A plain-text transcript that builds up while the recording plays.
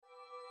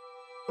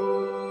A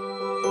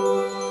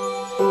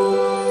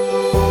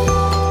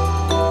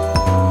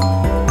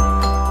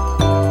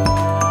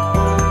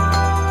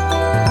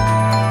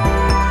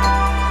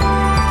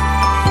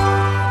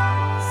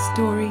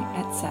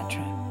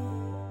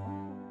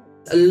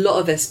lot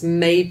of us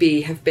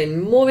maybe have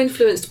been more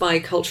influenced by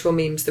cultural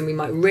memes than we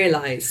might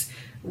realise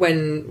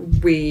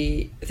when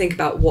we think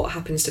about what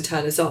happens to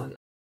turn us on.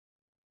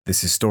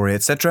 This is Story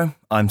Etc.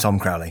 I'm Tom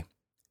Crowley.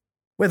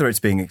 Whether it's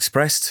being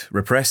expressed,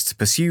 repressed,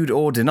 pursued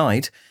or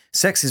denied,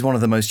 sex is one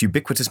of the most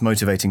ubiquitous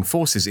motivating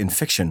forces in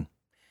fiction.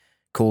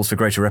 Calls for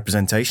greater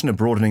representation are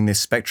broadening this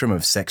spectrum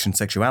of sex and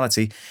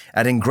sexuality,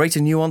 adding greater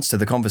nuance to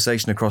the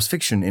conversation across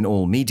fiction in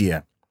all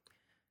media.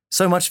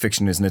 So much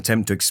fiction is an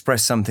attempt to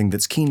express something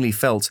that's keenly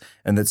felt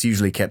and that's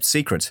usually kept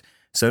secret,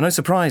 so no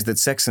surprise that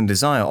sex and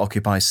desire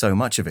occupy so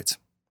much of it.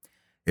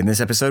 In this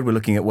episode, we're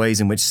looking at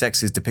ways in which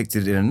sex is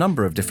depicted in a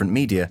number of different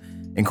media,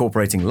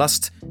 incorporating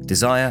lust,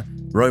 desire,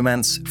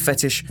 romance,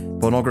 fetish,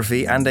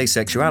 pornography, and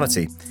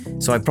asexuality,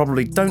 so I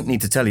probably don't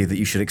need to tell you that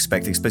you should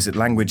expect explicit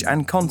language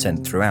and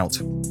content throughout.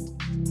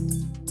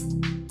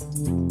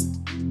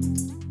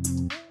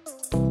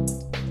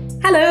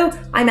 Hello,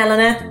 I'm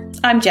Eleanor.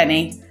 I'm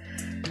Jenny.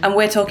 And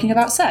we're talking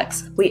about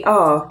sex. We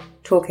are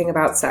talking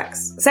about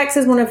sex. Sex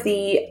is one of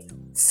the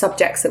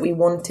subjects that we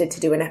wanted to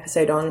do an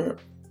episode on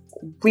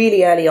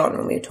really early on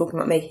when we were talking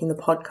about making the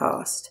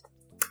podcast.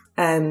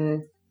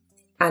 And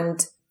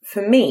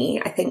for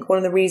me, I think one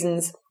of the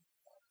reasons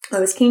I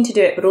was keen to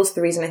do it, but also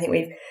the reason I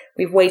think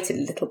we've waited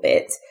a little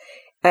bit,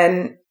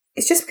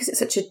 it's just because it's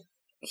such a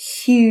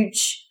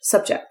huge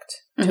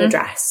subject to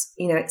address.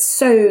 You know, it's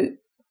so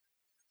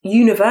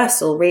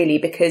universal, really,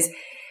 because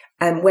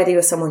whether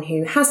you're someone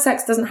who has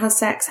sex, doesn't have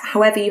sex,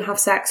 however you have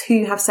sex, who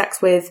you have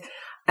sex with,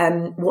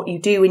 what you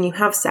do when you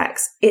have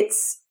sex,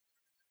 it's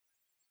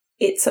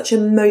such a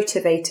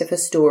motivator for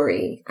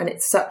story, and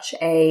it's such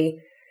a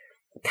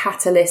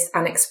catalyst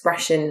and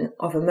expression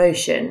of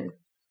emotion,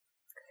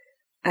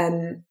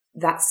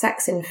 that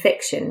sex in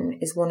fiction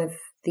is one of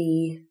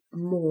the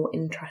more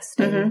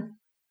interesting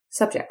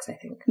subjects, I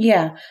think.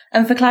 Yeah.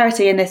 And for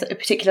clarity, in this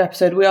particular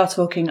episode, we are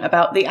talking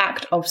about the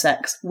act of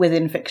sex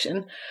within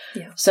fiction.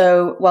 Yeah.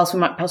 So whilst we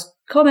might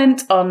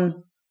comment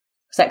on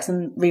sex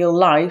in real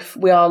life,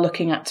 we are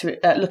looking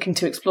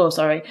to explore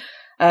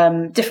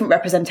different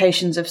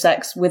representations of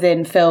sex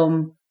within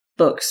film,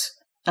 books,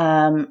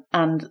 and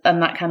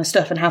that kind of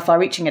stuff, and how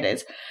far-reaching it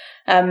is.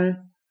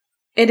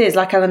 It is,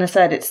 like Eleanor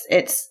said,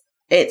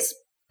 it's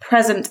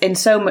present in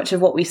so much of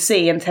what we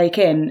see and take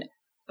in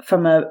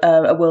from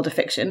a world of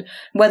fiction,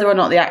 whether or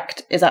not the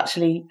act is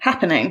actually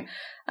happening.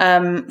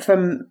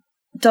 From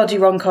dodgy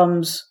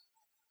rom-coms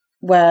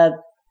where,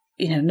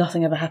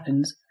 nothing ever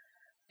happens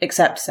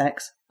except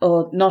sex,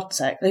 or not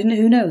sex.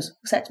 Who knows?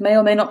 Sex may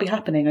or may not be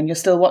happening and you're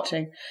still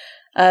watching.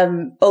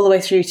 All the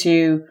way through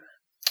to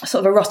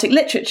sort of erotic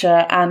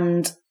literature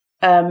and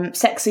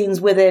sex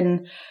scenes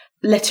within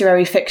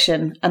literary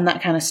fiction and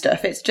that kind of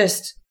stuff. It's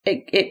just,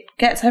 it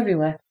gets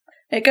everywhere.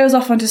 It goes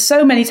off onto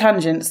so many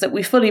tangents that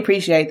we fully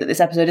appreciate that this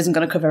episode isn't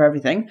going to cover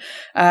everything,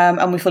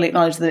 and we fully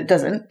acknowledge that it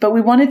doesn't. But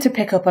we wanted to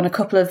pick up on a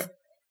couple of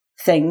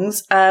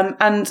things,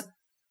 and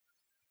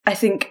I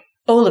think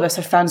all of us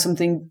have found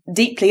something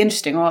deeply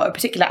interesting, or a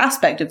particular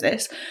aspect of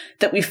this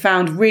that we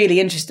found really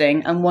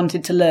interesting and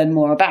wanted to learn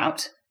more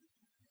about.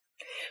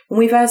 When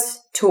we first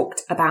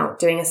talked about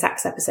doing a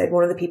sex episode,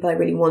 one of the people I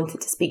really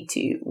wanted to speak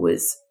to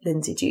was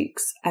Lindsay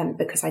Jukes,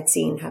 because I'd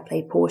seen her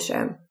play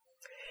Portia.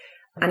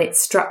 And it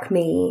struck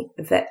me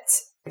that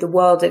the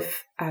world of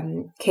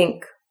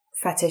kink,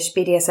 fetish,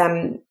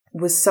 BDSM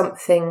was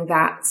something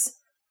that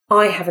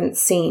I haven't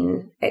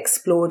seen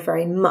explored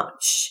very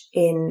much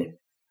in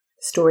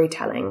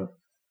storytelling.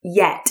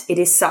 Yet it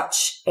is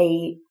such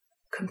a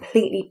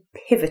completely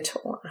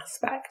pivotal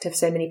aspect of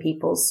so many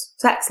people's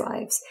sex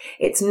lives.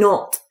 It's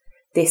not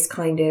this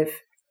kind of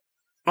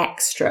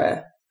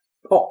extra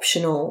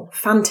optional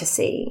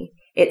fantasy.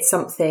 It's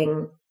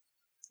something,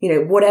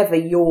 whatever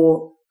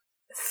your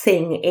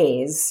thing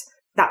is,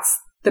 that's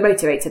the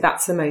motivator,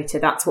 that's the motor,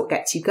 that's what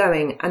gets you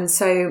going. And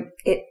so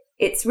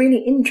it's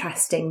really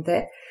interesting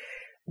that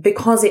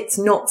because it's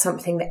not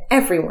something that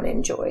everyone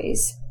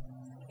enjoys,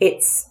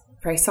 it's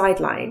very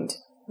sidelined,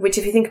 which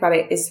if you think about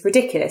it is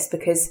ridiculous,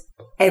 because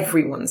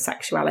everyone's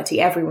sexuality,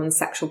 everyone's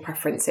sexual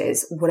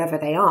preferences, whatever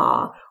they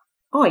are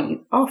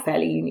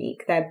fairly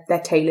unique.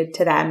 They're tailored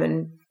to them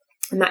and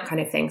that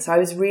kind of thing. So I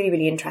was really,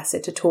 really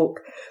interested to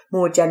talk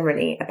more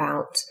generally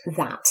about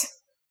that.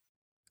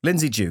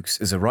 Lindsay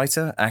Jukes is a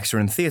writer, actor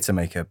and theatre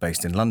maker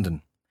based in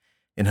London.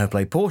 In her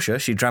play Portia,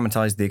 she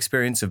dramatised the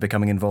experience of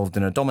becoming involved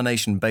in a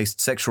domination-based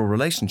sexual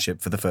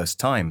relationship for the first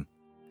time.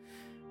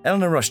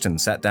 Eleanor Rushton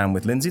sat down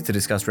with Lindsay to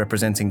discuss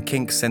representing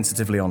kink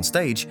sensitively on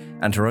stage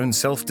and her own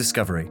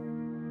self-discovery.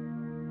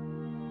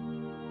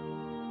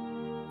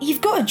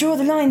 You've got to draw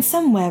the line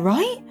somewhere,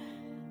 right?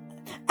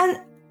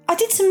 And I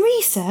did some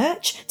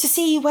research to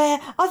see where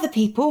other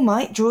people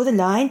might draw the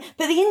line,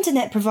 but the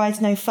internet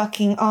provides no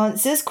fucking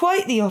answers.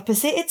 Quite the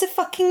opposite. It's a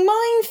fucking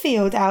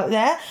minefield out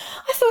there.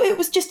 I thought it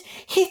was just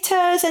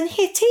hitters and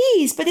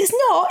hitties, but it's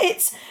not.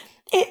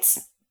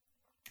 It's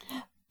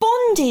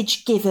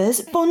bondage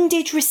givers,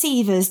 bondage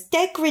receivers,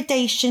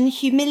 degradation,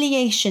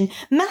 humiliation,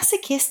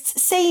 masochists,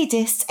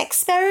 sadists,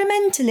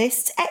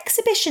 experimentalists,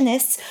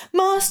 exhibitionists,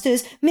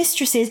 masters,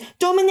 mistresses,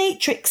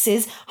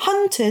 dominatrixes,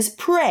 hunters,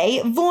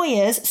 prey,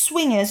 voyeurs,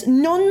 swingers,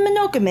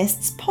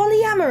 non-monogamists,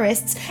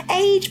 polyamorists,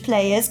 age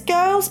players,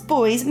 girls,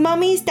 boys,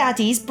 mummies,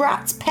 daddies,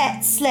 brats,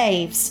 pets,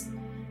 slaves.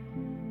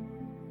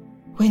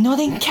 We're not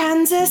in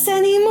Kansas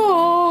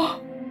anymore.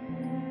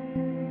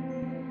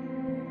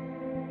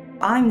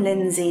 I'm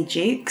Lindsay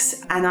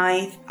Jukes, and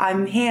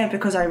I'm here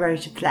because I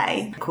wrote a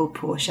play called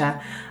Portia,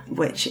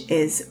 which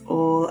is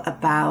all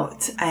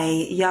about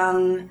a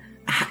young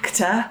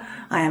actor.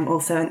 I am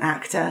also an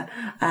actor.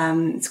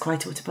 It's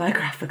quite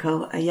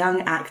autobiographical. A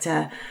young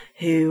actor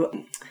who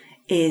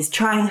is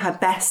trying her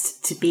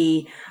best to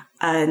be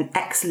an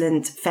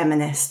excellent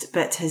feminist,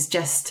 but has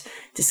just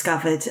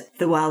discovered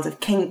the world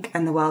of kink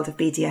and the world of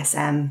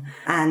BDSM.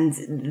 And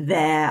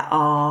there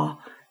are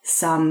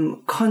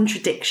some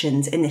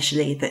contradictions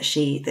initially that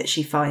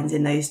she finds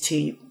in those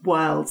two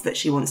worlds that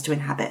she wants to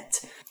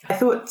inhabit. I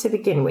thought to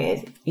begin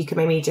with, you could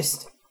maybe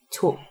just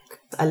talk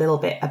a little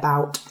bit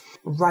about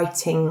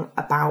writing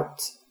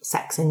about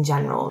sex in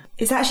general.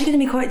 It's actually going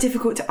to be quite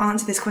difficult to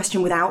answer this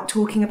question without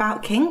talking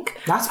about kink.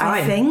 That's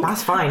fine. I think.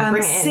 That's fine.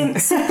 Bring it in.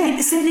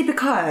 Simply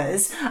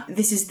because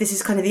this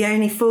is kind of the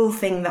only full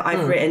thing that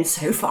I've written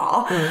so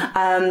far.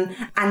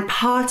 And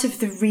part of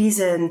the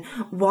reason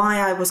why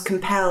I was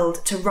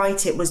compelled to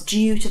write it was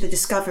due to the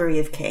discovery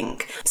of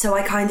kink. So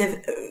I kind of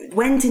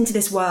went into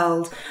this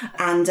world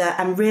and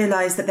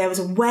realised that there was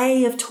a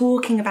way of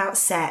talking about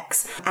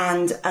sex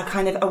and a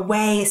kind of a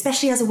way,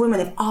 especially as a woman,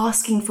 of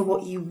asking for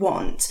what you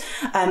want.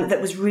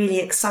 That was really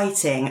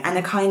exciting, and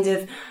a kind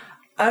of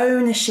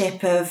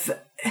ownership of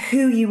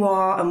who you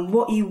are and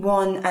what you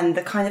want and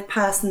the kind of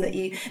person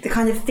the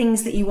kind of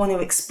things that you want to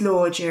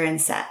explore during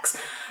sex.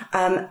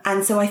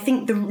 And so I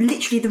think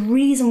literally the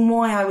reason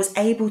why I was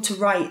able to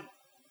write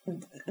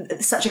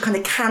such a kind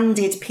of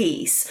candid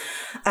piece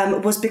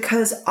was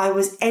because I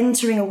was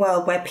entering a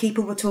world where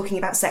people were talking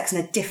about sex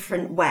in a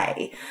different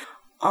way.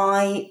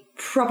 I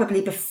probably,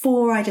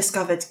 before I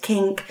discovered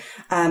kink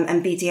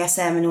and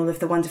BDSM and all of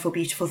the wonderful,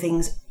 beautiful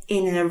things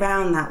in and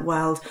around that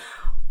world,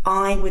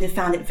 I would have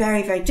found it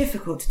very, very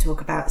difficult to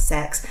talk about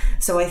sex.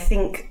 So I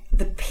think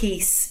the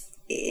piece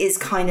is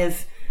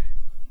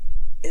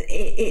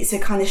it's a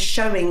kind of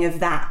showing of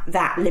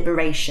that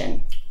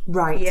liberation.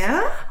 Right.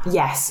 Yeah?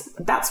 Yes,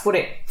 that's what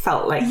it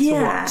felt like to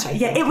watch, I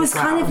think, it was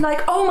kind of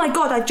like, oh my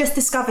God, I've just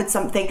discovered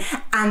something,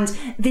 and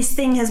this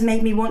thing has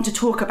made me want to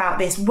talk about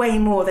this way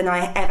more than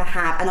I ever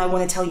have, and I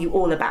want to tell you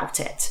all about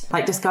it.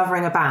 Like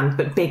discovering a band,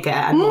 but bigger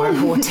and more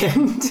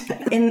important.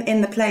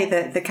 In the play,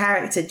 the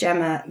character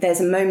Gemma, there's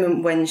a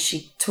moment when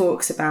she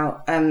talks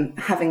about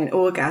having an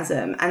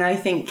orgasm, and I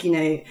think,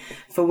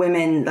 for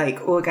women, like,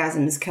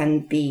 orgasms can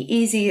be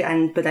easy,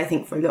 but I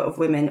think for a lot of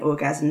women,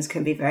 orgasms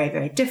can be very,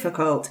 very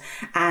difficult.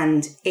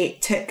 And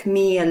it took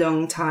me a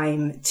long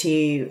time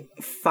to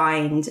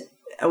find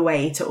a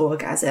way to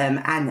orgasm,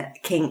 and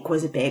kink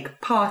was a big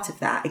part of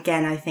that.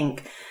 Again, I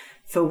think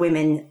for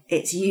women,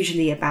 it's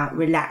usually about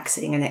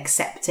relaxing and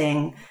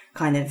accepting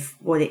kind of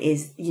what it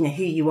is,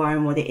 who you are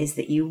and what it is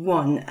that you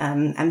want,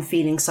 and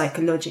feeling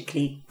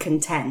psychologically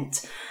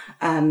content.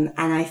 And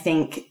I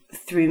think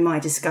through my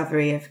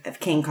discovery of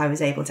kink, I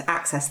was able to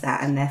access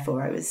that, and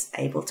therefore I was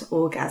able to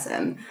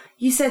orgasm.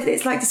 You said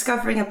it's like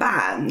discovering a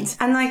band,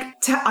 and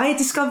I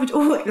discovered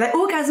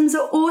orgasms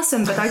are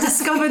awesome, but I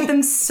discovered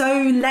them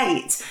so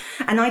late,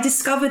 and I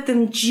discovered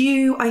them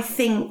due, I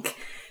think,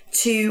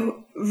 to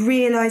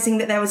realising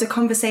that there was a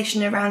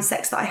conversation around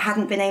sex that I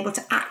hadn't been able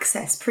to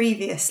access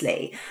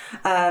previously.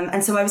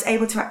 And so I was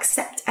able to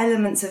accept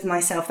elements of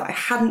myself that I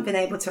hadn't been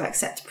able to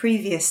accept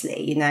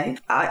previously,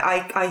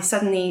 I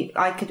suddenly,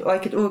 I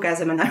could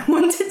orgasm, and I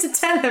wanted to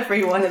tell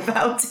everyone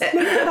about it.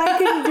 Look what I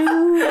can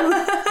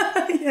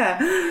do!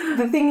 Yeah.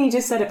 The thing you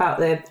just said about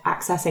the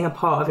accessing a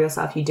part of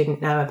yourself you didn't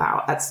know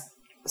about, that's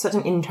such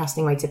an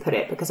interesting way to put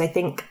it, because I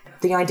think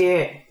the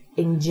idea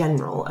in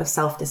general of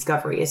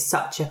self-discovery is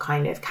such a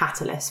kind of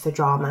catalyst for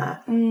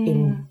drama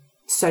in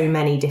so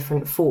many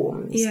different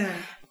forms. Yeah.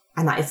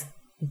 And that is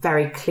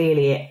very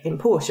clearly in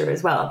Portia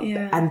as well.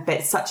 Yeah. But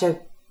it's such a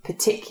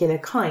particular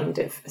kind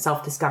of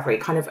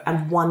self-discovery,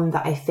 and one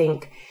that I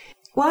think,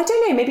 well, I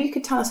don't know, maybe you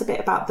could tell us a bit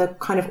about the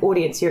kind of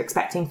audience you're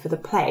expecting for the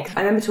play.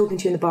 I remember talking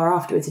to you in the bar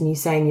afterwards and you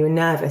saying you were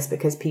nervous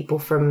because people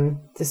from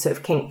the sort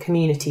of kink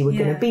community were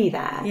going to be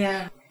there.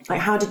 Yeah. Like,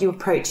 how did you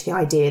approach the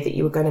idea that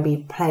you were going to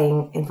be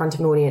playing in front of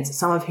an audience,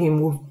 some of whom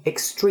were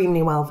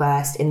extremely well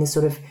versed in the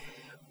sort of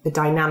the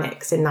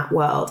dynamics in that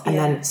world, and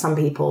then some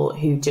people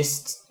who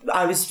just...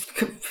 I was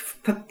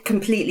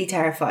completely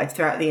terrified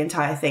throughout the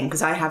entire thing,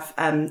 because I have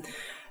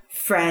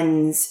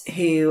friends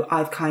who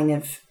I've kind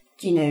of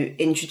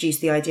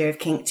introduced the idea of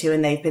kink to,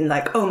 and they've been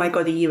like, oh my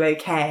God, are you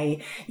okay?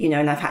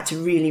 And I've had to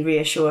really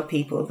reassure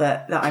people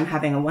that I'm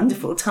having a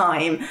wonderful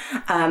time.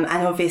 And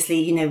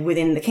obviously,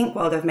 within the kink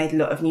world, I've made a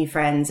lot of new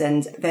friends,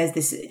 and there's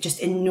this just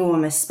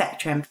enormous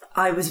spectrum.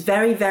 I was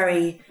very,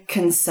 very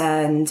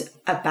concerned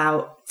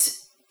about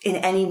in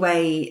any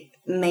way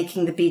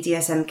making the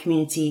BDSM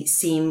community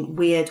seem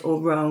weird or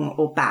wrong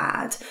or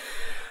bad.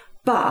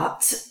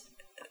 But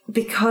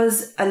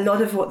because a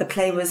lot of what the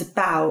play was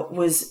about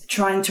was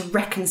trying to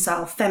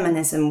reconcile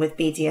feminism with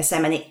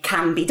BDSM, and it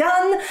can be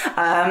done.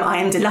 I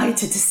am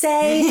delighted to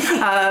say,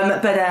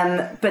 but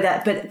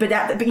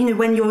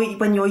when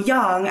you're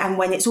young and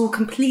when it's all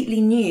completely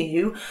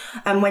new,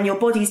 and when your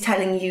body's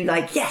telling you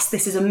like, yes,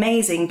 this is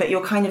amazing, but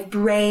your kind of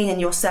brain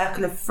and your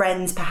circle of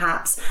friends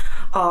perhaps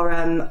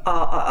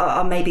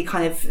are maybe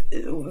kind of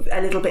a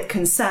little bit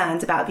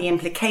concerned about the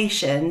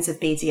implications of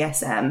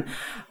BDSM.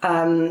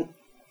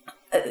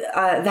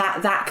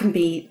 That can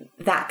be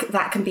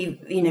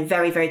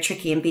very, very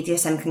tricky, and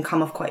BDSM can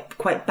come off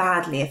quite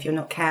badly if you're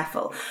not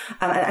careful.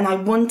 And I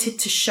wanted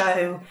to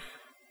show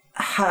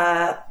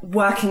her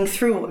working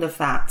through all of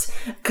that,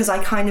 because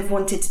I kind of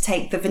wanted to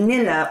take the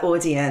vanilla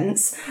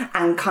audience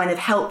and kind of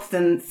help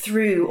them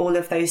through all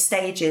of those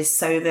stages,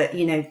 so that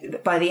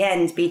by the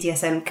end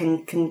BDSM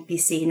can be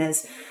seen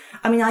as,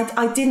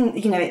 I didn't,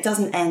 it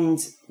doesn't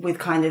end with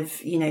kind of,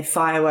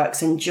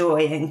 fireworks and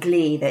joy and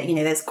glee. That,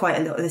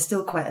 there's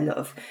still quite a lot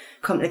of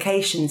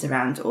complications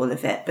around all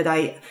of it. But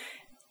I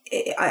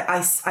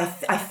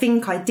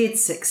think I did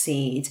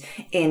succeed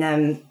in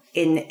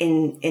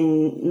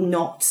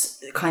not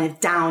kind of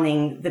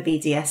downing the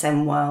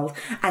BDSM world,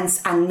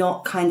 and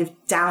not kind of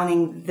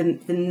downing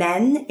the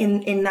men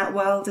in that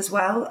world as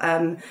well.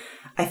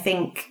 I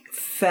think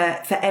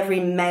for every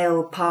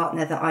male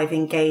partner that I've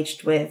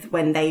engaged with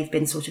when they've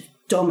been sort of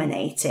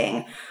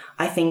dominating,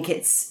 I think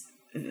that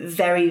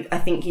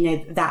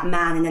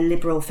man in a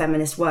liberal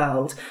feminist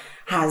world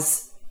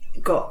has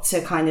got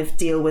to kind of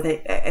deal with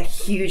a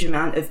huge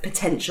amount of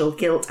potential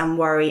guilt and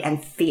worry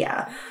and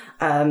fear,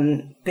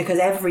 because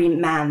every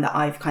man that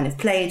I've kind of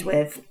played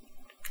with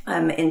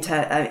in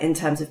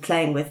terms of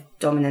playing with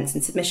dominance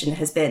and submission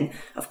has been,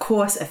 of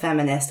course, a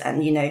feminist.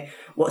 And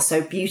what's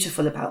so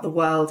beautiful about the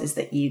world is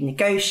that you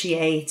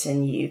negotiate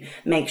and you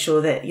make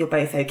sure that you're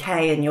both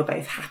okay and you're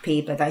both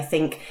happy. But I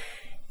think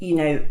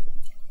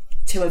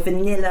to a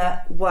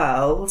vanilla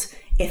world,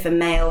 if a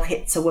male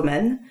hits a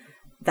woman,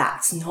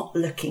 that's not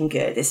looking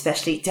good,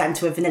 especially down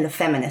to a vanilla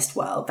feminist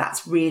world.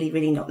 That's really,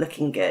 really not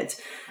looking good.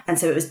 And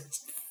so it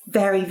was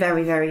very,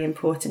 very, very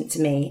important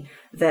to me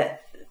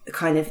that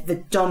kind of the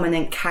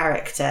dominant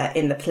character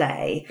in the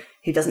play,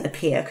 who doesn't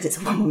appear because it's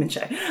a one-woman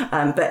show,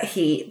 but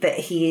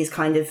he is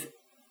kind of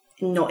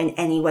not in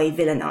any way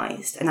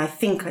villainized. And I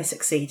think I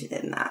succeeded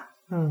in that.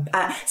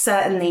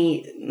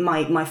 Certainly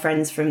my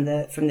friends from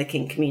the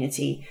kink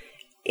community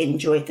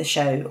enjoyed the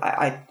show,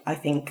 I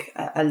think,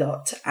 a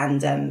lot,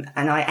 and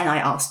I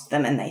asked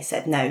them, and they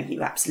said, no,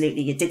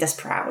 you did us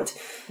proud.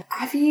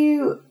 Have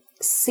you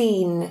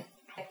seen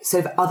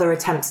sort of other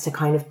attempts to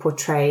kind of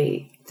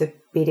portray the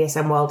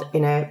BDSM world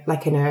in an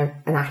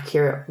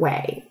accurate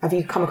way? Have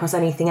you come across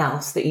anything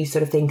else that you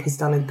sort of think has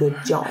done a good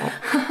job?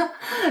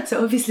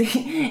 So obviously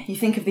you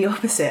think of the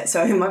opposite,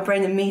 so my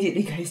brain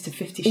immediately goes to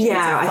 50 Shades.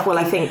 Yeah,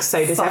 I think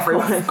so does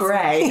everyone.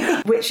 Grey.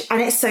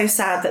 And it's so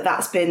sad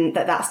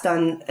that's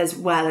done as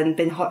well and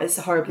been as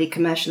horribly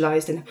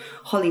commercialised and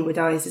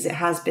Hollywoodized as it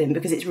has been,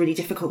 because it's really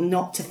difficult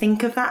not to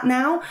think of that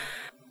now.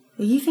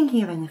 Are you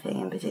thinking of anything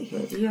in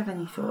particular? Do you have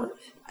any thoughts?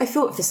 I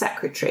thought of The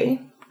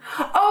Secretary.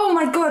 Oh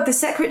my God, The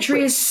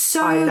Secretary is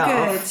so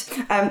good.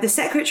 The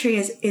Secretary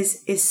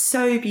is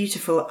so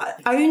beautiful.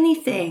 Only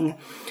thing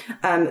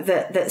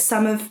that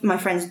some of my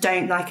friends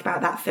don't like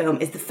about that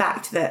film is the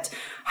fact that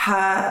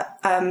her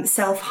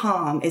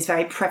self-harm is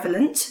very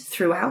prevalent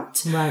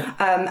throughout. Right.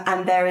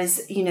 And there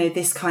is,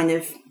 this kind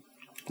of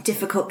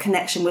difficult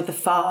connection with the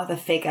father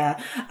figure,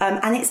 and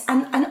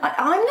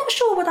I'm not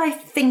sure what I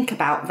think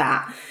about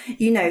that.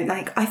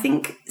 I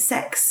think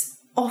sex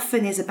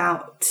often is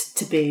about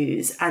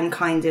taboos and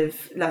kind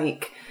of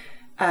like,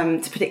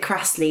 to put it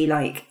crassly,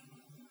 like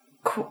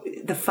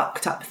the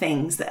fucked up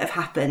things that have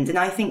happened. And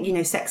I think,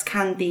 sex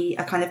can be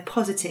a kind of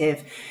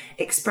positive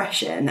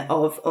expression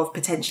of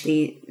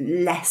potentially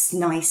less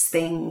nice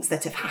things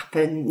that have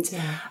happened.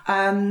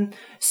 Yeah.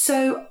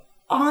 So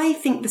I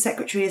think The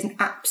Secretary is an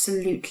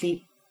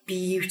absolutely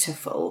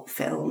beautiful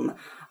film.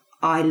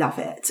 I love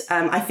it.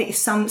 I think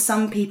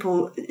some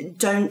people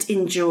don't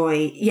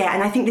enjoy,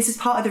 and I think this is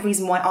part of the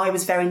reason why I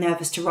was very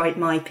nervous to write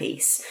my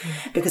piece,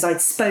 because I'd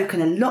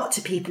spoken a lot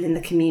to people in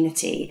the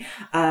community,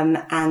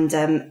 and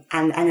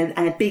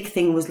a big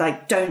thing was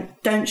like,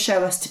 don't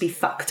show us to be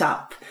fucked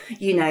up.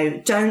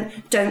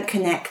 Don't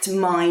connect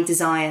my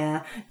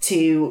desire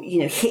to,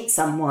 hit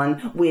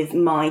someone with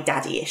my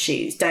daddy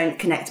issues. Don't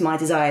connect my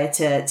desire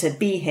to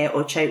be here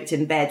or choked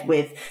in bed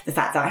with the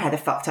fact that I had a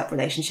fucked up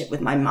relationship with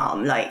my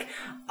mum. Like,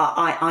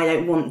 I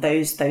don't want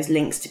those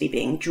links to be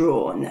being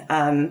drawn.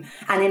 And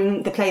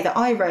in the play that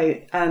I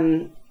wrote,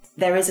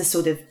 there is a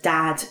sort of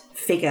dad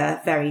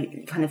figure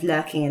very kind of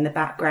lurking in the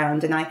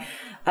background, and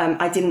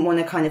I didn't want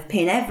to kind of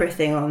pin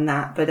everything on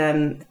that, but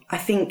I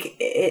think,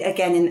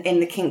 again, in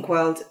the kink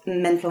world,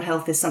 mental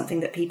health is something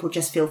that people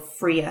just feel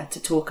freer to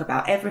talk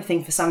about.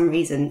 Everything, for some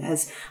reason,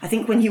 I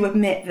think when you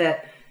admit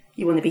that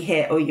you want to be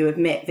hit, or you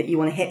admit that you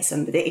want to hit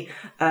somebody,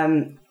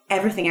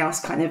 everything else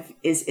kind of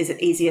is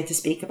easier to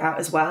speak about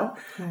as well.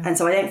 And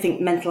so I don't think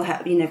mental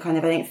health, I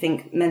don't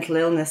think mental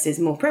illness is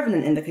more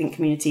prevalent in the kink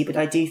community, but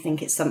I do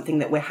think it's something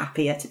that we're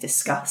happier to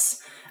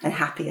discuss and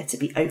happier to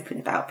be open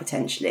about,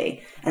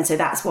 potentially. And so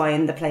that's why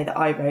in the play that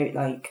I wrote,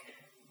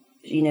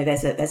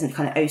 there's a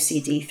kind of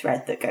OCD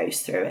thread that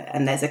goes through it,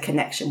 and there's a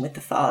connection with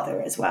the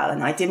father as well.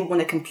 And I didn't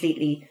want to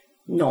completely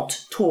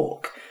not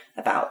talk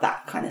about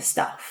that kind of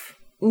stuff.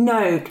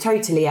 No,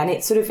 totally. And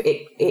it's sort of,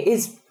 it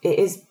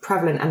is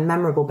prevalent and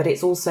memorable, but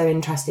it's also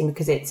interesting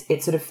because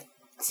it sort of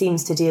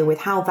seems to deal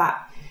with how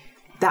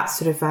that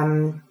sort of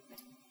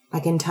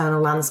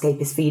internal landscape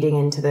is feeding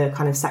into the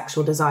kind of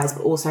sexual desires,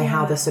 but also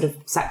how the sort of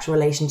sexual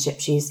relationship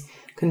she's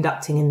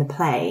conducting in the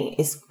play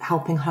is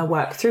helping her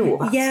work through all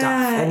that stuff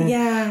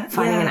and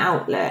finding an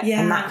outlet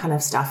and that kind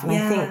of stuff. And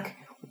I think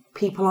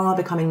people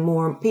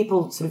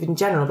sort of in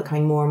general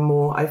becoming more and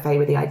more au fait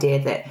with the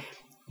idea that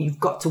you've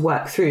got to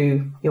work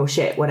through your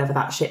shit, whatever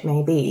that shit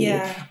may be,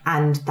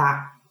 and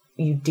that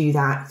you do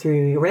that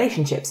through your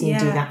relationships, and you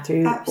do that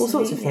through all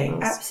sorts of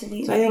things.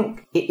 Absolutely. So I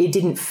think it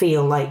didn't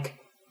feel like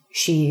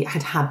she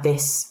had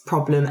this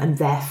problem and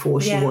therefore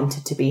she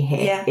wanted to be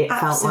hit. Yeah, it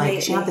felt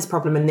like she had this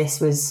problem and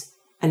this was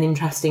an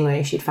interesting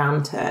way she'd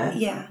found to...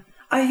 Yeah.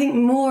 I think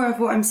more of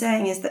what I'm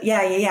saying is that,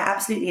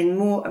 absolutely.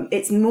 And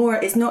it's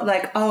not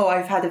like, oh,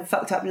 I've had a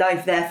fucked up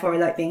life, therefore I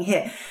like being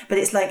hit. But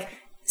it's like,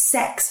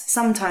 sex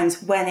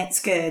sometimes, when it's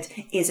good,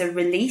 is a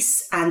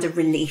release and a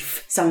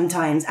relief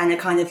sometimes, and a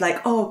kind of like,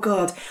 oh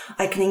God,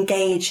 I can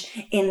engage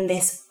in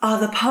this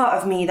other part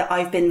of me that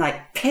I've been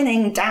like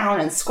pinning down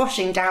and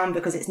squashing down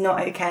because it's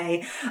not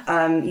okay,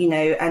 and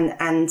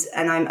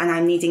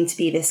I'm needing to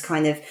be this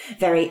kind of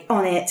very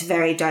on it,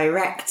 very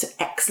direct,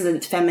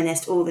 excellent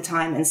feminist all the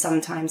time, and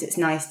sometimes it's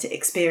nice to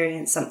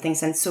experience something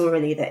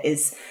sensorially that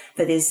is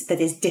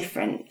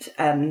different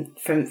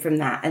from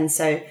that, and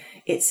so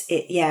it's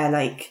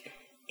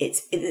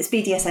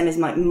BDSM is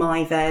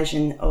my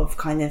version of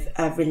kind of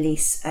a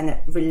release and a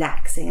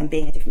relaxing and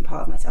being a different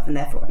part of myself, and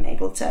therefore I'm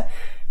able to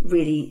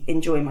really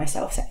enjoy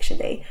myself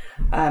sexually.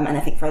 And I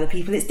think for other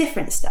people it's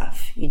different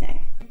stuff,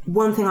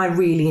 One thing I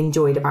really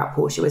enjoyed about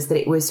Portia was that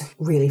it was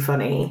really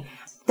funny.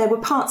 There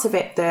were parts of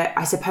it that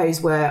I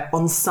suppose were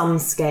on some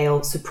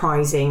scale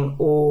surprising,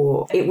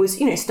 or it was,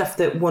 stuff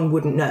that one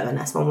wouldn't know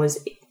unless one was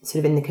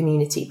sort of in the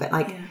community. But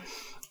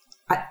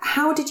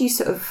how did you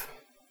sort of...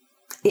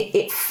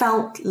 It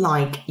felt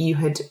like you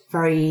had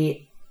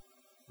very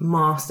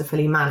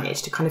masterfully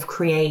managed to kind of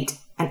create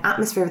an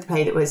atmosphere of the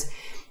play that was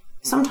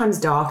sometimes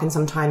dark and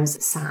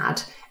sometimes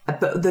sad,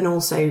 but then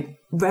also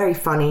very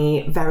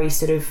funny, very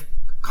sort of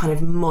kind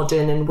of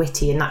modern and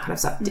witty and that kind of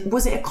stuff.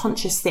 Was it a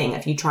conscious thing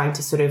of you trying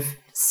to sort of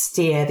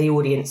steer the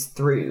audience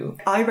through?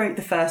 I wrote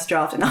the first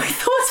draft and I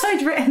thought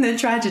I'd written a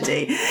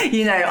tragedy.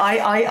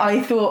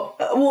 I thought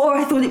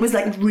it was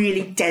like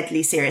really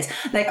deadly serious.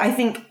 Like I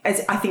think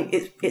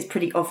it's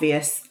pretty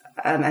obvious.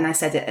 And I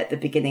said it at the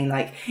beginning,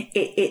 like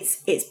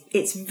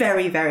it's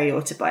very, very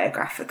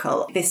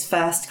autobiographical. This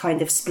first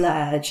kind of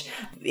splurge,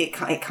 it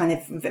kind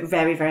of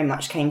very, very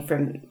much came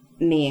from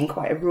me in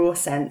quite a raw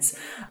sense.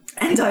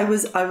 And I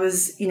was,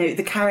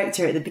 the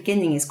character at the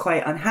beginning is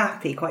quite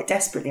unhappy, quite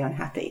desperately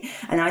unhappy.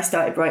 And I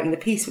started writing the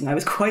piece when I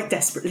was quite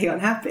desperately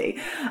unhappy.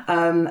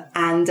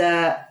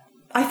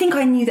 I think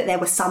I knew that there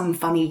were some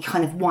funny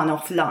kind of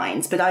one-off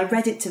lines, but I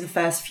read it to the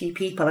first few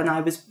people and I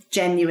was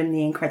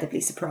genuinely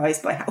incredibly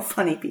surprised by how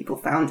funny people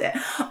found it.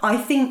 I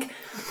think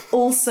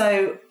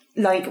also,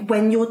 like,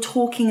 when you're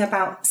talking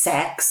about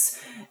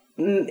sex,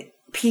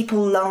 people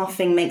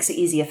laughing makes it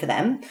easier for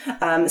them.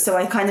 So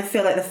I kind of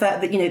feel like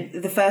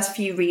the first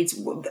few reads,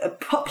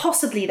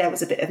 possibly there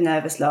was a bit of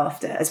nervous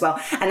laughter as well.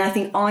 And I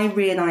think I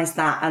realised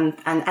that, and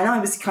I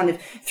was kind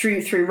of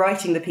through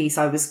writing the piece,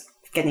 I was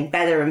getting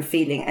better and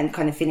feeling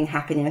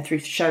happy, and through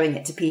showing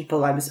it to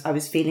people, I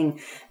was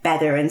feeling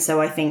better. And so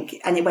I think,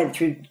 and it went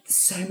through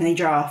so many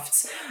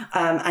drafts,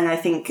 and I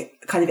think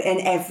kind of in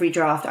every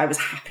draft I was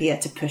happier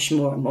to push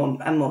more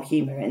and more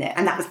humour in it,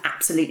 and that was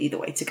absolutely the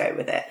way to go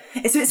with it.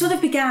 So it sort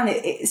of began,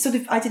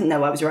 I didn't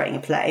know I was writing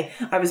a play.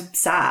 I was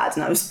sad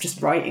and I was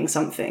just writing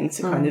something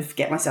to kind of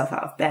get myself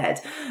out of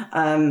bed,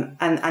 and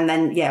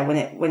then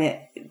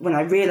when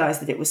I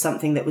realised that it was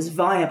something that was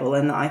viable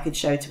and that I could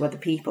show to other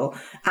people,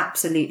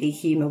 absolutely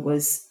humour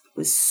was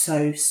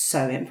so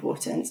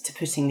important to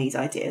putting these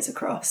ideas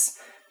across.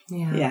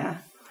 Yeah.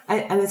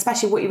 And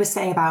especially what you were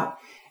saying about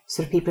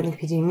sort of people in the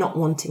community not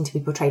wanting to be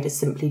portrayed as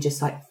simply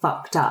just like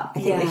fucked up.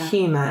 I think the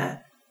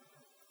humour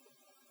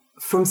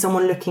from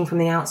someone looking from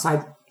the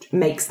outside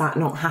makes that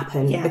not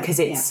happen, because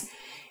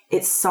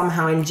it's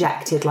somehow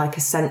injected like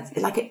a sense,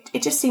 like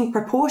it just seemed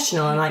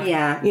proportional, and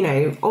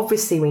like,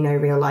 obviously we know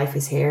real life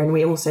is here, and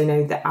we also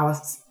know that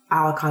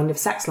our kind of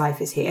sex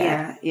life is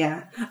here.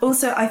 Yeah.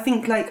 Also, I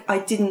think I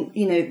didn't,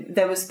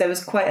 there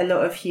was quite a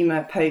lot of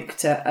humour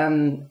poked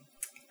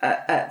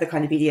at the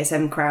kind of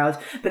BDSM crowd,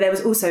 but there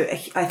was also,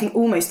 I think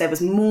almost there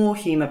was more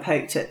humour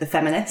poked at the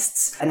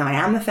feminists, and I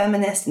am a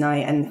feminist,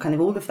 and kind of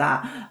all of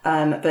that.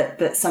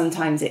 But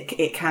sometimes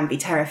it can be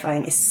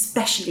terrifying,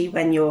 especially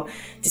when you're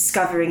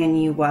discovering a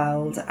new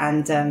world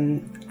and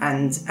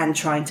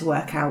trying to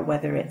work out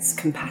whether it's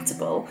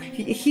compatible.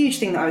 A huge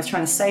thing that I was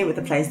trying to say with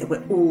the play is that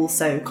we're all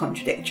so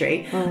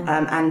contradictory,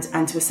 and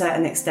to a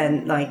certain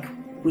extent,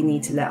 we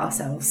need to let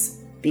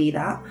ourselves be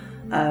that,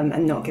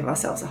 and not give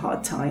ourselves a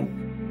hard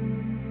time.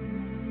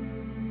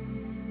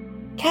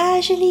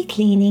 Casually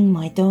cleaning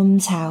my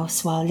dom's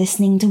house while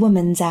listening to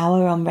Woman's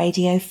Hour on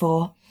Radio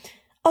 4.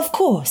 Of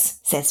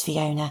course, says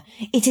Fiona,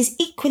 it is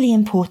equally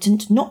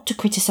important not to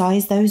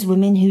criticise those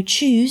women who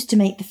choose to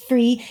make the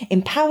free,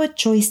 empowered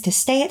choice to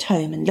stay at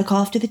home and look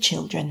after the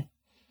children.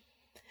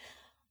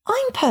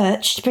 I'm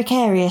perched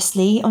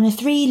precariously on a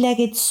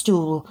 3-legged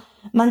stool,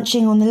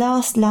 munching on the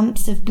last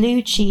lumps of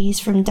blue cheese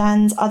from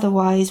Dan's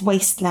otherwise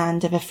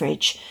wasteland of a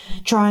fridge,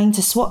 trying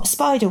to swat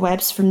spider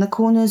webs from the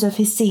corners of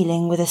his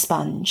ceiling with a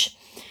sponge.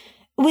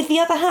 With the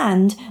other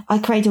hand, I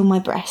cradle my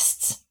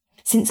breasts.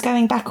 Since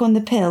going back on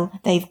the pill,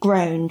 they've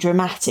grown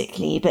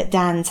dramatically, but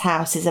Dan's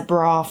house is a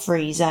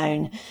bra-free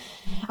zone.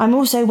 I'm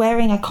also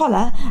wearing a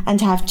collar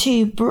and have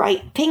 2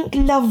 bright pink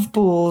love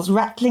balls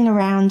rattling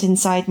around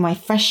inside my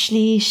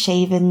freshly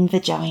shaven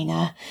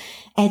vagina,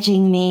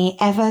 edging me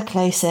ever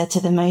closer to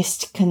the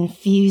most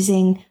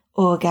confusing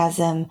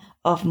orgasm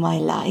of my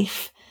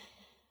life.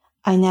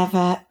 I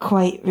never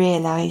quite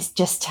realised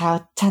just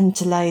how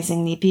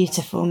tantalisingly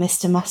beautiful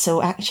Mr.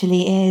 Muscle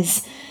actually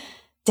is.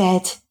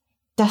 Dead,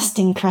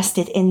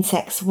 dust-encrusted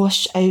insects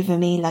wash over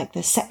me like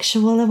the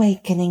sexual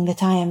awakening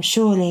that I am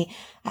surely,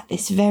 at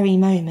this very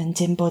moment,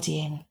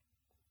 embodying.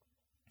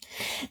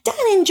 Dan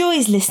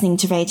enjoys listening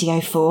to Radio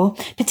 4,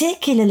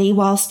 particularly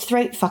whilst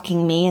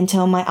throat-fucking me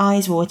until my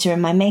eyes water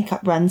and my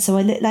makeup runs so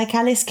I look like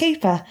Alice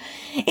Cooper.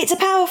 It's a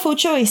powerful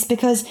choice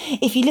because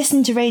if you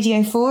listen to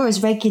Radio 4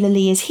 as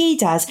regularly as he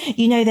does,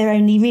 you know they're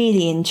only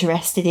really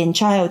interested in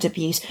child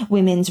abuse,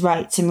 women's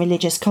rights and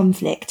religious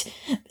conflict.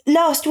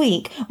 Last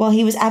week, while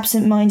he was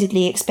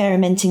absent-mindedly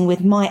experimenting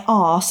with my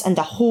arse and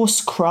a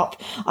horse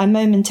crop, I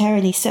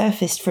momentarily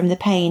surfaced from the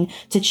pain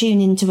to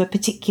tune into a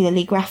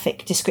particularly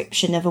graphic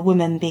description of a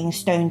woman being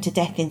stoned to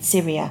death in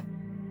Syria.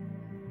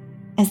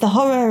 As the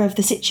horror of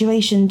the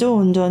situation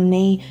dawned on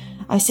me,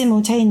 I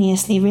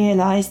simultaneously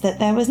realised that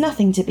there was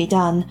nothing to be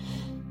done.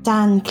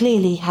 Dan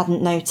clearly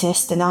hadn't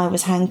noticed, and I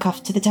was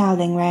handcuffed to the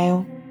toweling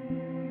rail.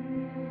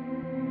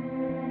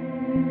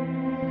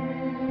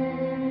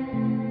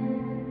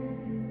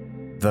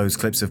 Those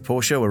clips of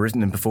Portia were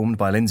written and performed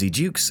by Lindsay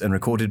Dukes and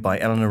recorded by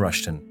Eleanor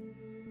Rushton.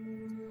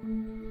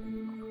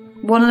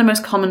 One of the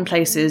most common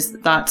places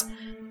that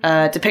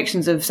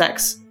depictions of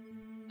sex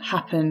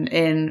happen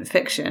in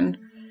fiction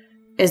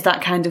is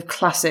that kind of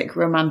classic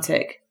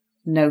romantic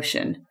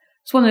notion.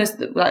 It's one of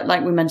those,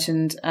 like we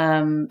mentioned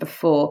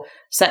before,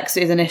 sex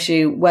is an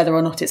issue whether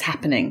or not it's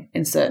happening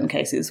in certain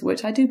cases,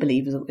 which I do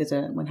believe is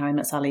a When Harry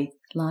Met Sally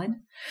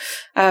line,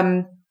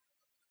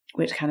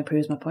 which kind of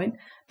proves my point.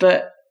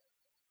 But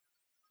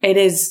it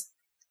is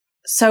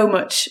so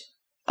much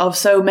of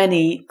so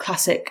many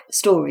classic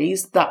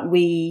stories that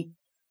we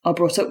are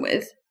brought up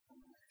with.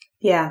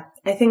 Yeah,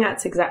 I think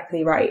that's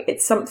exactly right.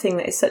 It's something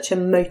that is such a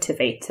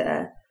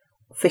motivator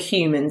for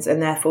humans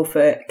and therefore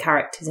for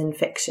characters in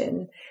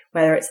fiction,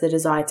 whether it's the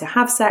desire to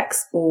have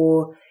sex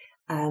or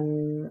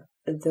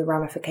the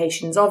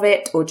ramifications of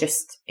it or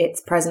just its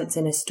presence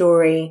in a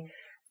story.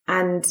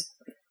 And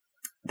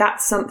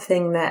that's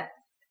something that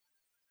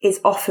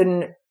is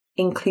often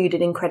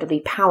included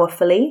incredibly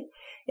powerfully,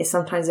 is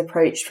sometimes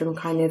approached from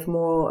kind of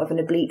more of an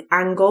oblique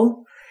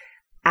angle,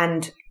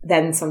 and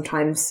then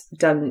sometimes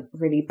done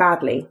really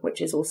badly,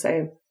 which is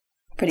also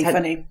pretty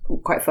funny,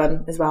 quite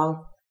fun as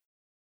well.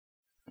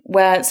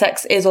 Where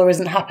sex is or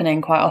isn't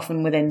happening quite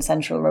often within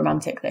central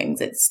romantic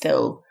things, it's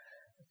still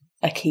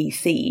a key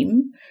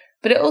theme.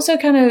 But it also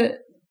kind of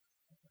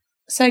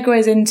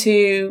segues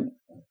into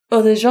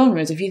other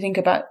genres. If you think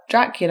about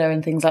Dracula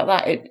and things like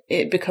that,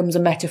 it becomes a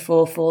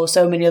metaphor for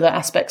so many other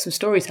aspects of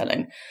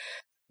storytelling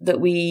that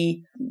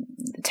we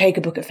take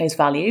a book at face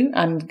value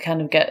and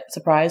kind of get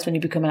surprised when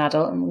you become an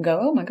adult and go,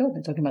 oh my God,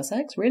 they're talking about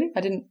sex? Really?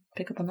 I didn't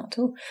pick up on that at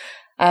all.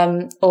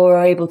 Or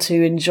are able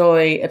to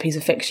enjoy a piece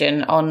of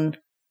fiction on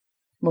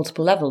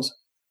multiple levels.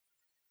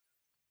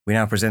 We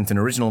now present an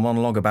original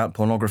monologue about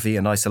pornography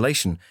and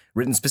isolation,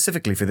 written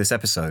specifically for this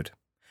episode.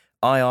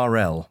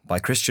 IRL by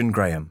Christian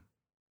Graham.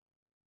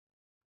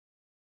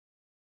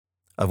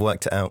 I've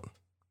worked it out.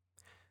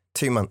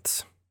 2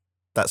 months.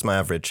 That's my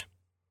average.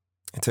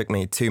 It took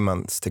me 2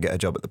 months to get a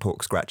job at the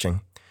Pork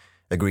Scratching,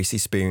 a greasy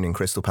spoon in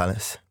Crystal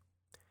Palace.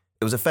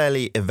 It was a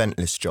fairly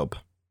eventless job,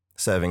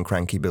 serving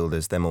cranky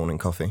builders their morning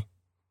coffee.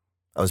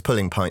 I was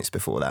pulling pints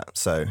before that,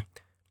 so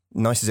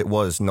nice as it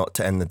was not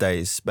to end the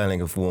days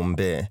smelling of warm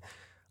beer,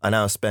 I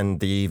now spend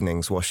the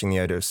evenings washing the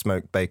odour of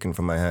smoked bacon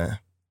from my hair.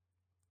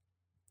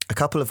 A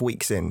couple of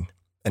weeks in,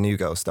 a new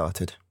girl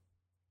started.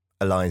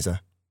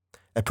 Eliza,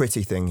 a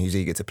pretty thing who's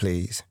eager to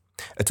please.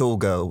 A tall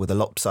girl with a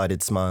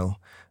lopsided smile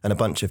and a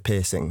bunch of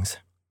piercings.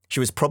 She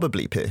was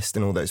probably pierced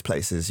in all those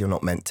places you're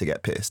not meant to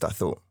get pierced, I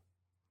thought.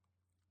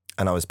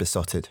 And I was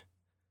besotted.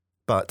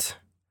 But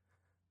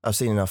I've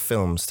seen enough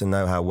films to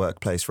know how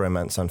workplace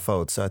romance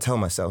unfolds, so I tell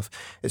myself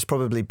it's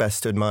probably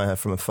best to admire her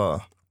from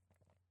afar.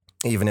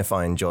 Even if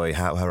I enjoy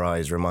how her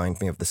eyes remind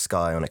me of the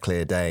sky on a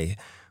clear day,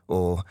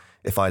 or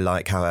if I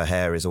like how her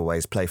hair is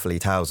always playfully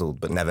tousled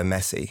but never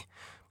messy,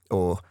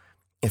 or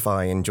if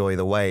I enjoy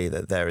the way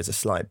that there is a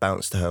slight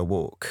bounce to her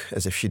walk,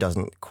 as if she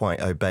doesn't quite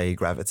obey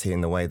gravity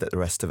in the way that the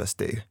rest of us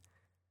do.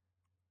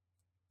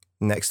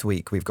 Next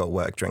week we've got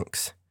work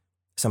drinks,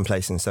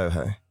 someplace in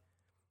Soho.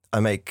 I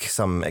make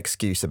some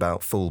excuse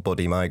about full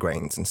body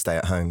migraines and stay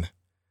at home.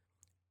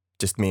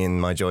 Just me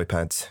and my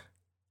joypads.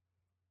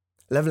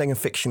 Levelling a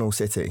fictional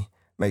city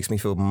makes me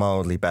feel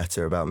mildly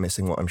better about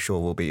missing what I'm sure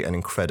will be an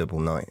incredible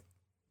night.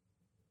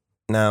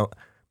 Now,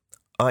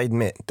 I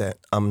admit that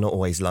I'm not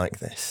always like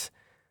this,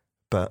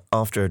 but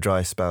after a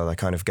dry spell I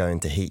kind of go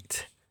into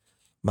heat.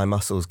 My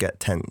muscles get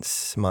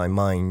tense, my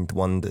mind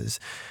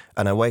wanders,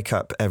 and I wake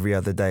up every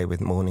other day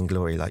with morning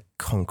glory like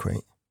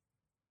concrete.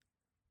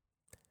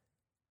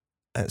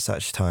 At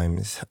such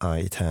times,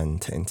 I turn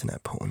to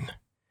internet porn.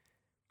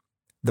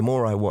 The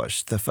more I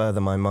watched, the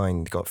further my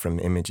mind got from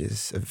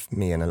images of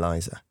me and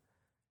Eliza.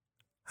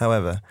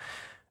 However,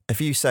 a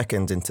few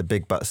seconds into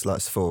Big Butt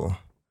Sluts 4,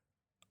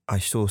 I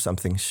saw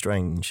something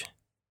strange.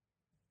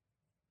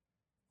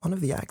 One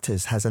of the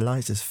actors has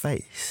Eliza's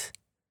face.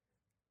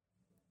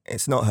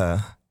 It's not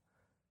her.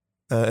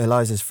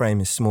 Eliza's frame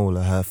is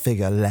smaller, her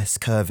figure less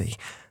curvy.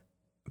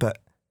 But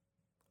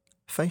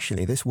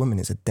facially, this woman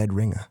is a dead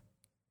ringer.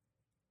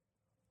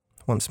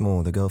 Once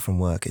more, the girl from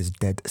work is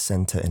dead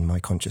centre in my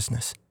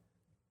consciousness.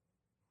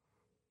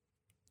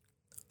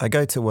 I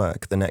go to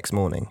work the next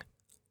morning,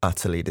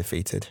 utterly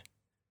defeated.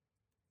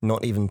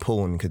 Not even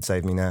porn could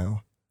save me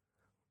now.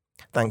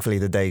 Thankfully,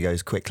 the day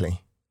goes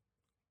quickly.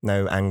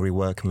 No angry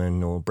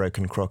workmen or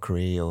broken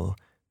crockery or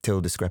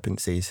till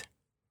discrepancies.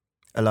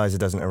 Eliza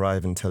doesn't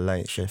arrive until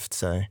late shift,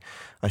 so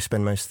I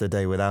spend most of the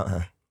day without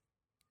her.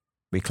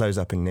 We close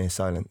up in near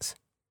silence.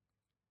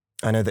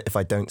 I know that if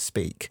I don't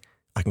speak,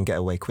 I can get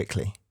away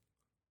quickly.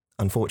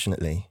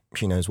 Unfortunately,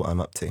 she knows what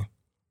I'm up to.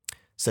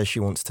 Says she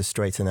wants to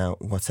straighten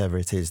out whatever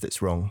it is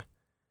that's wrong.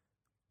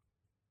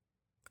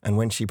 And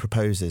when she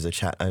proposes a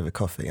chat over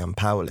coffee, I'm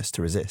powerless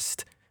to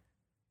resist.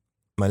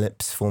 My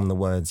lips form the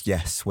words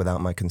yes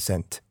without my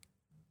consent.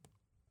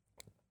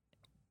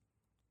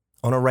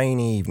 On a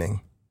rainy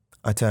evening,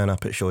 I turn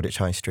up at Shoreditch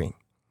High Street,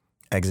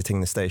 exiting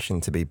the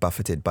station to be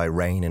buffeted by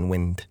rain and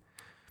wind.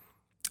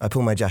 I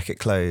pull my jacket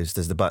closed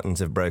as the buttons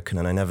have broken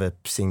and I never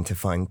seem to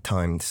find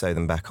time to sew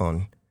them back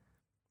on.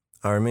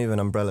 I remove an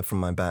umbrella from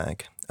my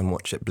bag and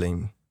watch it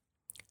bloom.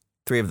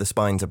 3 of the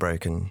spines are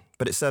broken,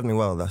 but it served me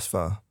well thus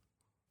far.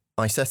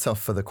 I set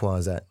off for the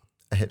Croisette,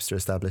 a hipster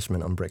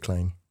establishment on Brick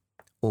Lane.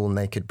 All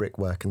naked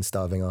brickwork and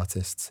starving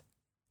artists.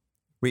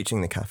 Reaching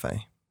the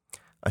cafe,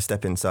 I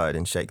step inside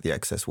and shake the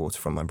excess water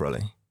from my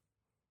brolly.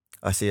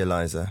 I see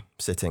Eliza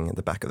sitting at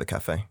the back of the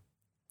cafe.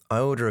 I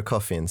order a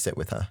coffee and sit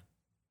with her.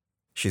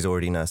 She's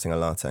already nursing a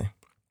latte.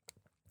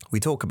 We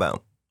talk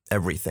about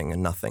everything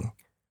and nothing.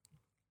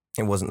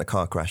 It wasn't the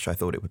car crash I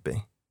thought it would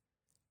be.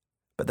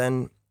 But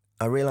then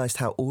I realised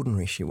how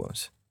ordinary she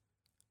was.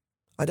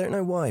 I don't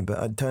know why, but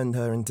I'd turned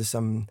her into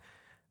some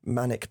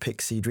manic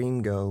pixie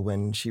dream girl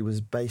when she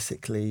was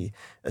basically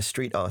a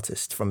street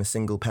artist from a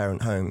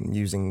single-parent home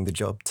using the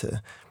job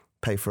to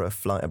pay for a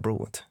flight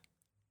abroad.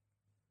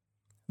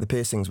 The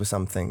piercings were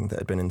something that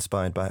had been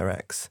inspired by her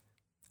ex,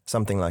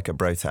 something like a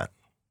bro tat.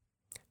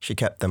 She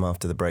kept them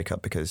after the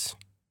breakup because,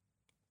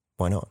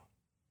 why not?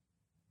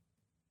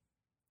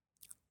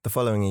 The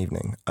following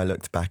evening, I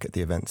looked back at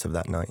the events of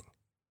that night.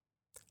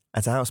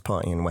 At a house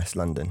party in West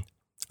London,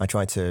 I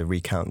tried to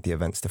recount the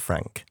events to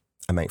Frank,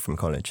 a mate from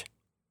college.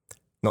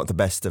 Not the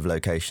best of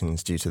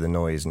locations due to the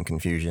noise and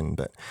confusion,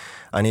 but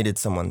I needed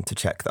someone to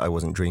check that I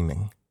wasn't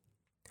dreaming.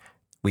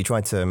 We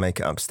tried to make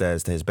it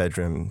upstairs to his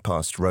bedroom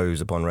past rows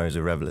upon rows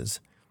of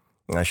revellers.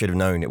 I should have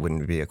known it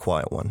wouldn't be a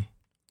quiet one,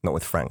 not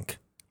with Frank.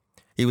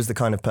 He was the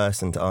kind of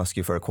person to ask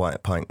you for a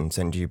quiet pint and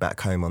send you back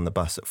home on the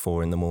bus at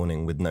 4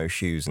 a.m. with no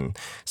shoes and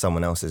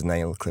someone else's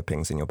nail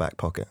clippings in your back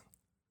pocket.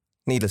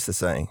 Needless to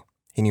say,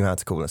 he knew how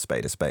to call a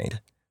spade,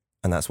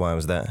 and that's why I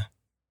was there.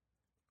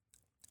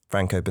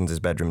 Frank opens his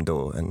bedroom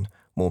door and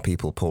more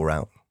people pour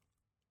out.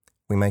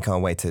 We make our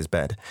way to his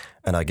bed,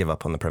 and I give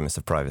up on the premise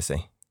of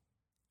privacy.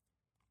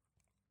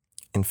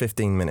 In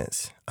 15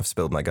 minutes, I've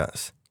spilled my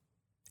guts.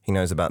 He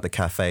knows about the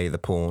cafe, the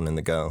porn, and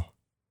the girl.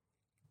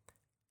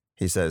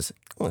 He says,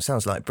 well, it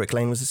sounds like Brick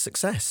Lane was a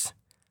success.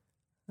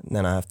 And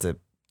then I have to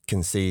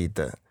concede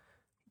that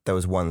there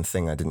was one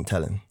thing I didn't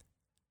tell him.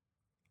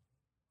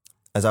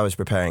 As I was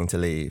preparing to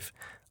leave,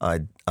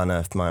 I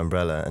unearthed my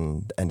umbrella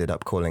and ended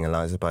up calling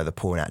Eliza by the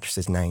porn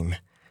actress's name.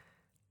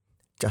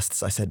 Just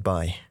as I said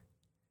bye.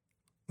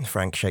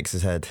 Frank shakes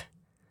his head.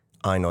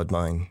 I nod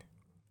mine.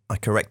 I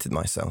corrected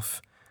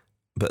myself.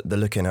 but the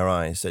look in her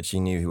eyes said she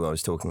knew who I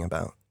was talking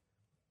about.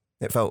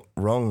 It felt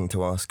wrong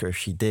to ask her if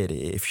she did,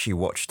 if she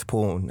watched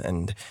porn,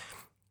 and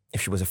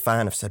if she was a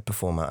fan of said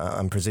performer.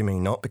 I'm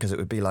presuming not, because it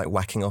would be like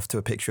whacking off to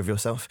a picture of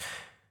yourself.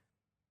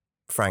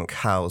 Frank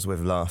howls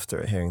with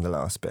laughter at hearing the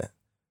last bit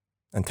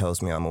and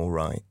tells me I'm all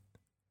right.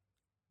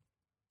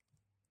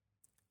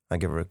 I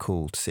give her a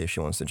call to see if she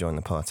wants to join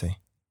the party.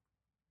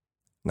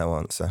 No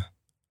answer.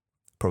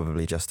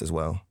 Probably just as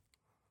well.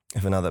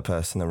 If another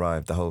person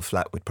arrived, the whole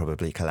flat would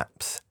probably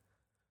collapse.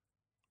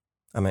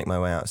 I make my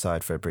way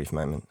outside for a brief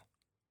moment.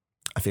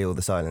 I feel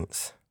the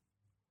silence.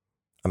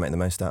 I make the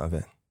most out of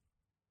it.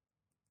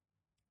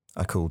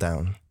 I cool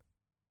down.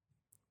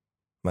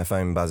 My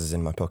phone buzzes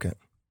in my pocket.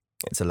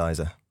 It's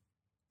Eliza.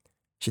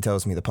 She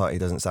tells me the party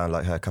doesn't sound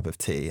like her cup of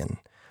tea, and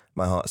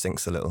my heart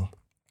sinks a little.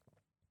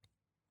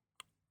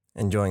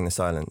 Enjoying the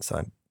silence,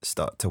 I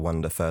start to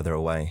wander further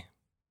away.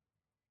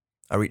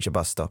 I reach a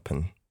bus stop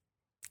and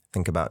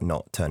think about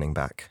not turning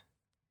back.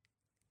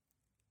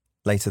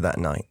 Later that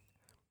night,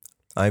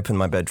 I open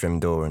my bedroom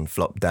door and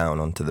flop down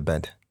onto the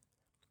bed.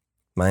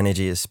 My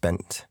energy is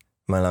spent.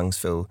 My lungs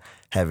feel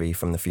heavy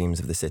from the fumes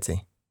of the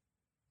city.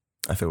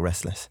 I feel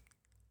restless.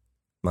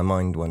 My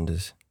mind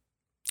wanders.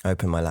 I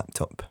open my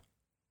laptop.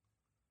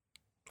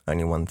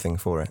 Only one thing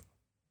for it.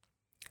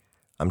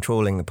 I'm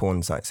trawling the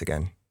porn sites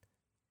again.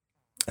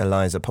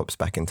 Eliza pops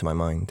back into my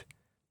mind,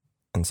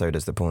 and so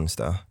does the porn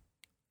star.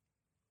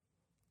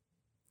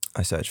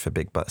 I search for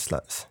big butt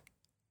sluts.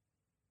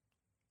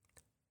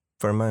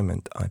 For a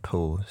moment, I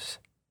pause,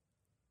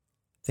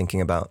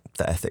 thinking about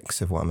the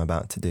ethics of what I'm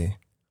about to do.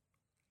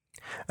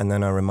 And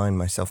then I remind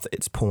myself that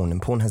it's porn,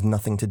 and porn has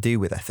nothing to do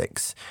with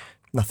ethics,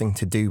 nothing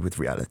to do with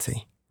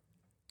reality.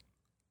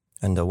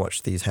 And I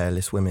watch these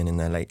hairless women in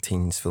their late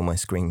teens fill my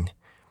screen,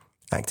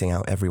 acting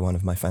out every one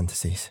of my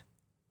fantasies.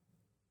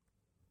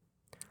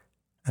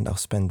 And I'll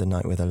spend the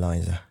night with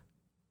Eliza.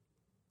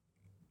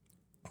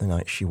 The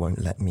night she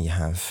won't let me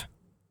have.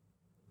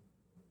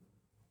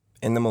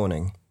 In the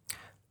morning,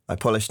 I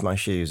polished my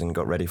shoes and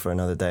got ready for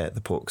another day at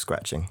the pork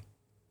scratching.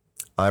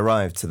 I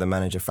arrived to the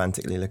manager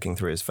frantically looking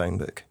through his phone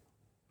book.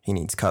 He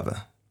needs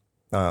cover.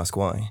 I ask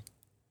why.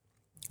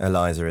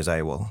 Eliza is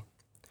AWOL.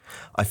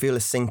 I feel a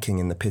sinking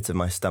in the pit of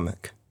my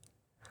stomach.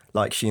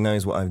 Like she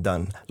knows what I've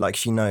done. Like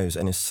she knows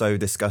and is so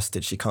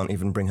disgusted she can't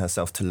even bring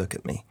herself to look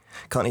at me.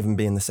 Can't even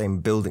be in the same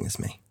building as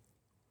me.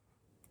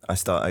 I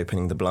start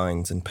opening the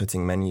blinds and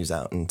putting menus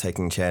out and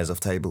taking chairs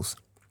off tables.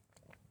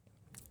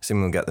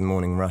 Soon we'll get the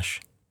morning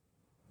rush.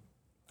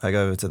 I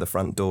go over to the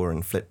front door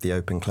and flip the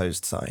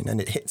open-closed sign,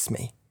 and it hits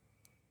me.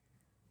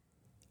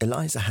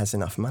 Eliza has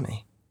enough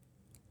money.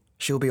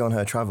 She'll be on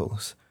her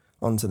travels,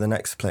 on to the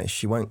next place.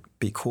 She won't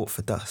be caught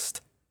for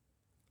dust.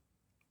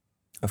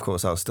 Of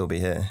course, I'll still be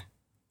here.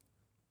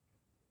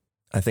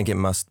 I think it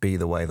must be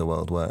the way the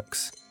world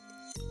works.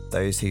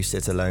 Those who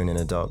sit alone in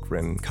a dark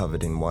room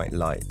covered in white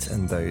light,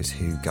 and those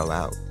who go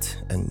out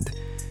and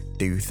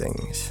do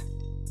things.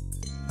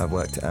 I've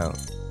worked it out.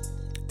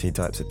 2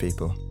 types of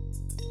people.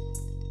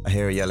 I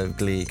hear a yell of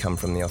glee come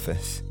from the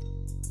office.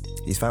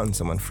 He's found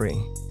someone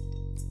free.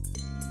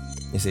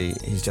 You see,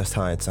 he's just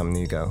hired some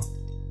new girl.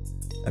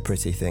 A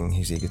pretty thing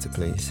who's eager to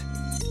please.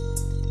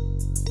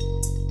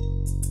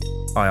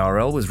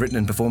 IRL was written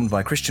and performed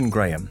by Christian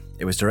Graham.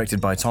 It was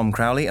directed by Tom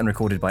Crowley and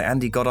recorded by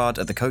Andy Goddard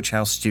at the Coach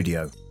House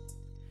studio.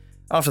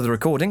 After the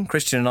recording,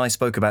 Christian and I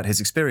spoke about his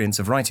experience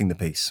of writing the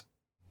piece.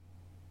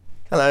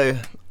 Hello,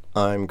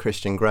 I'm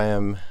Christian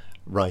Graham,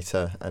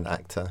 writer and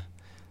actor,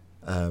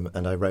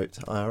 and I wrote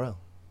IRL.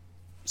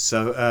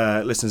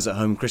 So, listeners at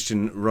home,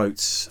 Christian wrote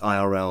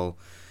IRL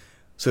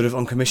sort of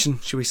on commission,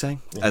 should we say,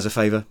 as a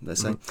favour,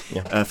 let's say,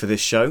 for this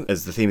show,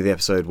 as the theme of the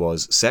episode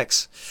was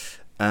sex.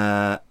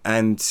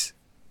 And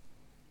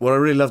what I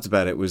really loved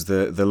about it was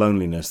the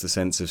loneliness, the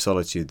sense of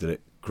solitude that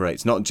it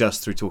creates, not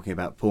just through talking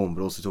about porn,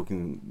 but also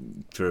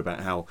talking through about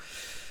how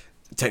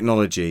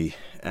technology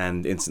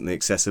and instantly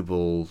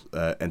accessible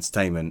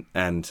entertainment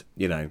and,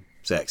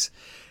 sex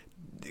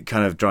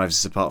kind of drives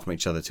us apart from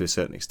each other to a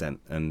certain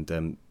extent.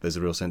 And there's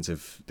a real sense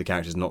of the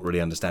characters not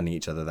really understanding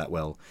each other that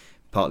well,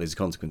 partly as a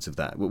consequence of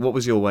that. What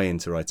was your way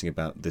into writing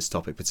about this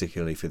topic,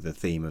 particularly for the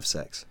theme of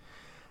sex?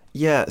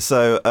 Yeah,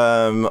 so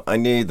I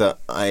knew that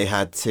I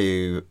had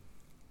to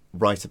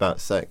write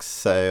about sex,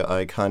 so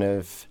I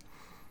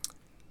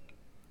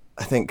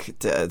think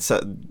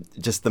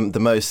just the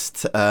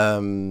most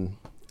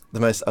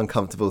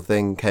uncomfortable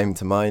thing came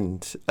to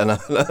mind, and I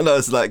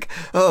was like,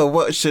 oh,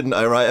 what shouldn't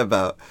I write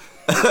about?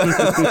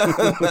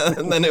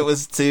 And then it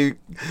was too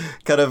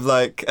kind of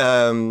like,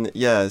 it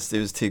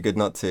was too good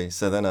not to.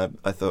 So then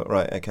I thought,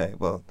 right, okay,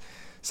 well,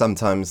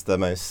 sometimes the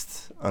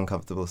most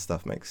uncomfortable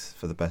stuff makes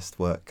for the best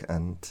work.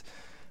 And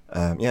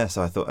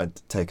so I thought I'd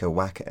take a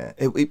whack at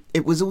it.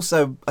 It was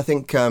also, I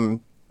think, I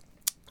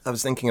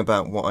was thinking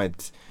about what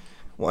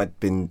I'd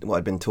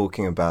been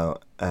talking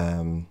about,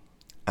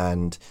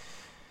 and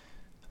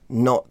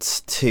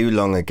not too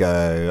long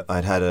ago,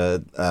 I'd had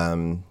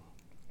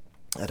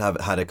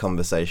a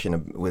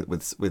conversation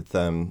with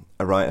a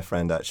writer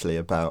friend actually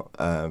about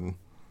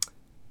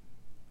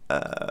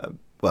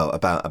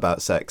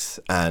about sex,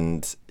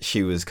 and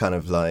she was kind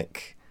of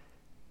like,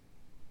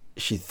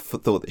 she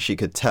thought that she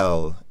could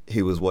tell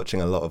who was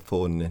watching a lot of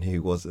porn and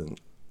who wasn't,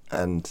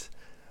 and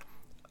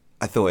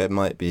I thought it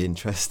might be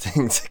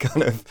interesting to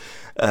kind of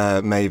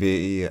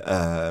maybe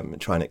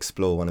try and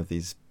explore one of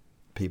these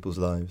people's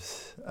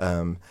lives.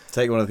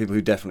 Take one of the people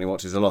who definitely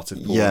watches a lot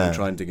of porn and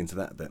try and dig into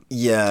that a bit.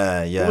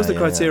 Yeah. What was the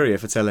criteria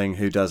for telling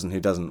who does and who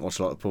doesn't watch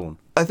a lot of porn?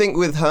 I think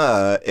with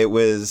her, it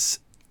was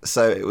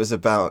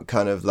about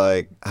kind of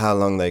like how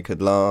long they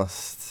could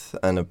last,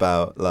 and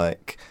about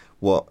like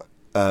what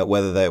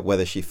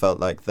whether she felt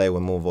like they were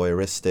more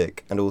voyeuristic,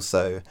 and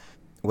also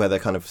where their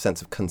kind of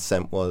sense of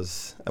consent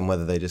was, and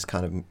whether they just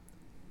kind of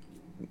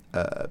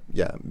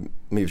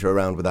moved her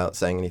around without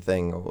saying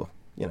anything, or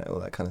all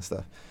that kind of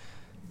stuff.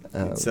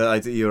 So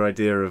your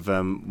idea of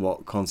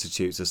what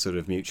constitutes a sort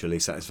of mutually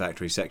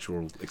satisfactory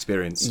sexual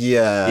experience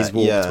is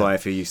warped by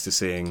if you're used to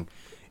seeing,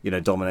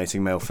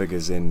 dominating male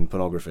figures in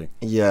pornography.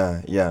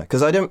 Yeah.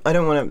 Because I don't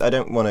want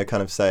to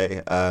kind of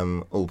say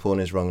all porn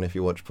is wrong, and if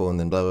you watch porn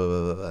then blah blah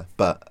blah blah blah.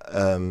 But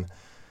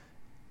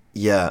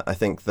I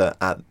think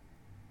that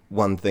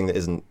one thing that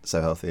isn't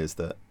so healthy is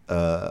that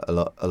a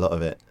lot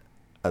of it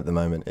at the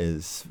moment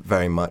is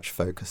very much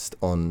focused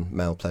on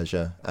male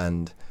pleasure,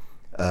 and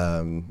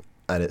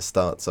it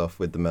starts off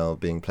with the male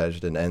being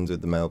pleasured and ends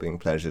with the male being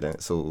pleasured, and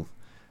it's all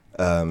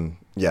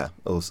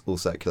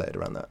circulated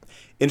around that.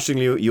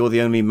 Interestingly, you're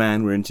the only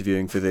man we're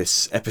interviewing for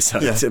this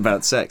episode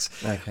about sex.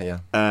 Okay, yeah.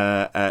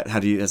 How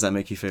does that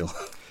make you feel?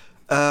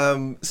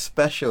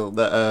 Special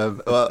that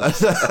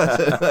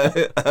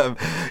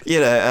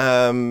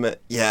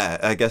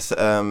I guess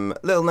a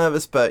little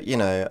nervous, but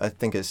I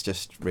think it's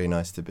just really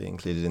nice to be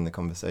included in the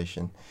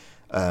conversation,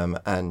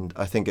 and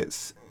I think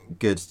it's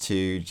good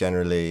to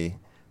generally.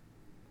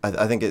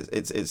 I think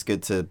it's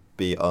good to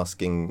be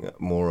asking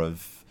more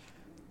of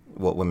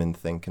what women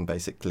think, and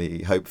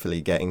basically,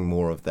 hopefully, getting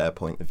more of their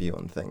point of view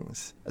on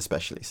things,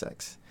 especially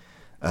sex,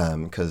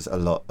 because a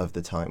lot of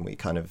the time we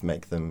kind of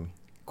make them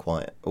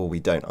quiet, or we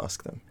don't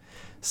ask them.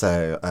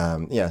 So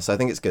so I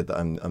think it's good that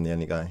I'm the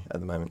only guy at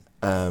the moment.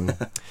 On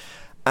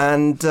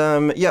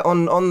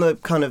the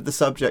kind of the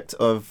subject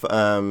of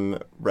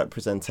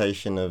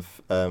representation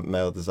of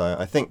male desire,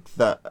 I think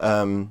that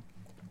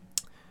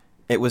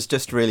it was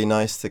just really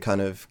nice to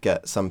kind of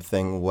get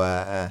something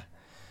where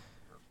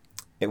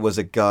it was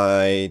a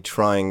guy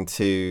trying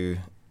to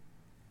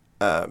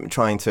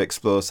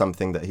explore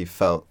something that he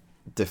felt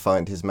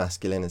defined his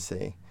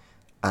masculinity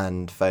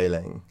and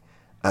failing.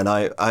 And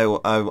I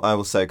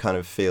also kind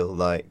of feel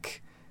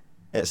like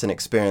it's an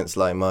experience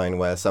like mine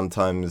where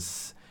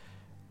sometimes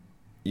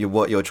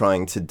what you're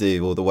trying to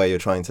do, or the way you're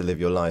trying to live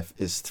your life,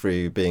 is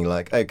through being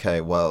like,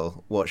 okay,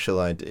 well, what shall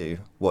I do?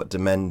 What do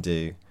men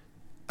do?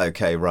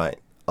 Okay, right,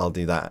 I'll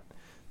do that.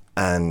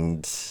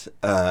 And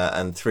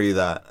through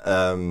that,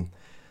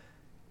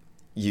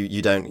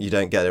 you don't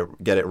get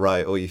it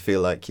right, or you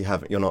feel like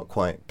you're not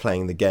quite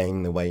playing the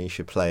game the way you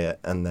should play it,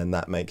 and then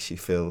that makes you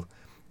feel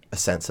a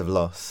sense of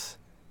loss.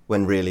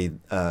 When really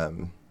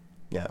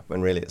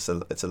it's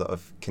a lot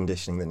of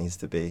conditioning that needs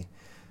to be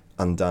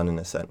undone in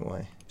a certain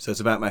way. So it's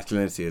about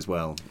masculinity as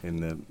well.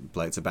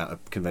 It's about a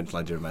conventional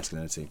idea of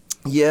masculinity.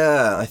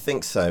 Yeah, I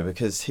think so,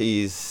 because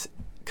he's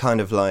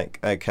kind of like,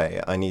 okay,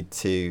 I need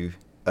to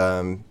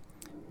be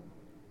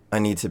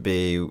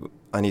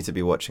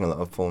watching a lot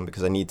of porn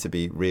because I need to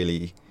be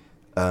really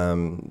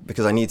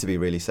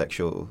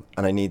sexual,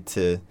 and I need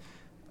to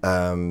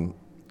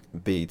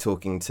be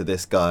talking to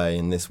this guy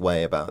in this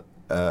way about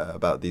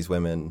these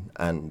women,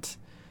 and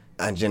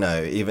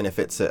even if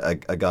it's a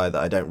guy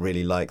that I don't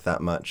really like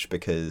that much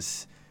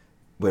because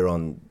we're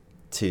on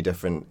two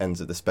different ends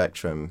of the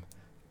spectrum,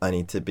 I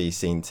need to be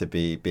seen to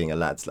be being a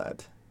lad's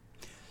lad.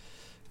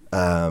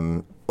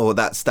 Or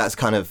that's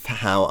kind of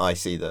how I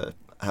see the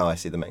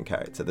main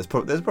character. There's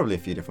probably a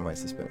few different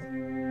ways to spin it.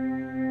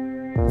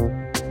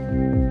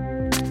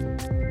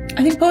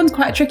 I think porn's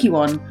quite a tricky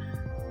one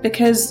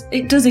because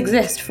it does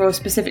exist for a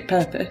specific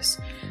purpose,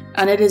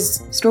 and it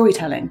is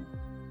storytelling.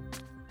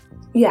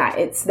 Yeah,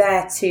 it's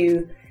there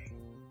to,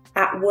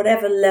 at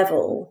whatever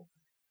level,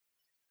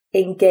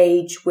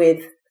 engage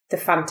with the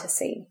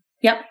fantasy.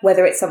 Yep.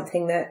 Whether it's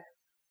something that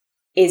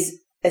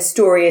is a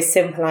story as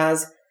simple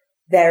as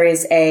there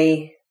is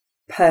a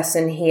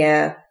person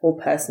here or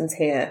persons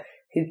here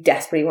who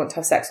desperately want to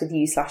have sex with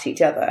you /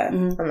 each other,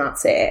 and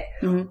that's it.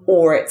 Mm-hmm.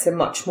 Or it's a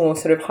much more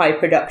sort of high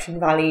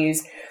production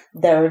values.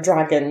 There are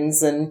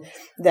dragons and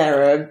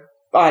there are,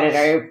 I don't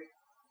know,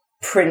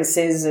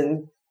 princes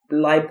and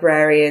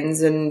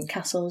librarians and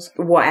castles,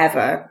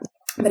 whatever.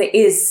 But it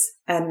is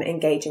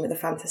engaging with the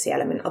fantasy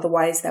element.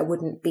 Otherwise, there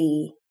wouldn't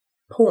be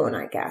porn,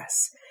 I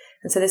guess.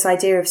 And so this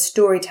idea of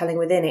storytelling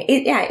within it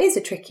is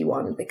a tricky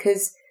one,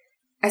 because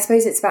I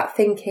suppose it's about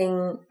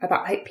thinking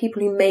about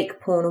people who make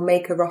porn or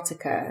make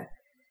erotica,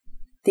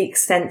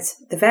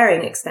 the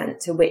varying extent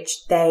to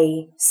which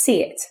they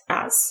see it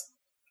as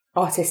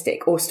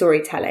artistic or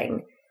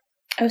storytelling.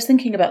 I was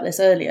thinking about this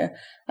earlier,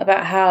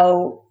 about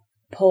how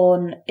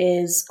porn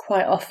is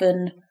quite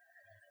often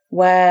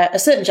where a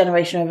certain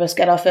generation of us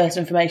get our first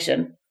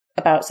information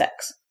about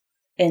sex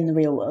in the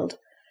real world,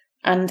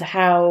 and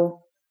how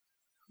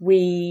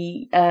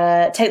we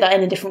take that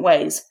in different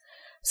ways.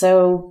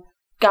 So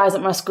guys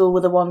at my school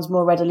were the ones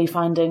more readily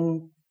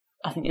finding,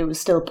 I think it was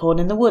still porn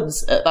in the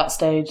woods at that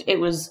stage. It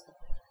was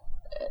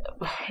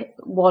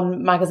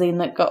one magazine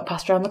that got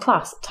passed around the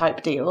class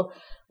type deal.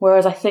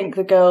 Whereas I think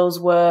the girls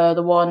were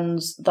the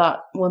ones that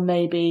were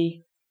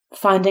maybe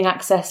finding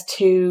access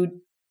to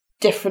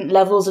different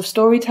levels of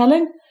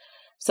storytelling.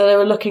 So they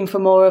were looking for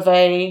more of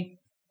a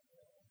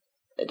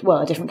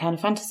different kind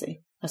of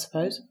fantasy, I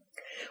suppose.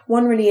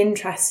 One really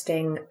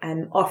interesting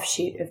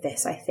offshoot of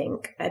this, I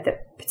think,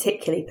 that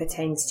particularly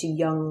pertains to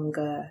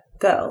younger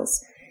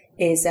girls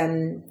is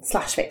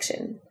slash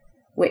fiction,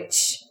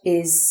 which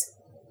is,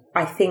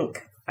 I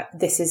think,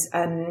 this is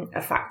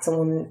a fact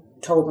someone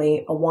told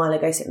me a while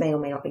ago, so it may or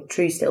may not be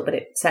true still, but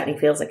it certainly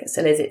feels like it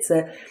still is. It's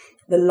the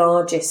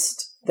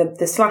largest,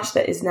 the slash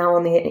that is now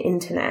on the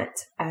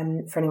internet.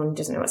 For anyone who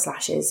doesn't know what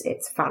slash is,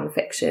 it's fan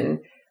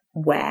fiction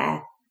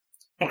where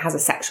it has a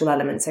sexual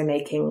element, so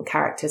making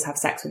characters have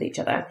sex with each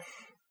other.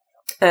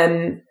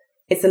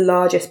 It's the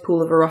largest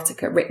pool of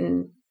erotica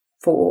written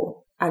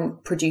for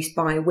and produced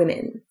by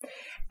women.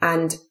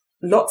 And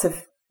lots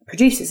of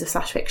producers of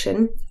slash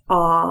fiction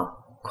are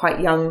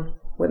quite young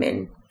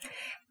women.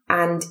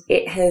 And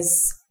it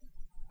has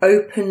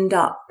opened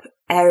up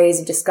areas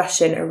of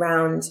discussion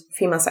around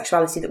female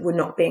sexuality that were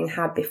not being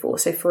had before.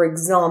 So, for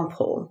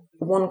example,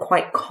 one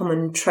quite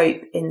common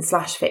trope in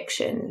slash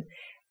fiction,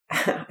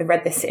 I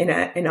read this in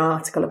an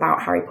article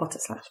about Harry Potter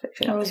slash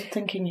fiction. I was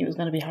thinking it was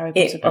going to be Harry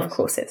Potter based. Of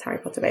course, it's Harry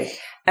Potter based.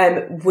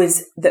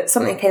 Was that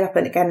something came up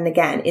and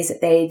again is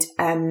that they'd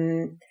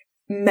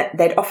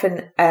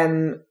often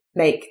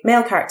make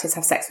male characters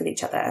have sex with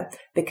each other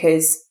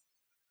because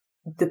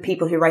the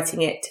people who were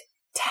writing it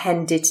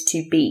tended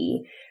to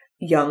be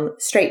young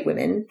straight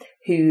women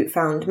who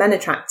found men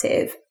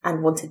attractive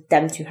and wanted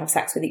them to have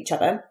sex with each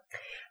other.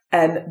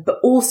 But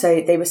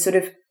also they were sort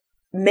of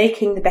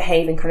making them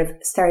behave in kind of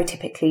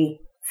stereotypically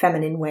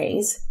feminine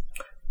ways.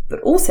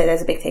 But also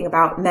there's a big thing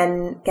about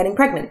men getting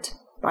pregnant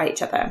by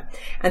each other.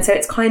 And so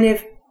it's kind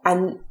of,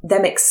 and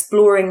them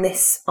exploring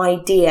this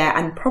idea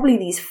and probably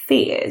these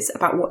fears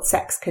about what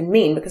sex can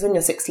mean, because when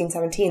you're 16,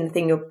 17, the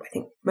thing you're, I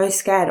think, most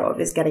scared of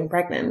is getting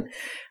pregnant.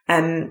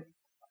 And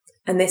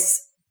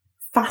this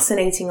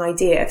fascinating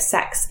idea of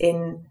sex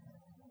in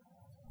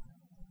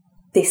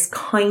this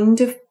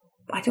kind of,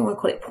 I don't want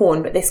to call it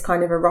porn, but this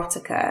kind of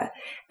erotica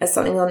as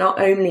something that not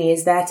only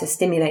is there to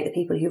stimulate the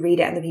people who read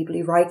it and the people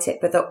who write it,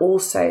 but that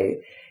also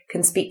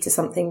can speak to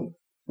something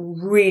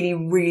really,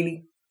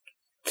 really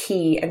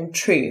key and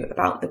true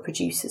about the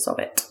producers of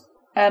it.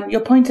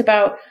 Your point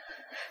about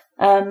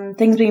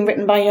things being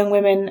written by young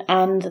women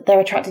and they're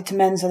attracted to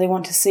men, so they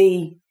want to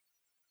see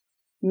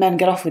men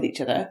get off with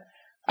each other,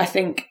 I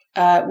think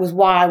was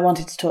why I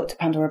wanted to talk to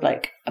Pandora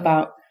Blake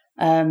about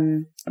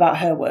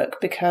her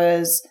work,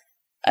 because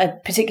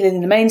particularly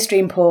in the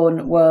mainstream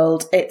porn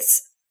world,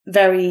 it's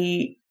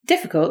very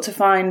difficult to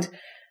find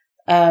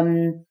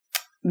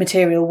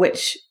material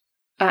which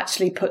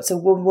actually puts a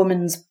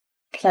woman's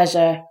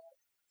pleasure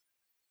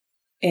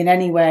in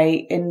any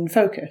way in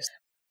focus.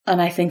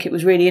 And I think it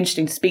was really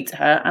interesting to speak to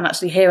her and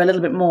actually hear a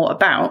little bit more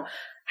about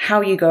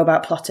how you go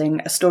about plotting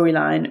a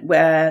storyline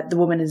where the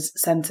woman is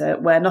centre,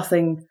 where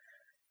nothing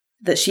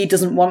that she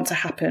doesn't want to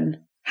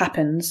happen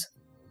happens,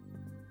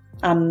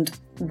 and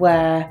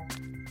where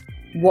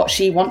what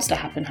she wants to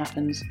happen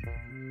happens.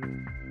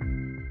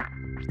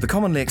 The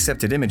commonly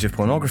accepted image of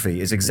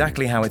pornography is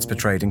exactly how it's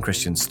portrayed in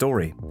Christian's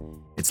story.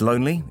 It's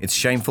lonely, it's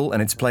shameful,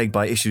 and it's plagued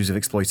by issues of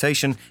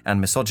exploitation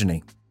and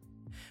misogyny.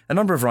 A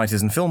number of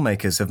writers and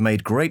filmmakers have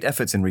made great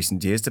efforts in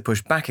recent years to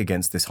push back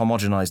against this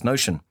homogenised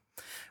notion.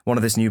 One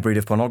of this new breed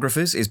of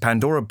pornographers is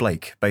Pandora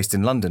Blake, based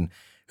in London,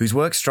 whose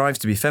work strives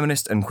to be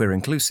feminist and queer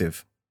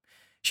inclusive.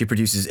 She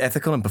produces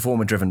ethical and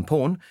performer-driven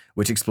porn,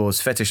 which explores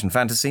fetish and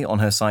fantasy on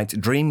her site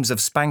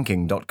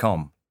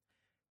dreamsofspanking.com.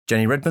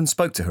 Jenny Redburn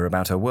spoke to her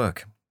about her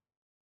work.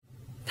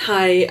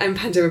 Hi, I'm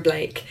Pandora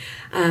Blake.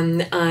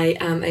 I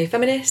am a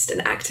feminist, an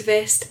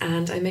activist,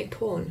 and I make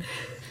porn.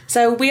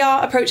 So we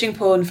are approaching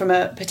porn from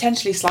a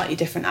potentially slightly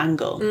different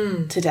angle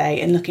today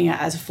and looking at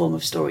it as a form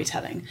of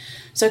storytelling.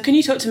 So can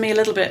you talk to me a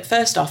little bit,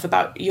 first off,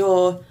 about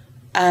your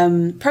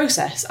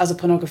process as a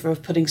pornographer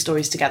of putting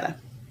stories together?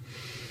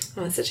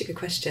 Oh, that's such a good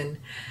question.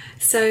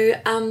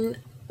 So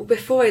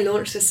before I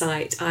launched the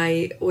site,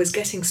 I was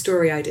getting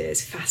story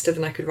ideas faster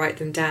than I could write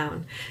them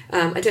down.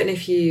 I don't know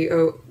if you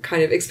are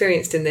kind of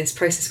experienced in this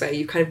process where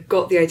you kind of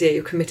got the idea,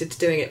 you're committed to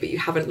doing it, but you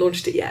haven't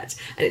launched it yet,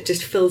 and it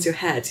just fills your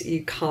head.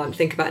 You can't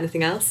think about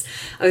anything else.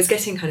 I was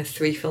getting kind of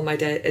 3 film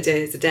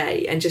ideas a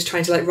day and just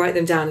trying to like write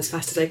them down as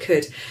fast as I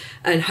could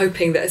and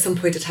hoping that at some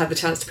point I'd have the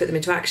chance to put them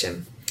into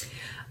action.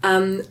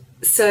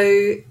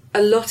 So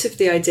a lot of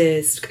the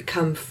ideas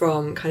come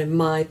from kind of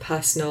my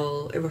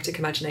personal erotic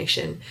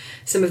imagination.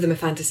 Some of them are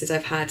fantasies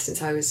I've had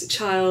since I was a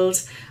child.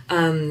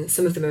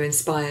 Some of them are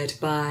inspired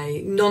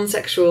by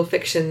non-sexual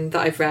fiction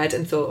that I've read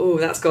and thought, oh,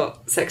 that's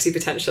got sexy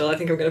potential. I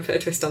think I'm going to put a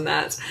twist on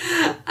that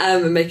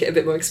and make it a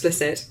bit more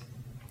explicit.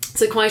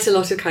 So quite a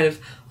lot of kind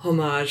of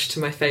homage to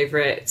my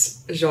favourite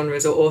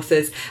genres or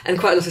authors, and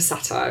quite a lot of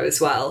satire as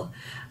well.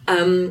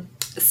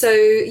 So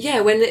yeah,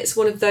 when it's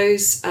one of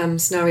those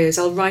scenarios,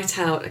 I'll write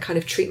out a kind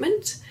of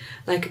treatment,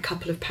 like a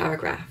couple of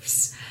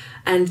paragraphs.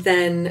 And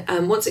then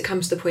once it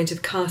comes to the point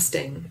of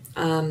casting,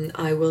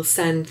 I will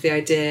send the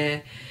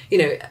idea,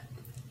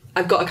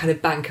 I've got a kind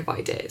of bank of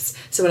ideas.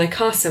 So when I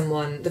cast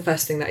someone, the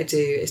first thing that I do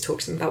is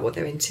talk to them about what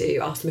they're into,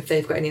 ask them if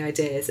they've got any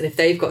ideas. And if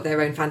they've got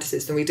their own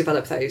fantasies, then we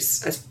develop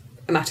those as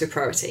a matter of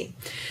priority.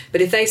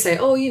 But if they say,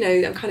 oh,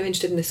 I'm kind of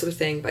interested in this sort of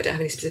thing, but I don't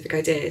have any specific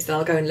ideas, then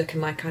I'll go and look in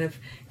my kind of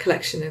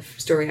collection of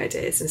story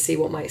ideas and see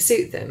what might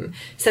suit them,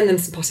 send them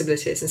some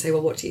possibilities and say,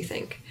 well, what do you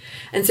think?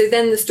 And so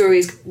then the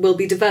stories will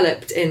be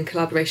developed in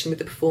collaboration with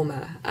the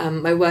performer.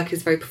 My work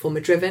is very performer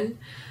driven.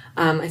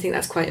 I think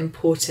that's quite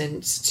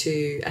important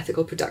to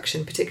ethical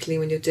production, particularly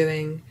when you're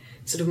doing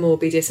sort of more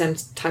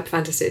BDSM type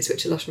fantasies,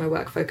 which a lot of my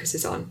work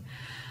focuses on.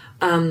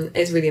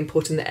 It's really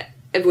important that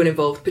everyone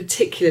involved,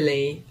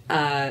 particularly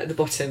the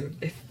bottom,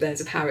 if there's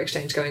a power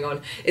exchange going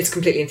on, is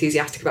completely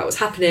enthusiastic about what's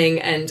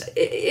happening, and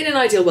in an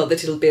ideal world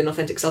that it'll be an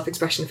authentic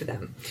self-expression for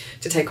them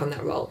to take on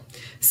that role.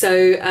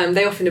 So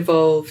they often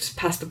evolved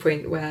past the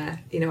point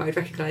where, I'd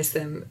recognise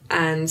them.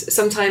 And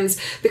sometimes,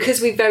 because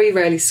we very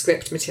rarely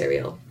script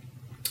material,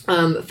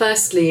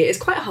 firstly, it's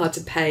quite hard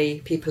to pay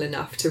people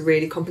enough to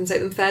really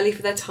compensate them fairly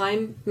for their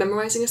time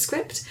memorising a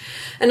script.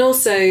 And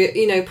also,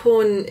 shooting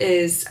porn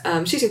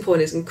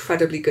is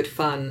incredibly good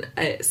fun.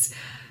 It's,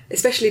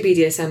 especially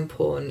BDSM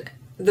porn,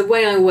 the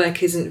way I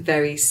work isn't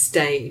very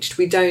staged.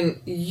 We don't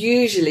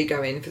usually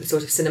go in for the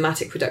sort of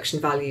cinematic production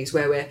values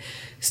where we're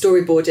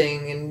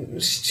storyboarding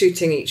and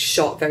shooting each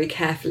shot very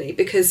carefully,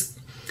 because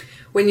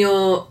when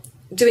you're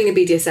doing a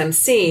BDSM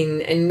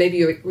scene and maybe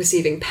you're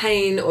receiving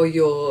pain or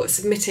you're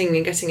submitting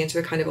and getting into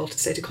a kind of altered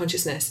state of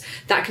consciousness,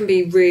 that can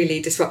be really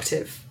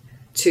disruptive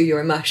to your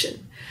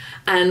immersion.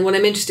 And what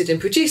I'm interested in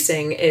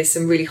producing is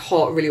some really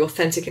hot, really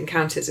authentic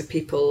encounters of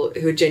people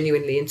who are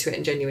genuinely into it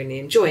and genuinely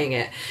enjoying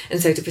it. And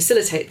so to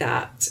facilitate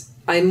that,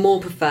 I more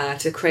prefer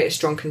to create a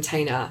strong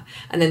container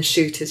and then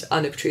shoot as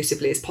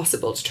unobtrusively as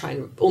possible to try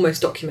and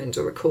almost document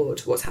or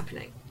record what's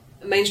happening.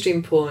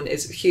 Mainstream porn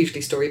is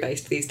hugely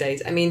story-based these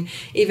days. I mean,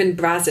 even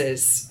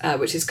Brazzers,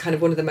 which is kind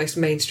of one of the most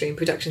mainstream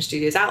production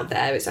studios out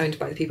there, it's owned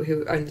by the people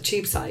who own the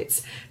tube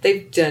sites.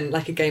 They've done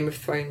like a Game of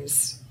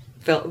Thrones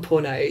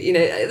porno.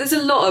 There's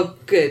a lot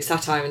of good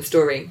satire and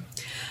story.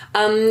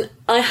 I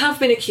have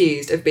been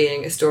accused of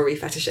being a story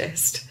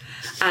fetishist,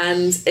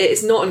 and it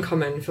is not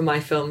uncommon for my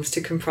films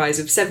to comprise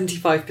of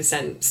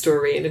 75%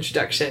 story and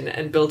introduction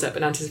and build-up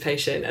and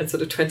anticipation and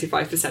sort of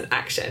 25%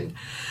 action.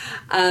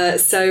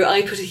 So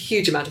I put a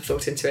huge amount of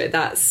thought into it.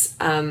 That's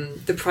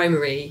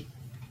the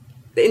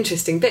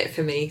interesting bit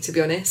for me, to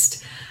be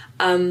honest.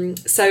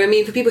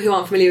 For people who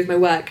aren't familiar with my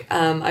work,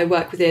 I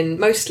work within,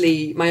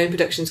 mostly my own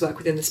productions work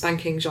within the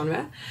spanking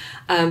genre.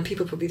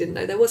 People probably didn't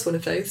know there was one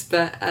of those,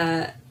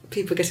 but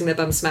people getting their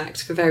bum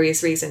smacked for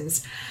various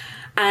reasons.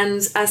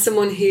 And as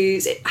someone who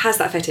has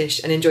that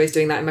fetish and enjoys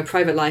doing that in my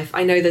private life,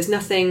 I know there's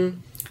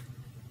nothing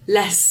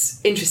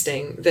less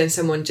interesting than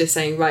someone just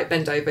saying, right,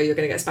 bend over, you're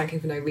going to get spanking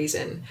for no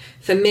reason.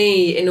 For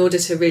me, in order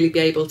to really be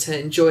able to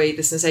enjoy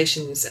the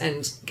sensations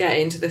and get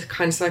into the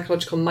kind of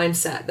psychological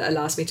mindset that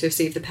allows me to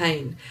receive the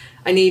pain,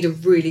 I need a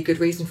really good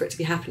reason for it to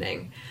be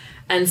happening.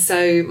 And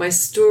so my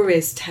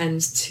stories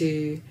tend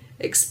to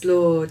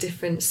explore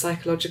different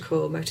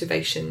psychological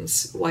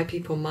motivations, why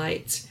people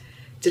might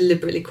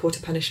deliberately court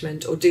a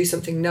punishment or do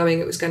something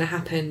knowing it was going to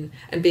happen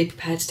and be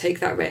prepared to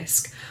take that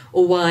risk,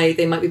 or why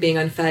they might be being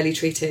unfairly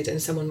treated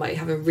and someone might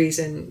have a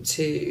reason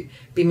to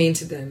be mean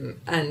to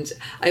them. And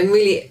I'm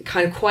really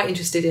kind of quite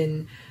interested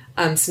in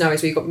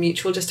scenarios where you've got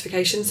mutual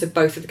justification, so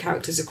both of the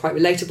characters are quite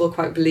relatable,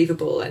 quite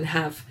believable, and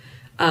have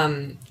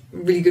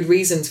really good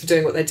reasons for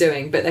doing what they're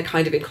doing, but they're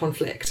kind of in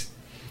conflict.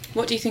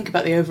 What do you think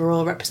about the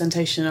overall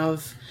representation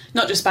of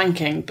not just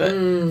spanking but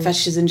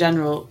fetishes in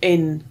general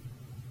in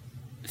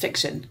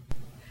fiction?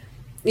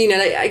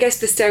 I guess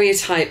the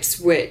stereotypes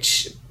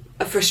which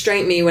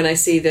frustrate me when I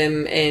see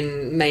them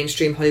in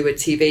mainstream Hollywood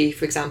TV,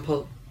 for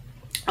example,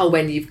 are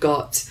when you've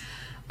got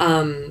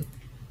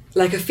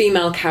like a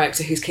female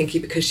character who's kinky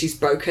because she's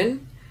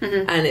broken,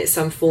 and it's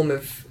some form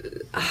of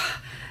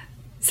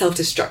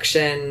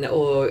self-destruction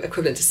or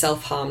equivalent to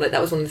self-harm. Like,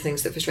 that was one of the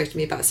things that frustrated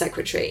me about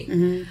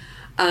Secretary.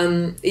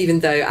 Even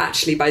though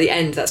actually by the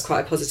end that's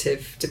quite a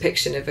positive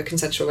depiction of a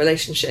consensual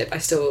relationship, I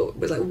still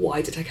was like,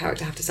 why did her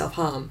character have to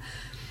self-harm?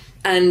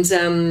 And,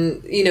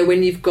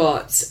 when you've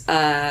got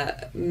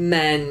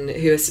men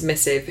who are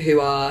submissive, who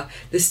are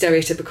the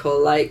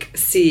stereotypical, like,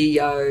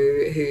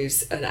 CEO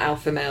who's an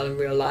alpha male in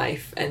real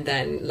life and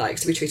then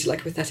likes to be treated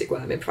like a pathetic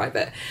worm in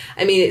private.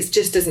 I mean, it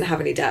just doesn't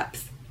have any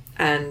depth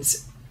and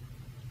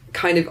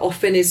kind of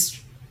often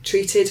is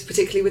treated,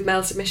 particularly with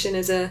male submission,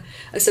 as a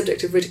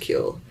subject of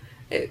ridicule.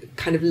 It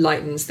kind of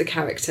lightens the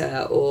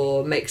character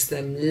or makes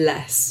them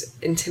less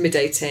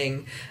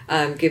intimidating,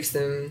 gives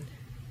them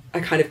a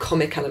kind of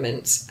comic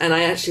element. And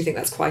I actually think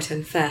that's quite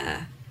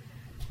unfair,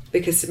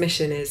 because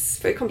submission is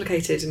very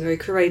complicated and very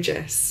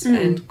courageous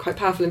and quite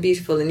powerful and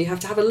beautiful, and you have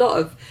to have a lot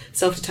of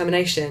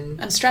self-determination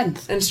and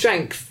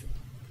strength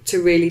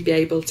to really be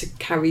able to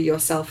carry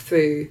yourself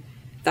through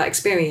that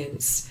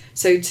experience.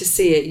 So to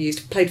see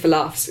it played for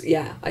laughs,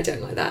 yeah, I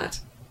don't like that.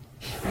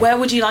 Where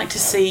would you like to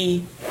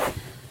see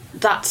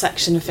that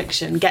section of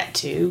fiction get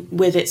to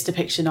with its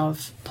depiction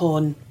of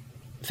porn,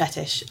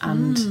 fetish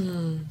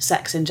and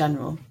sex in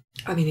general?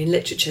 I mean, in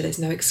literature, there's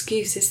no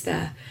excuse, is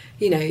there?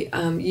 You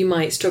know, you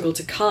might struggle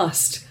to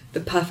cast the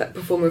perfect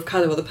performer of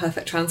colour or the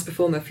perfect trans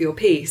performer for your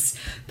piece,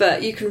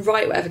 but you can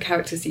write whatever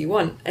characters you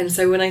want. And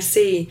so when I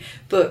see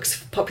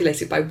books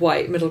populated by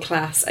white,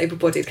 middle-class,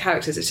 able-bodied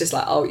characters, it's just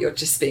like, oh, you're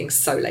just being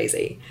so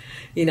lazy,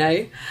 you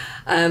know?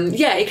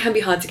 Yeah, it can be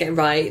hard to get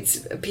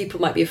right. People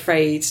might be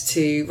afraid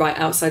to write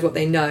outside what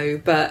they know,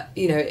 but,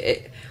 you know,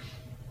 it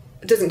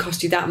doesn't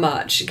cost you that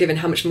much, given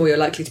how much more you're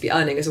likely to be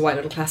earning as a white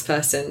middle-class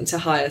person, to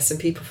hire some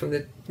people from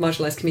the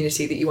marginalised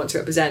community that you want to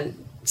represent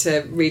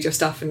to read your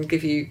stuff and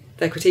give you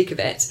their critique of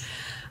it.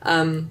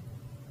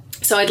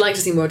 So I'd like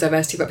to see more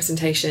diversity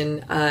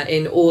representation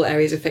in all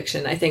areas of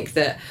fiction. I think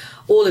that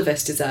all of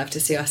us deserve to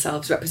see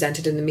ourselves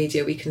represented in the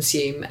media we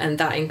consume, and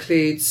that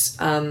includes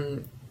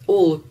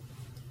all,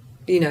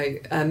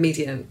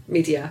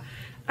 media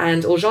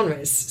and all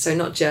genres. So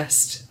not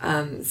just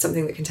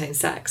something that contains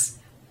sex.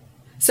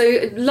 So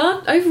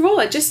overall,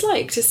 I'd just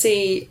like to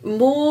see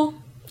more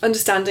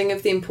understanding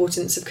of the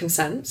importance of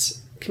consent,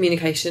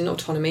 communication,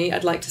 autonomy.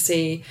 I'd like to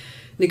see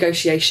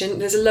negotiation.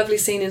 There's a lovely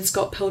scene in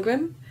Scott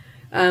Pilgrim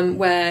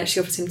where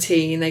she offers him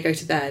tea and they go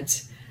to bed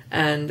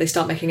and they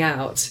start making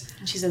out.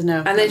 And she says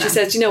no. And then she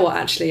says, you know what,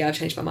 actually, I've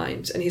changed my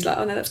mind. And he's like,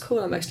 oh no, that's cool.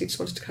 I mostly just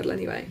wanted to cuddle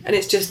anyway. And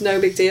it's just no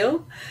big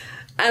deal.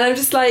 And I'm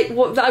just like,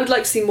 I would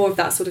like to see more of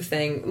that sort of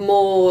thing.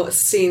 More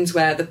scenes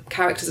where the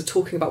characters are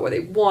talking about what they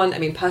want. I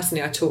mean,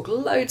 personally, I talk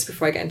loads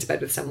before I get into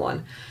bed with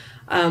someone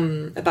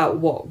about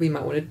what we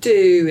might want to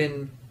do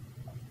and,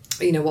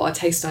 you know, what our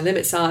tastes and our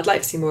limits are. I'd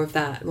like to see more of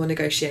that, more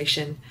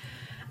negotiation.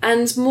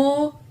 And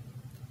more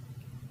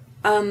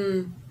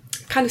kind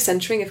of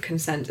centering of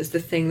consent as the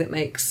thing that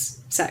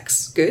makes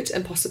sex good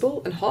and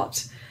possible and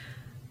hot.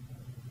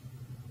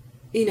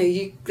 You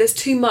know, there's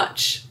too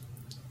much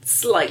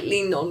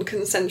slightly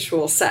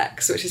non-consensual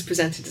sex which is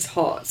presented as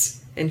hot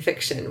in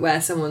fiction, where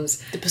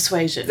someone's the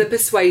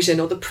persuasion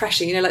or the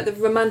pressure, you know, like the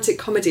romantic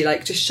comedy,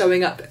 like just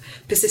showing up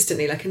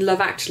persistently, like in Love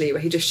Actually,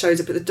 where he just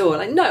shows up at the door.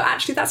 Like, no,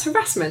 actually that's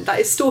harassment, that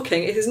is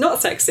stalking, it is not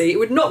sexy, it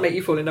would not make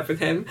you fall in love with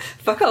him,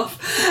 fuck off.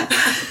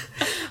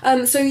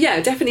 So yeah,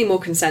 definitely more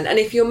consent. And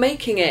if you're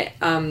making it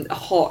a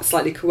hot,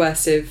 slightly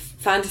coercive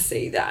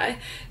fantasy, that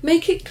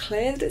make it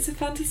clear that it's a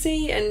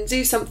fantasy and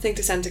do something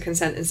to center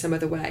consent in some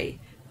other way.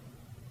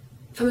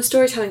 From a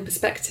storytelling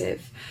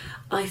perspective,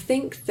 I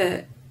think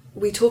that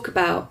we talk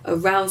about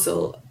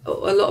arousal,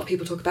 a lot of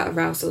people talk about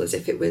arousal as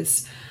if it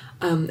was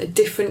a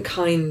different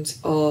kind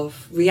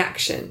of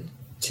reaction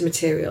to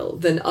material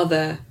than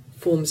other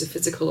forms of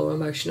physical or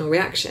emotional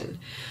reaction.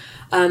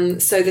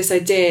 So this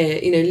idea,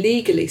 you know,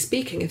 legally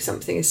speaking, if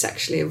something is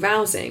sexually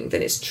arousing,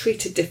 then it's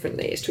treated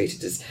differently. It's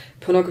treated as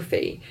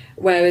pornography,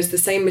 whereas the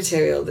same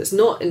material that's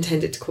not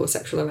intended to cause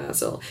sexual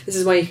arousal. This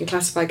is why you can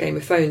classify Game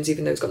of Thrones,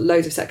 even though it's got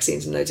loads of sex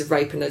scenes and loads of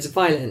rape and loads of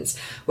violence,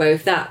 where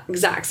if that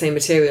exact same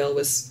material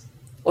was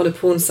on a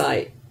porn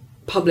site,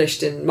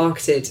 published and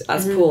marketed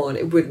as porn,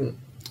 it wouldn't.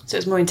 So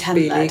it's more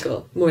intent-led. Be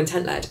legal, more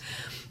intent-led.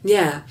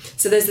 Yeah.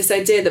 So there's this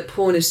idea that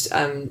porn is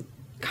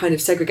kind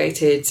of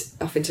segregated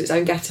off into its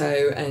own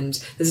ghetto,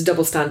 and there's a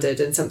double standard,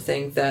 and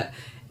something that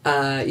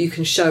you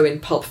can show in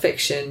pulp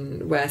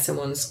fiction where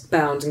someone's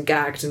bound and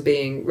gagged and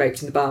being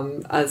raped in the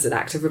bum as an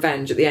act of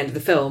revenge at the end of the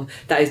film,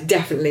 that is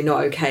definitely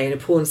not okay in a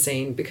porn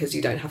scene because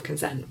you don't have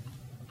consent.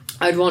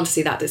 I'd want to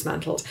see that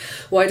dismantled.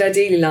 What I'd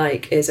ideally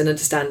like is an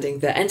understanding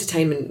that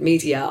entertainment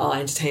media are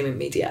entertainment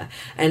media,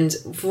 and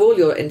for all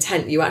your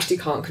intent, you actually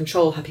can't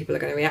control how people are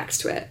going to react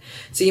to it.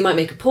 So you might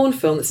make a porn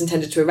film that's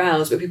intended to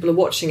arouse, but people are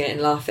watching it and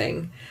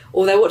laughing,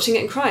 or they're watching it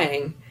and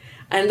crying.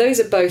 And those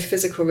are both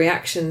physical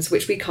reactions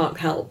which we can't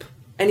help,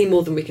 any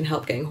more than we can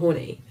help getting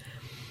horny.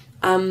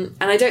 And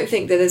I don't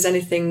think that there's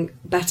anything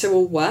better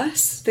or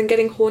worse than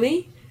getting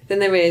horny than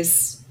there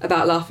is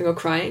about laughing or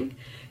crying.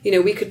 You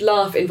know, we could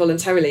laugh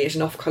involuntarily at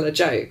an off-colour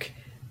joke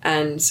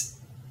and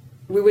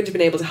we wouldn't have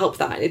been able to help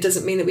that. It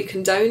doesn't mean that we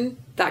condone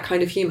that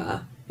kind of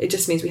humour. It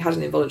just means we had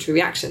an involuntary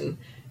reaction.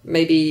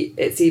 Maybe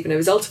it's even a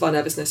result of our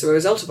nervousness or a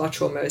result of our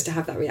trauma is to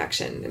have that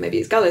reaction. And maybe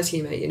it's gallows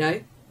humour, you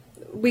know.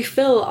 We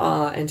fill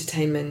our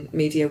entertainment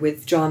media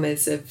with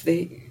dramas of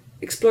the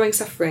exploring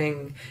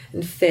suffering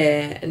and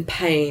fear and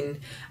pain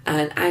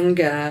and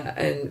anger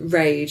and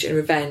rage and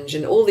revenge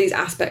and all these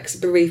aspects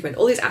of bereavement,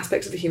 all these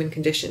aspects of the human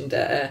condition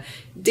that are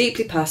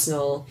deeply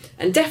personal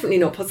and definitely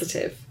not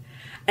positive.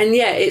 And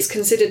yet it's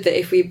considered that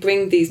if we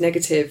bring these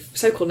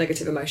so-called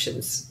negative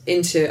emotions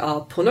into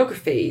our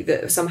pornography,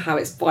 that somehow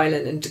it's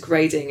violent and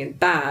degrading and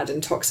bad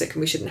and toxic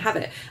and we shouldn't have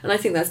it. And I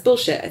think that's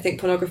bullshit. I think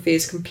pornography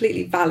is a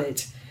completely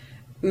valid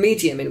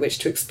medium in which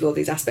to explore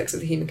these aspects of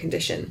the human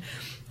condition.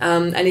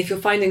 And if you're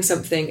finding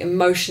something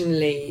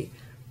emotionally,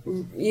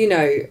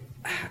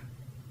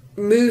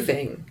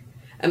 moving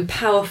and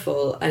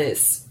powerful, and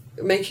it's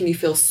making you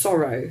feel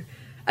sorrow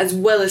as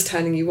well as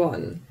turning you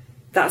on,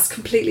 that's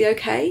completely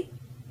okay.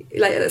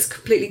 Like, that's a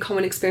completely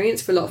common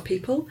experience for a lot of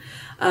people.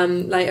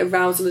 Like,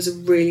 arousal is a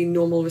really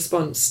normal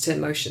response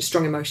to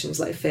strong emotions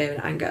like fear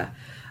and anger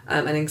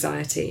and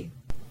anxiety.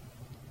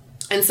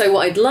 And so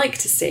what I'd like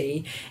to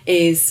see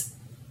is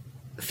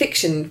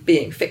fiction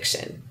being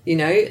fiction,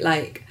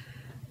 like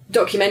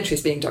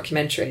documentaries being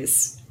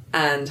documentaries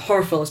and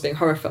horror films being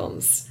horror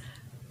films,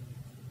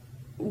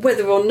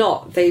 whether or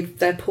not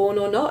they're porn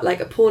or not.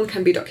 Like, a porn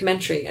can be a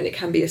documentary, and it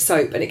can be a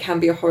soap, and it can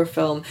be a horror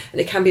film, and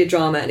it can be a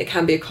drama, and it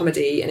can be a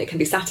comedy, and it can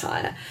be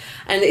satire.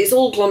 And it's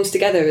all glommed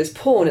together as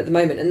porn at the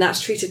moment, and that's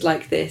treated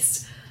like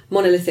this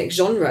monolithic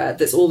genre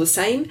that's all the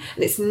same.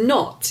 And it's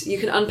not. You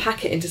can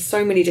unpack it into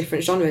so many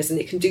different genres, and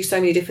it can do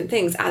so many different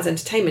things as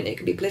entertainment. It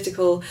can be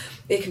political,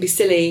 it can be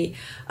silly,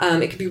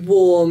 it can be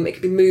warm, it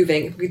can be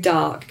moving, it can be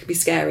dark, it can be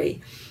scary.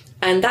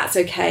 And that's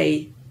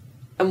okay.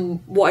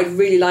 And what I'd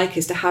really like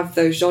is to have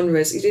those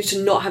genres,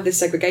 to not have this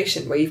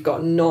segregation where you've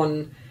got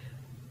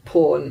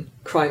non-porn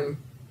crime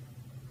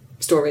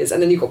stories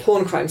and then you've got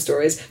porn crime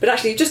stories, but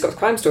actually you've just got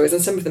crime stories,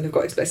 and some of them have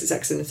got explicit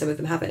sex and some of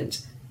them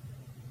haven't.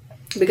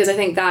 Because I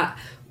think that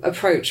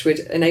approach would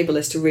enable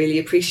us to really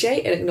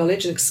appreciate and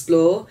acknowledge and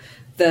explore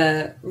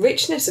the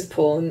richness of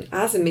porn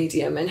as a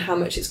medium and how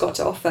much it's got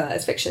to offer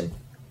as fiction.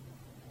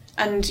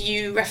 And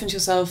you reference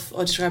yourself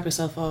or describe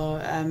yourself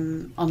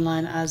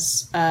online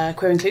as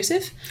queer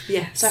inclusive.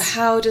 Yes. So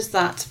how does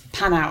that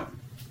pan out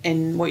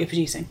in what you're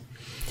producing?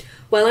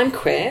 Well, I'm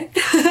queer,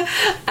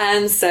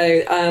 and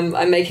so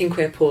I'm making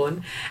queer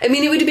porn. I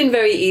mean, it would have been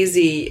very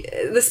easy.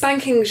 The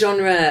spanking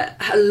genre,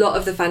 a lot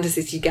of the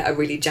fantasies you get are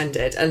really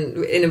gendered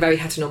and in a very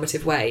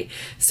heteronormative way.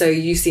 So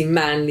you see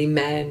manly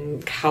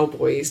men,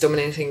 cowboys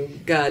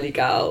dominating girly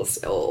girls,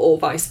 or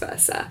vice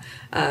versa.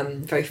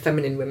 Very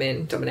feminine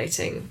women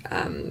dominating,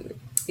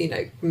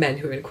 men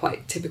who are in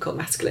quite typical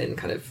masculine,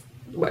 kind of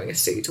wearing a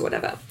suit or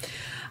whatever.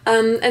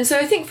 And so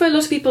I think for a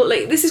lot of people,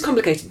 like, this is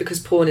complicated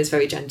because porn is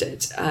very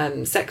gendered.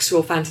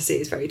 Sexual fantasy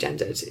is very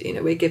gendered.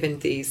 We're given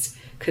these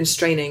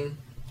constraining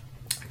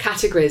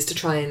categories to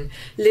try and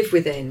live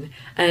within.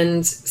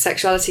 And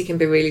sexuality can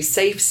be a really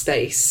safe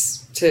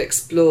space to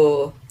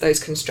explore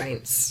those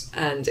constraints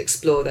and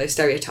explore those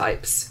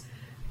stereotypes,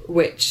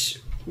 which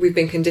we've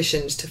been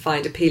conditioned to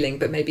find appealing,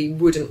 but maybe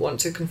wouldn't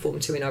want to conform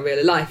to in our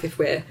real life if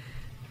we're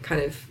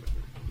kind of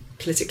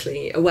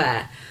politically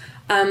aware.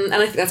 And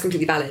I think that's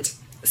completely valid.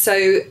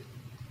 So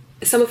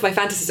some of my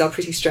fantasies are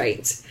pretty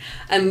straight.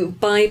 And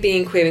by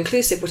being queer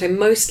inclusive, what I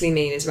mostly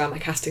mean is around my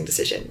casting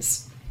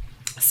decisions.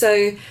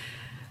 So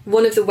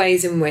one of the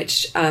ways in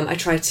which I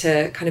try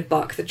to kind of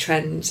buck the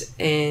trend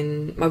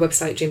in my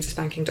website,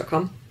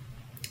 dreamsofspanking.com,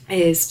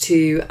 is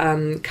to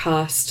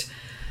cast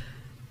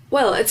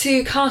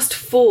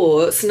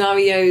 4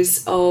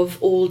 scenarios of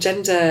all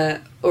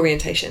gender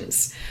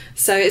orientations.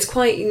 So it's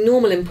quite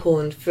normal in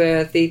porn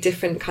for the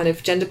different kind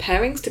of gender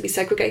pairings to be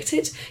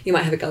segregated. You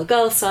might have a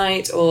girl-girl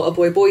site or a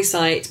boy-boy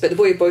site, but the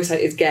boy-boy site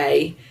is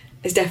gay.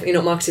 It's definitely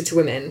not marketed to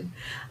women,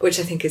 which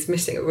I think is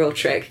missing a real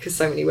trick because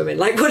so many women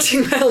like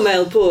watching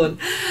male porn.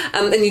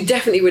 And you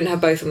definitely wouldn't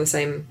have both on the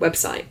same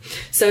website.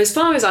 So as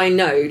far as I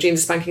know,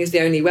 Dreams of Spanking is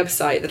the only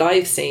website that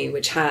I've seen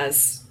which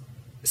has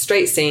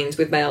straight scenes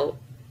with male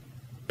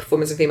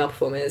performers and female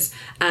performers,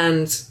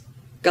 and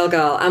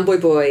girl and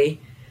boy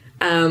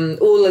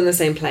all in the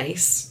same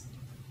place,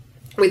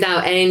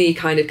 without any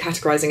kind of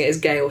categorising it as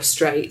gay or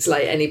straight.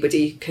 Like,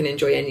 anybody can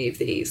enjoy any of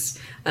these,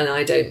 and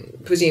I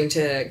don't presume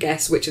to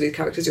guess which of these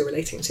characters you're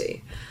relating to.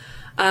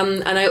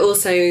 And I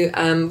also,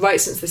 right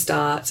since the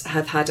start,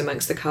 have had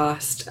amongst the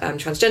cast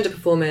transgender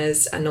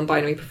performers and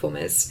non-binary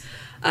performers.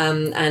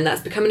 And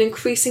that's become an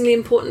increasingly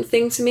important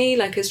thing to me,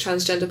 like, as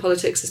transgender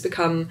politics has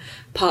become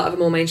part of a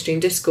more mainstream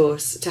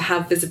discourse, to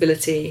have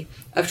visibility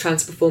of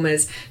trans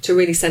performers, to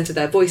really centre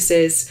their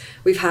voices.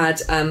 We've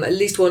had at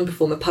least one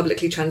performer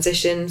publicly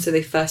transition, so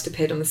they first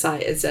appeared on the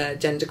site as a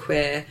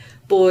genderqueer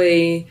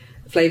boy,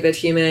 flavoured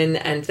human,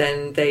 and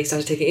then they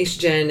started taking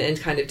estrogen and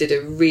kind of did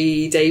a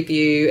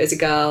re-debut as a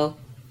girl.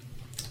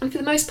 And for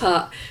the most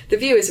part, the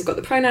viewers have got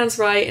the pronouns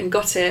right and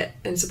got it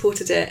and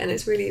supported it, and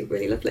it's really,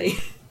 really lovely.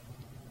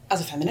 As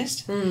a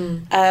feminist,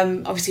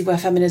 obviously where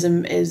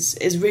feminism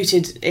is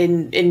rooted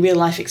in real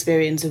life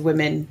experience of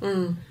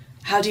women,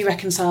 how do you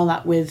reconcile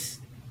that with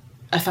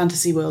a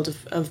fantasy world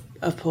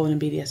of porn and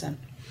BDSM?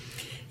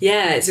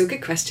 Yeah, it's a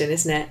good question,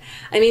 isn't it?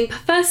 I mean,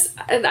 first,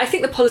 I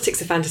think the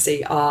politics of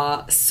fantasy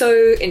are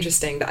so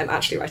interesting that I'm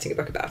actually writing a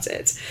book about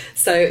it.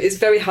 So it's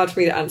very hard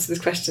for me to answer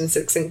this question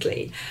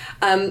succinctly.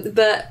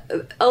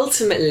 But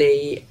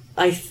ultimately,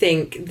 I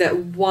think that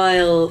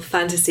while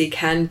fantasy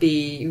can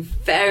be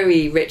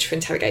very rich for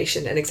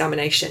interrogation and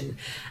examination,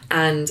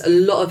 and a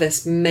lot of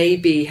us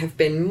maybe have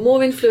been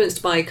more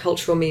influenced by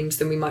cultural memes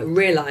than we might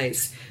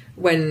realise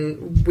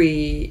when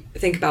we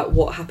think about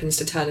what happens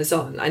to turn us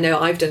on. I know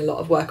I've done a lot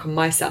of work on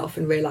myself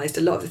and realised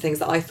a lot of the things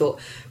that I thought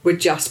were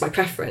just my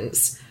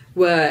preference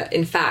were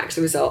in fact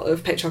a result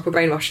of patriarchal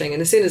brainwashing,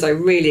 and as soon as I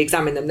really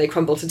examine them, they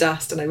crumble to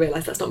dust and I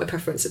realised that's not my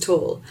preference at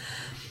all.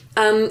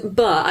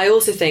 But I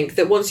also think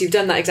that once you've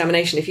done that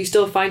examination, if you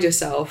still find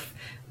yourself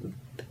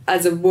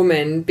as a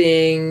woman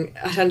being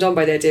turned on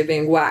by the idea of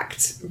being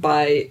whacked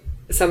by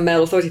some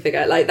male authority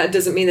figure, like, that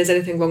doesn't mean there's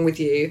anything wrong with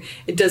you.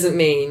 It doesn't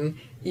mean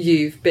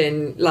you've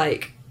been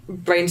like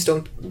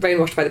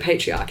brainwashed by the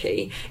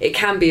patriarchy. It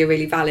can be a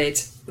really valid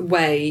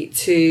way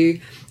to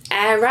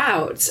air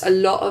out a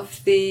lot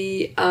of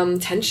the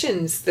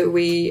tensions that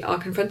we are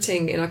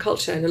confronting in our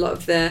culture, and a lot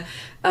of the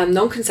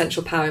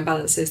non-consensual power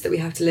imbalances that we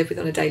have to live with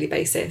on a daily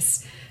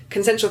basis.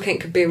 Consensual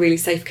kink could be a really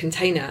safe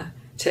container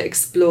to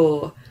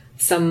explore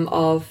some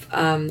of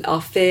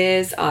our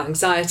fears, our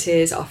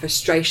anxieties, our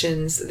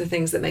frustrations, the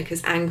things that make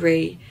us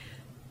angry.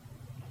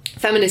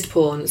 Feminist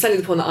porn,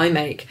 certainly the porn that I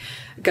make,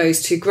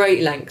 goes to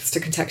great lengths to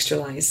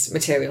contextualise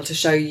material, to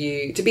show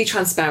you, to be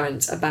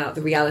transparent about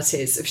the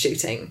realities of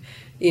shooting.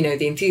 You know,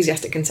 the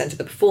enthusiastic consent of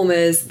the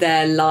performers,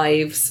 their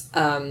lives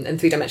and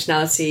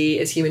three-dimensionality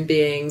as human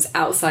beings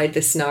outside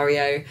this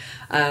scenario,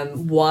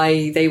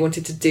 why they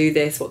wanted to do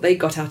this, what they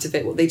got out of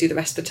it, what they do the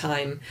rest of the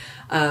time,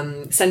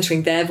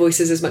 centering their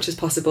voices as much as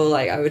possible.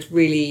 Like, I would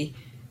really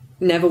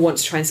never want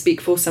to try and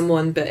speak for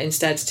someone, but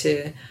instead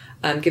to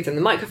give them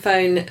the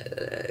microphone,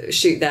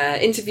 shoot their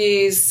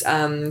interviews,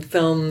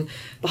 film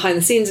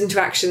behind-the-scenes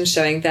interactions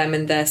showing them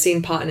and their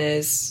scene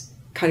partners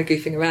kind of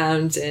goofing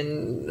around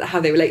and how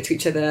they relate to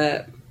each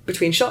other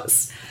between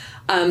shots,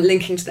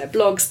 linking to their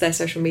blogs, their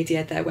social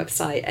media, their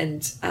website,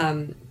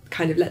 and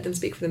kind of let them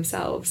speak for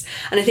themselves.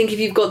 And I think if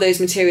you've got those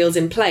materials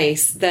in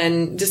place,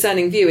 then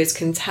discerning viewers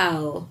can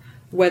tell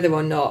whether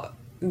or not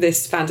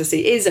this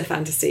fantasy is a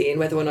fantasy and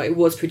whether or not it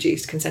was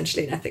produced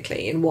consensually and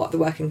ethically, and what the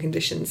working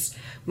conditions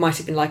might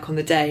have been like on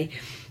the day,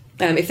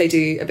 if they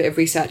do a bit of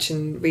research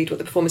and read what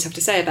the performers have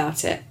to say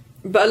about it.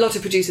 But a lot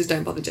of producers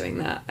don't bother doing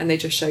that, and they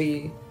just show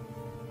you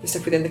the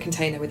stuff within the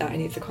container without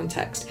any of the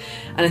context.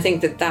 And I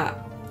think that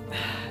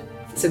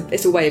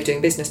it's a way of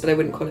doing business, but I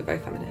wouldn't call it very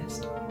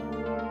feminist.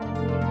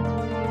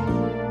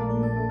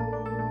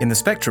 In the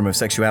spectrum of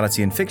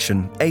sexuality in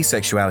fiction,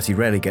 asexuality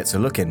rarely gets a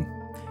look in.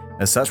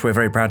 As such, we're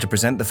very proud to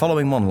present the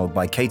following monologue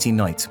by Katie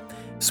Knight,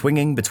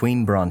 Swinging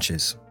Between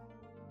Branches.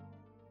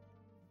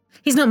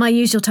 He's not my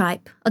usual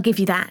type, I'll give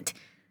you that.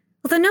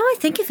 Although now I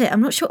think of it,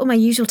 I'm not sure what my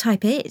usual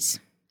type is,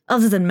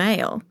 other than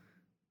male.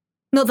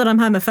 Not that I'm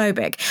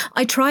homophobic.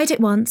 I tried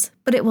it once,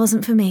 but it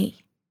wasn't for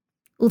me.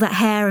 All that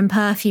hair and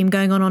perfume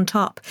going on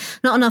top,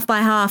 not enough by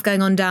half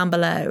going on down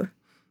below.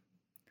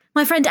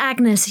 My friend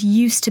Agnes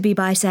used to be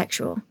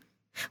bisexual.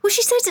 Well,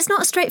 she says it's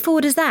not as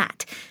straightforward as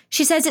that.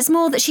 She says it's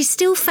more that she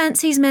still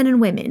fancies men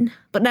and women,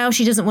 but now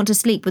she doesn't want to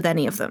sleep with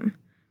any of them.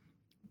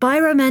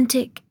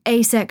 Biromantic,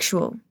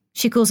 asexual,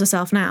 she calls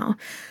herself now.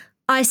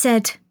 I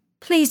said,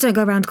 please don't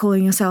go around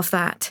calling yourself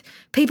that.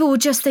 People will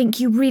just think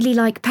you really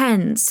like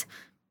pens.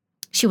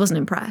 She wasn't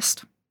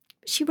impressed.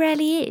 But she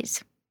rarely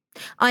is.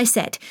 I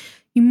said,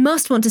 you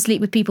must want to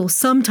sleep with people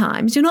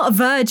sometimes. You're not a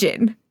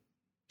virgin.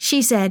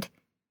 She said,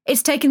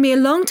 it's taken me a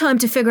long time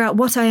to figure out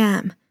what I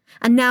am,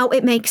 and now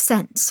it makes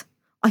sense.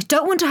 I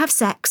don't want to have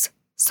sex,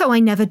 so I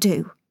never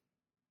do.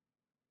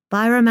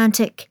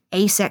 Biromantic,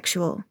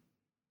 asexual.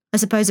 I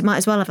suppose it might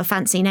as well have a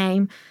fancy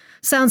name.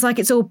 Sounds like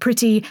it's all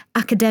pretty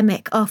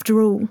academic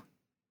after all.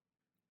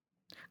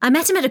 I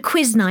met him at a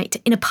quiz night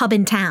in a pub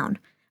in town.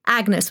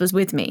 Agnes was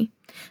with me.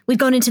 We'd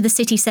gone into the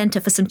city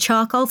centre for some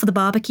charcoal for the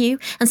barbecue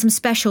and some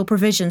special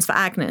provisions for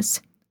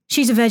Agnes.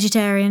 She's a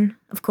vegetarian,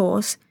 of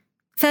course.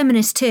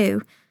 Feminist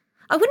too.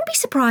 I wouldn't be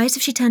surprised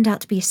if she turned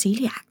out to be a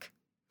celiac.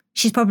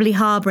 She's probably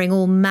harbouring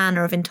all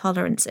manner of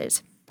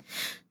intolerances.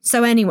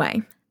 So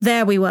anyway,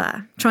 there we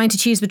were, trying to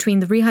choose between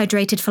the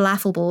rehydrated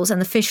falafel balls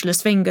and the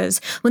fishless fingers,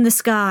 when the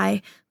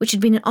sky, which had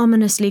been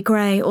ominously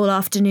grey all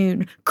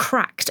afternoon,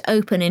 cracked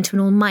open into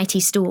an almighty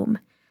storm,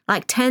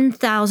 like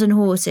 10,000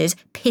 horses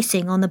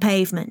pissing on the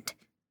pavement.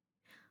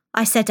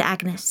 I said to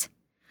Agnes,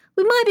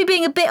 we might be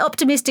being a bit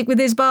optimistic with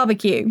this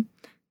barbecue.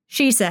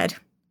 She said,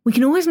 we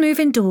can always move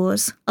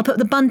indoors. I'll put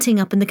the bunting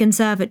up in the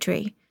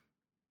conservatory.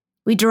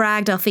 We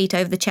dragged our feet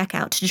over the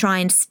checkout to try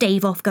and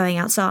stave off going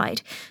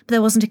outside, but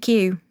there wasn't a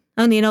queue,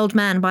 only an old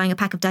man buying a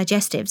pack of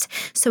digestives,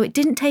 so it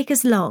didn't take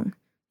us long,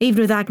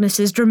 even with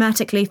Agnes's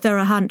dramatically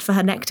thorough hunt for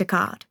her nectar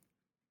card.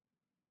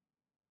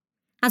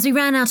 As we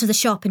ran out of the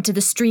shop into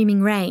the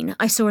streaming rain,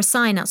 I saw a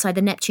sign outside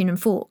the Neptune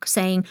and Fork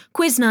saying,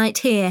 quiz night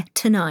here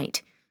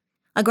tonight.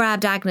 I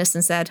grabbed Agnes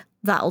and said,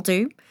 that'll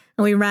do,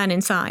 and we ran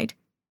inside.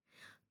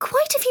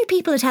 Quite a few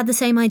people had had the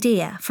same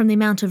idea from the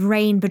amount of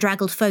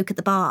rain-bedraggled folk at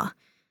the bar.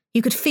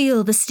 You could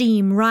feel the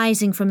steam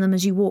rising from them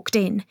as you walked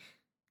in.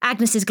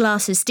 Agnes's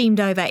glasses steamed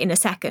over in a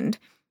second.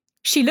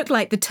 She looked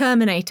like the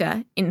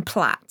Terminator in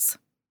plaits.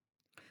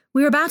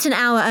 We were about an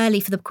hour early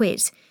for the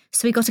quiz,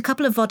 so we got a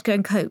couple of vodka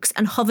and cokes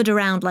and hovered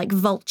around like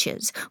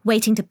vultures,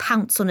 waiting to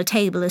pounce on a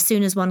table as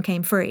soon as one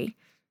came free.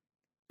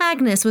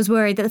 Agnes was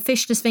worried that the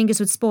fishless fingers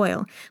would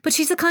spoil, but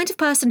she's the kind of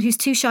person who's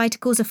too shy to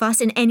cause a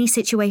fuss in any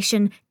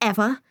situation,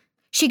 ever.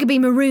 She could be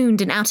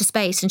marooned in outer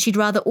space and she'd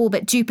rather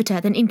orbit Jupiter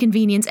than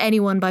inconvenience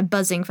anyone by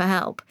buzzing for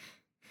help.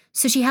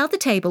 So she held the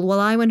table while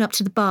I went up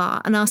to the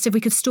bar and asked if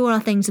we could store our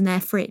things in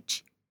their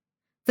fridge.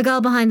 The girl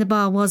behind the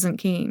bar wasn't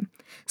keen.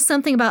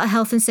 Something about a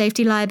health and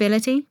safety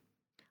liability.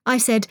 I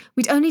said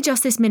we'd only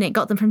just this minute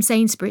got them from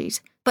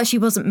Sainsbury's, but she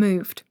wasn't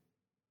moved.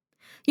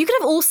 "You could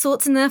have all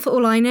sorts in there for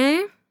all I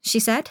know," she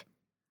said.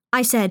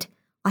 I said,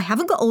 "I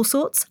haven't got all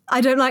sorts.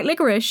 I don't like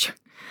licorice,"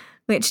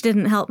 which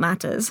didn't help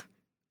matters.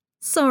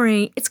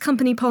 "Sorry, it's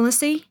company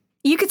policy.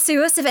 You could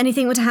sue us if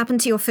anything were to happen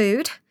to your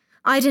food.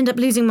 I'd end up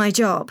losing my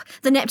job.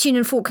 The Neptune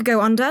and Fork could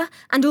go under,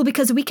 and all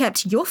because we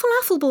kept your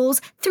falafel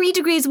balls 3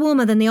 degrees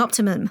warmer than the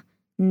optimum.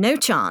 No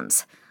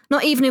chance.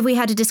 Not even if we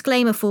had a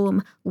disclaimer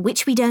form,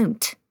 which we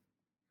don't."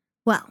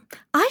 Well,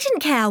 I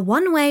didn't care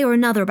one way or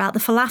another about the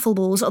falafel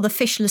balls or the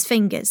fishless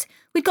fingers.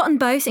 We'd gotten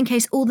both in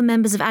case all the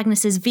members of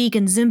Agnes's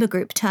vegan Zumba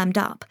group turned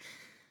up.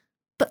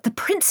 But the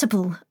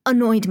principal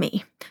annoyed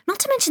me, not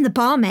to mention the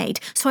barmaid,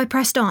 so I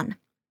pressed on.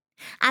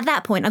 At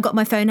that point, I got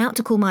my phone out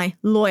to call my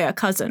lawyer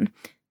cousin.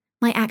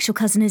 My actual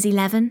cousin is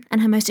 11,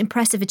 and her most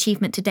impressive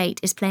achievement to date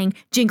is playing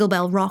Jingle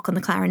Bell Rock on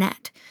the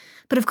clarinet.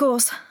 But of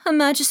course, Her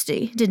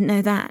Majesty didn't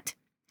know that.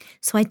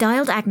 So I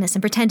dialed Agnes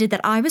and pretended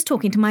that I was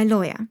talking to my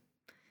lawyer.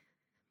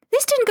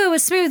 This didn't go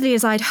as smoothly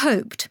as I'd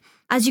hoped,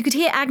 as you could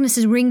hear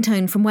Agnes's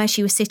ringtone from where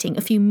she was sitting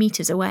a few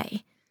metres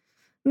away.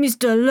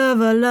 "Mr.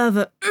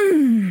 Lover.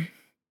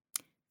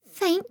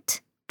 Faint,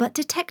 but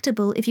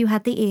detectable if you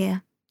had the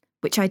ear,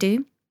 which I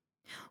do.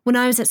 When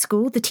I was at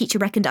school, the teacher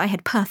reckoned I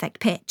had perfect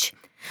pitch.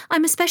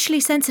 I'm especially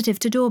sensitive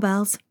to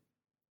doorbells.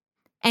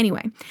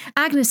 Anyway,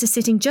 Agnes is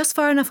sitting just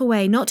far enough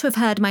away not to have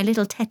heard my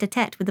little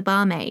tete-a-tete with the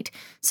barmaid,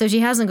 so she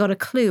hasn't got a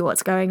clue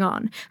what's going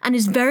on, and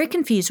is very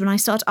confused when I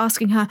start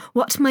asking her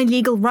what my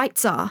legal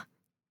rights are.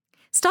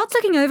 Starts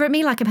looking over at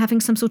me like I'm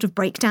having some sort of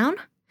breakdown.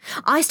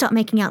 I start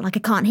making out like I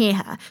can't hear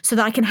her, so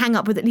that I can hang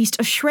up with at least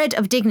a shred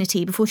of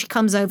dignity before she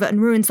comes over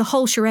and ruins the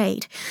whole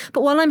charade.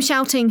 But while I'm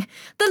shouting,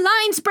 "The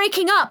line's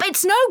breaking up,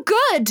 it's no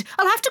good!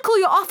 I'll have to call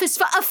your office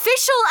for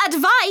official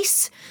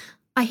advice!"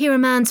 I hear a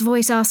man's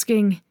voice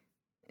asking,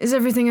 "Is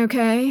everything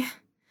okay?"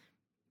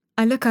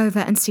 I look over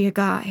and see a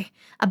guy,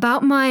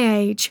 about my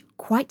age,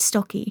 quite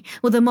stocky,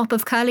 with a mop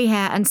of curly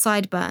hair and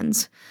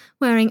sideburns,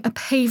 wearing a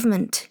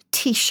Pavement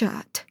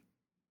t-shirt.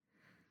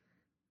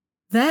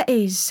 There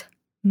is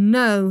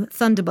no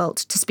Thunderbolt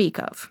to speak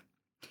of.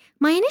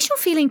 My initial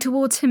feeling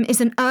towards him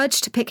is an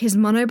urge to pick his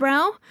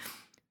monobrow,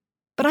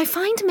 but I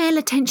find male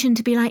attention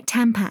to be like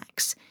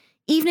Tampax.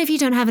 Even if you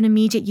don't have an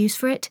immediate use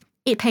for it,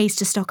 it pays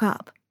to stock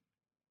up.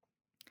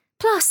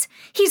 Plus,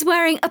 he's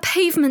wearing a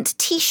Pavement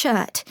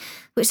t-shirt,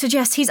 which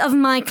suggests he's of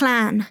my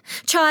clan,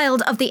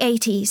 child of the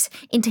 80s,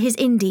 into his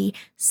indie,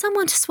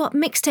 someone to swap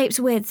mixtapes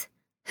with,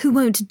 who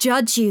won't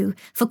judge you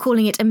for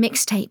calling it a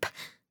mixtape.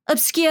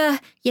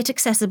 Obscure, yet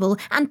accessible,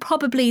 and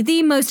probably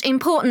the most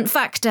important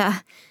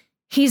factor,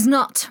 he's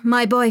not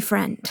my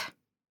boyfriend.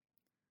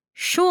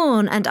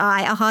 Sean and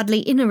I are hardly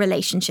in a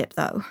relationship,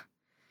 though.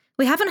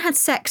 We haven't had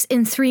sex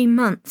in 3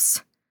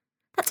 months.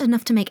 That's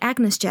enough to make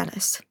Agnes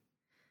jealous.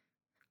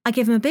 I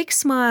give him a big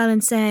smile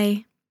and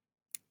say,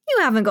 "You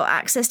haven't got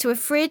access to a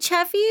fridge,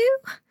 have you?"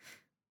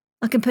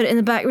 "I can put it in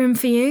the back room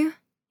for you,"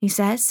 he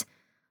says.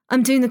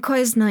 "I'm doing the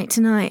quiz night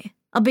tonight.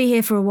 I'll be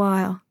here for a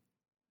while."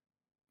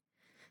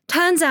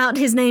 Turns out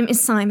his name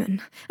is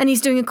Simon, and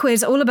he's doing a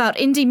quiz all about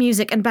indie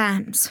music and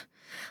bands.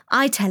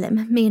 I tell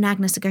him me and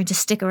Agnes are going to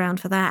stick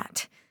around for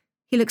that.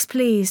 He looks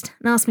pleased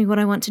and asks me what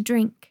I want to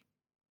drink.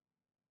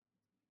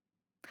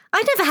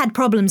 I'd never had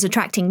problems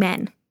attracting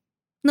men.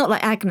 Not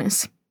like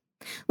Agnes.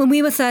 When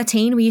we were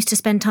 13, we used to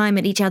spend time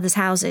at each other's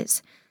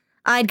houses.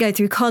 I'd go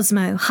through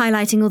Cosmo,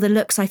 highlighting all the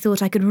looks I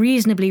thought I could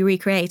reasonably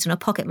recreate on a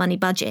pocket money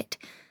budget.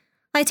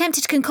 I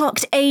attempted to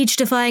concoct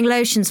age-defying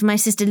lotions for my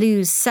sister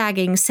Lou's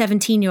sagging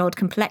 17-year-old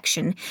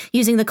complexion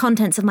using the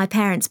contents of my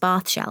parents'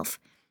 bath shelf.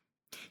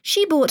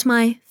 She bought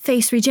my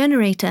face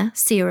regenerator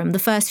serum the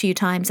first few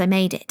times I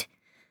made it.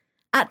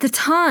 At the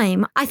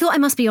time, I thought I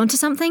must be onto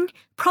something,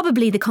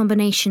 probably the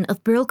combination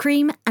of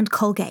Brylcreem and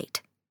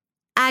Colgate.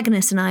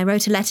 Agnes and I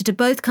wrote a letter to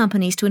both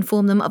companies to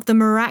inform them of the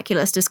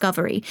miraculous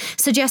discovery,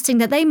 suggesting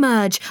that they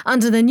merge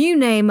under the new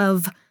name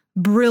of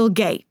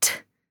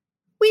Brylgate.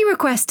 We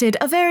requested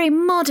a very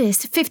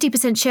modest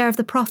 50% share of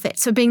the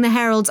profits for being the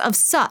heralds of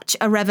such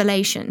a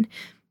revelation.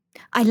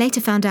 I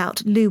later found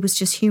out Lou was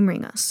just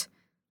humouring us.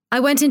 I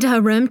went into her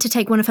room to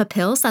take one of her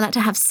pills that let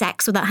her have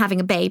sex without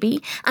having a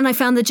baby, and I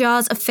found the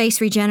jars of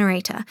face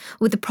regenerator,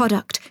 with the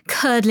product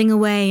curdling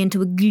away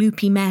into a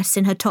gloopy mess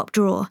in her top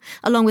drawer,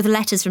 along with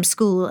letters from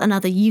school and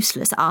other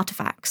useless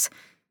artefacts.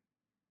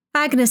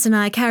 Agnes and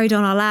I carried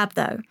on our lab,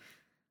 though.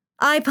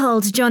 I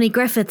pulled Johnny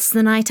Griffiths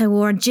the night I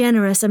wore a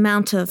generous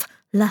amount of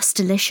Lust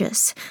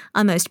Delicious,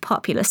 our most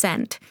popular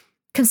scent.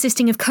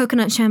 consisting of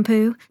coconut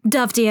shampoo,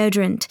 Dove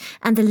deodorant,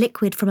 and the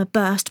liquid from a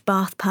burst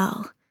bath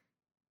pearl.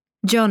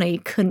 Johnny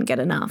couldn't get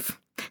enough.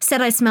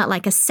 Said I smelt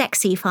like a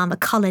sexy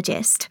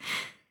pharmacologist.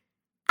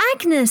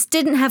 Agnes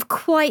didn't have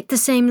quite the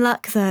same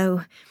luck,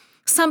 though.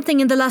 Something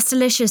in the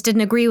Lustalicious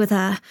didn't agree with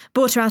her,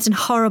 brought her out in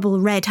horrible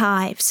red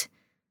hives.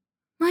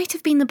 Might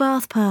have been the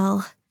bath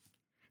pearl.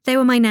 They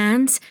were my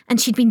nans, and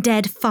she'd been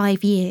dead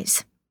 5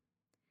 years.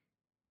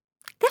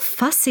 They're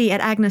fussy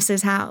at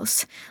Agnes's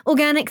house.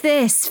 Organic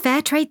this,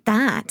 fair trade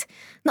that.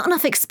 Not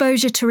enough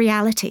exposure to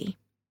reality.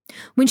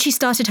 When she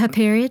started her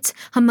periods,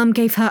 her mum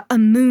gave her a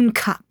moon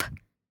cup.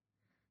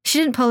 She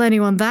didn't pull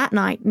anyone that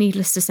night,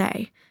 needless to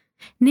say.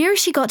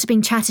 Nearest she got to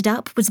being chatted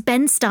up was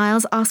Ben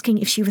Stiles asking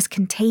if she was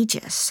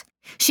contagious.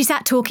 She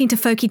sat talking to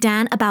Folky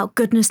Dan about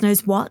goodness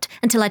knows what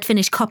until I'd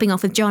finished copping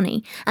off with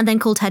Johnny, and then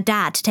called her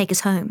dad to take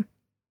us home.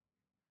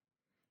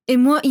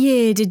 In what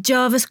year did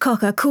Jarvis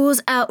Cocker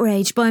cause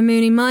outrage by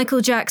mooning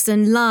Michael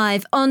Jackson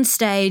live on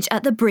stage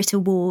at the Brit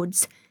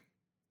Awards?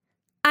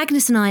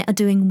 Agnes and I are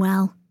doing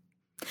well.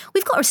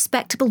 We've got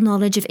respectable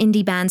knowledge of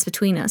indie bands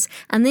between us,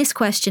 and this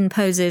question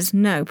poses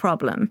no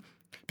problem.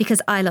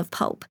 Because I love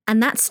pulp,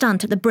 and that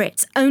stunt at the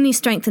Brits only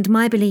strengthened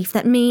my belief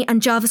that me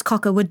and Jarvis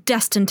Cocker were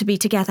destined to be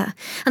together,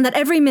 and that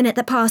every minute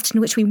that passed in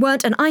which we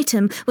weren't an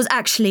item was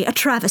actually a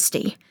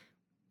travesty.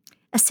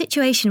 A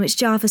situation which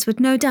Jarvis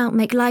would no doubt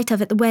make light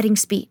of at the wedding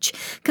speech,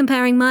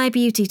 comparing my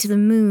beauty to the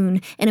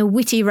moon in a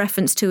witty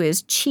reference to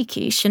his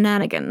cheeky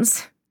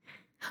shenanigans.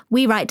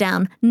 We write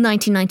down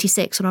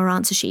 1996 on our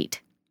answer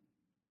sheet.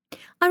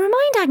 I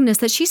remind Agnes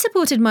that she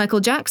supported Michael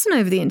Jackson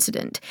over the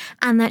incident,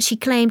 and that she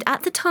claimed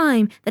at the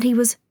time that he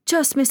was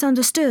just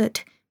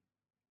misunderstood.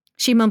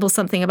 She mumbles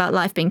something about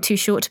life being too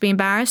short to be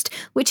embarrassed,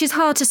 which is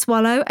hard to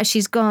swallow as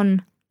she's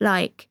gone,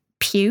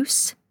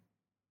 puce.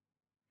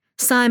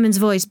 Simon's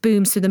voice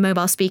booms through the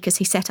mobile speakers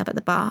he set up at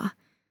the bar.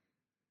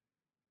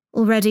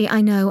 Already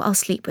I know I'll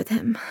sleep with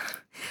him,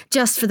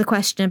 just for the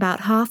question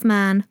about half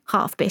man,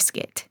 half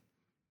biscuit.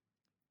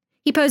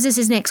 He poses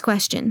his next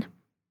question.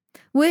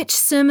 Which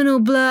seminal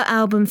Blur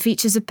album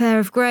features a pair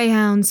of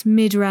greyhounds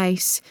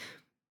mid-race?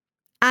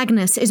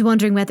 Agnes is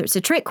wondering whether it's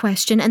a trick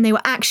question and they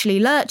were actually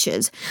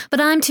lurchers, but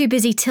I'm too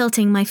busy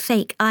tilting my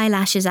fake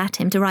eyelashes at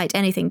him to write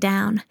anything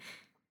down.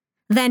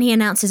 Then he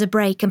announces a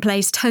break and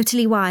plays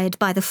Totally Wired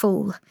by The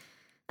Fall.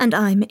 And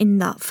I'm in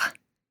love.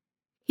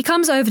 He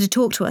comes over to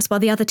talk to us while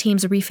the other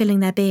teams are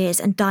refilling their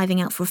beers and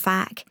diving out for a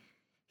fag.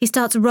 He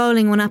starts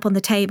rolling one up on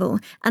the table,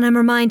 and I'm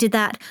reminded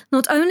that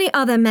not only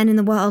are there men in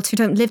the world who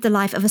don't live the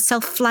life of a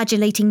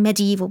self-flagellating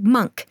medieval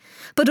monk,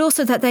 but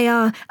also that they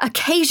are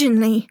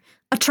occasionally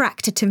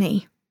attracted to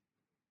me.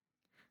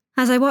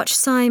 As I watch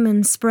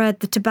Simon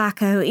spread the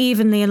tobacco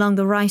evenly along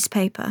the rice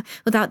paper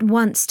without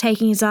once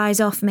taking his eyes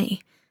off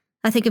me,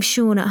 I think of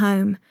Sean at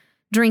home,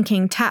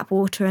 drinking tap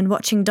water and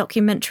watching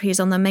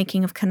documentaries on the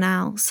making of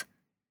canals.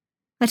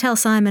 I tell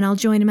Simon I'll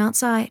join him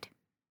outside.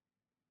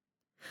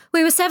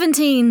 We were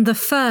 17 the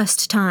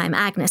first time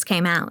Agnes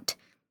came out.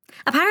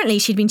 Apparently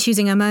she'd been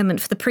choosing her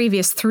moment for the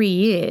previous 3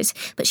 years,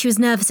 but she was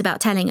nervous about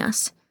telling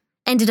us.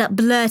 Ended up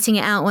blurting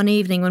it out one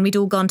evening when we'd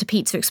all gone to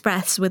Pizza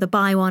Express with a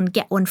buy one,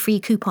 get one free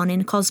coupon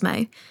in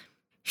Cosmo.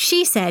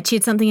 She said she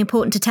had something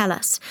important to tell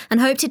us and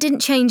hoped it didn't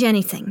change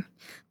anything,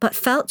 but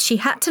felt she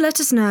had to let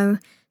us know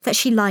that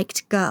she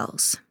liked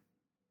girls.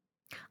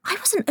 I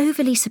wasn't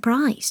overly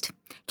surprised,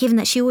 given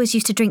that she always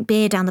used to drink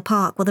beer down the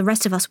park while the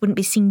rest of us wouldn't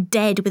be seen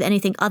dead with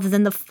anything other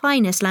than the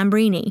finest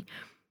Lambrini.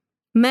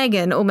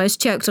 Megan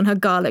almost choked on her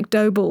garlic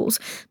dough balls,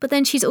 but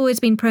then she's always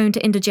been prone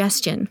to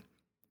indigestion.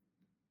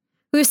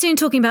 We were soon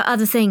talking about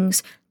other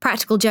things,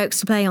 practical jokes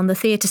to play on the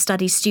theatre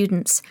studies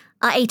students,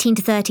 our 18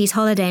 to 30s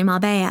holiday in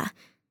Marbella,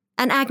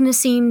 and Agnes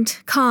seemed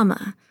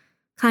calmer,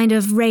 kind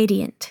of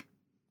radiant.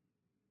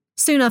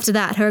 Soon after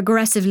that, her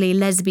aggressively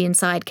lesbian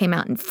side came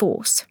out in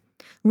force.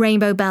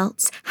 Rainbow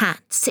belts,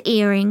 hats,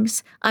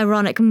 earrings,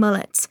 ironic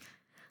mullets.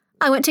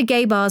 I went to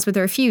gay bars with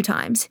her a few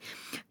times.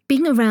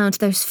 Being around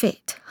those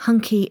fit,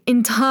 hunky,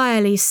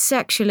 entirely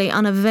sexually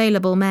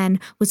unavailable men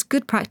was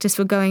good practice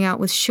for going out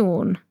with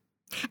Sean.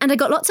 And I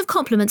got lots of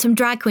compliments from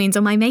drag queens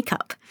on my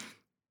makeup.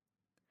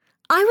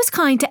 I was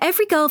kind to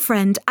every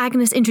girlfriend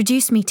Agnes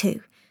introduced me to,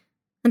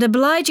 and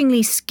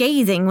obligingly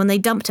scathing when they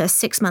dumped her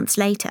 6 months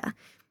later.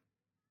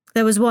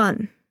 There was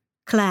one,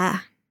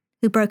 Claire,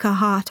 who broke her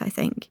heart, I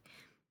think.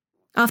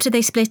 After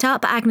they split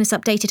up, Agnes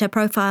updated her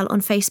profile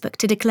on Facebook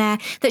to declare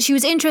that she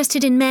was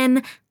interested in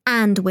men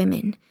and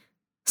women.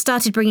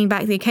 Started bringing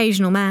back the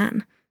occasional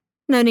man.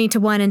 No need to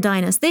wine and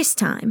dine us this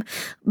time.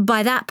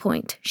 By that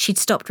point, she'd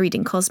stopped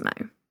reading Cosmo.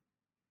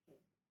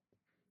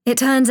 It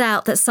turns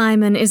out that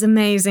Simon is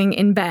amazing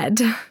in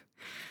bed.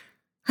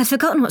 I'd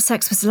forgotten what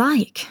sex was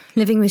like,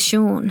 living with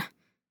Sean.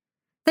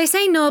 They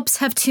say knobs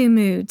have 2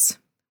 moods.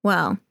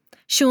 Well,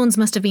 Sean's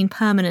must have been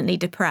permanently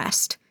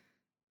depressed.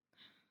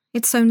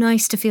 It's so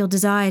nice to feel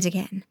desired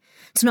again,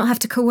 to not have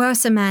to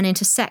coerce a man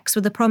into sex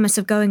with the promise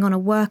of going on a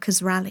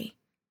workers' rally.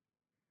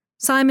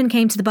 Simon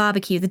came to the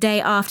barbecue the day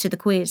after the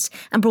quiz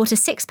and brought a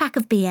 6-pack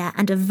of beer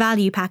and a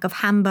value pack of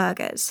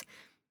hamburgers.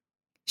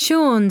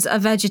 Sean's a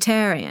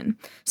vegetarian,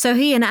 so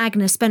he and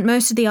Agnes spent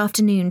most of the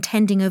afternoon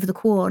tending over the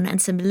corn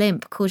and some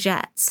limp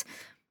courgettes.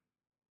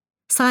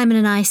 Simon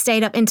and I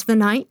stayed up into the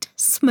night,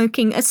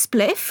 smoking a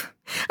spliff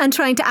and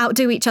trying to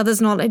outdo each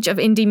other's knowledge of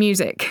indie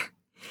music.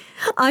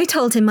 I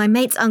told him my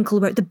mate's uncle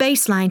wrote the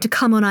bass line to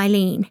Come On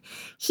Eileen.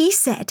 He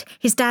said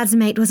his dad's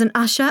mate was an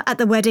usher at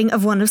the wedding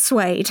of one of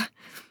Suede.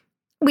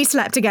 We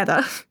slept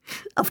together,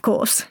 of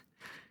course.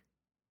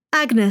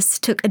 Agnes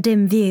took a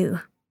dim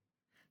view.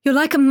 You're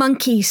like a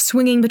monkey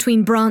swinging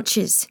between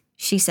branches,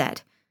 she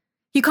said.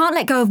 You can't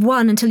let go of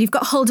one until you've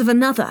got hold of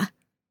another.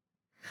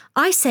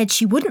 I said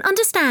she wouldn't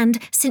understand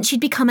since she'd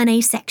become an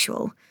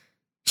asexual.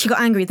 She got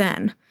angry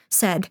then,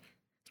 said,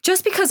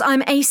 just because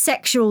I'm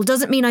asexual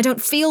doesn't mean I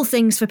don't feel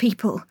things for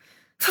people.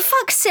 For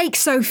fuck's sake,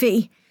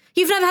 Sophie,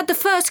 you've never had the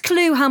first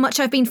clue how much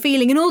I've been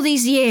feeling in all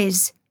these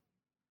years.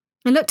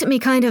 And looked at me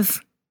kind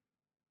of...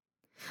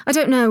 I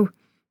don't know.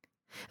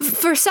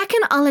 For a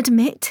second, I'll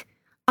admit,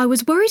 I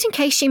was worried in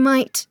case she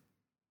might...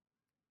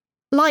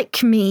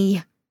 like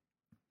me.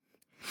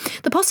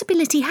 The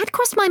possibility had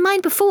crossed my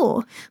mind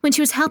before, when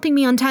she was helping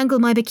me untangle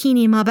my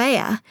bikini in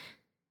Marbella.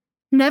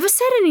 Never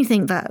said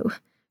anything, though.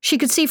 She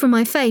could see from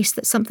my face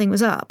that something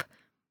was up.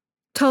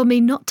 Told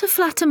me not to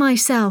flatter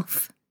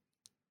myself.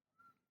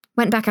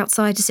 Went back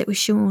outside to sit with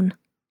Sean.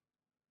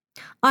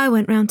 I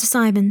went round to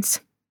Simon's.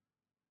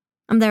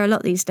 I'm there a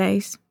lot these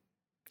days.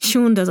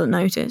 Sean doesn't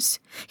notice.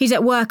 He's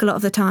at work a lot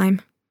of the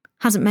time.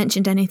 Hasn't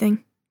mentioned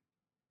anything.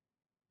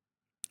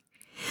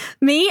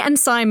 Me and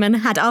Simon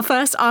had our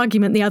first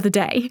argument the other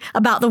day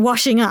about the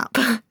washing up.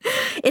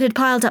 It had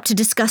piled up to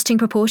disgusting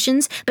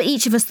proportions, but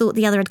each of us thought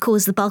the other had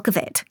caused the bulk of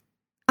it.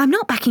 I'm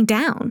not backing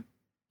down.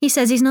 He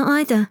says he's not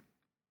either.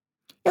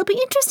 It'll be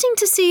interesting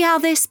to see how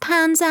this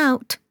pans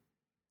out.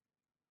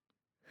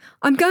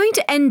 I'm going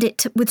to end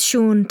it with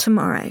Sean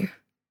tomorrow.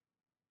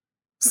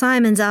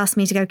 Simon's asked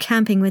me to go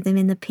camping with him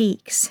in the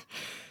Peaks.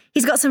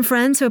 He's got some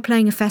friends who are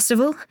playing a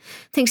festival.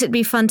 Thinks it'd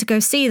be fun to go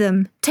see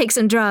them, take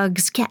some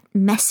drugs, get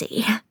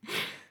messy.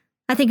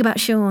 I think about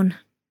Sean,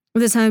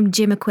 with his home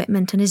gym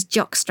equipment and his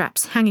jock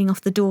straps hanging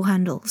off the door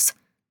handles.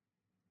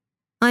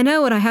 I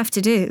know what I have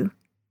to do.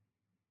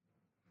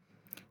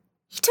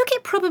 He took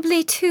it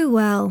probably too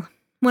well,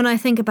 when I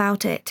think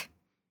about it.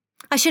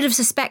 I should have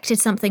suspected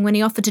something when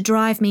he offered to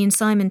drive me and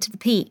Simon to the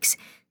Peaks.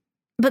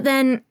 But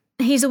then,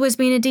 he's always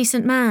been a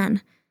decent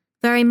man,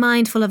 very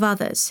mindful of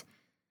others.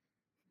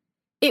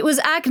 It was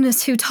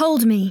Agnes who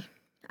told me,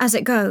 as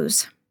it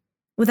goes,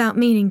 without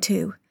meaning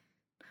to.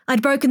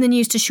 I'd broken the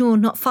news to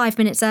Sean not 5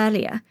 minutes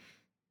earlier.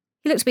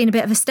 He looked to be in a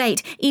bit of a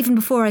state, even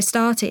before I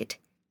started.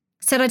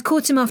 Said I'd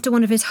caught him after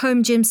one of his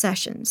home gym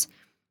sessions.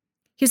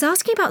 He was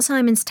asking about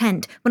Simon's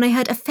tent when I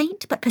heard a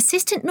faint but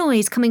persistent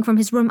noise coming from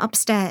his room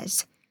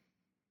upstairs.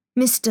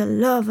 Mr.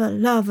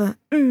 Lover.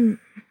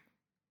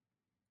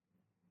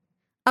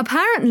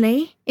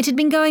 Apparently, it had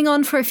been going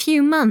on for a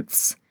few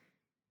months.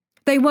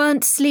 They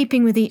weren't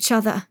sleeping with each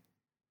other.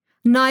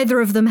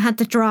 Neither of them had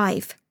the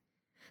drive.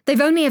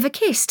 They've only ever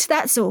kissed,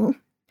 that's all.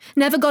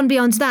 Never gone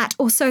beyond that,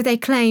 or so they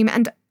claim,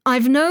 and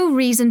I've no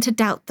reason to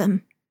doubt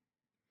them.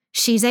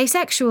 She's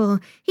asexual.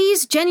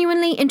 He's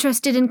genuinely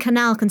interested in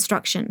canal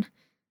construction.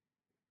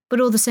 But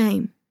all the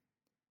same,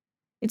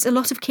 it's a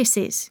lot of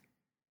kisses.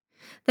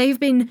 They've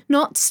been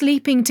not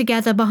sleeping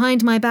together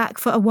behind my back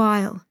for a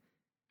while.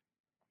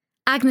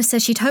 Agnes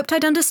says she'd hoped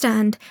I'd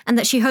understand, and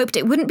that she hoped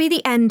it wouldn't be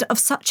the end of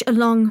such a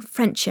long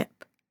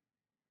friendship.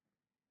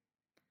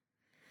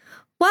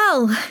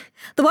 Well,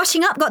 the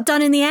washing up got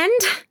done in the end.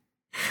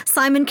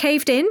 Simon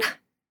caved in,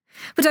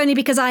 but only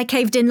because I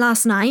caved in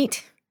last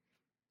night.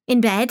 In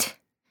bed,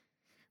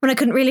 when I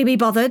couldn't really be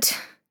bothered.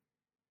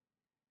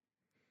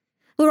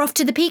 We're off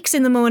to the Peaks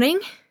in the morning.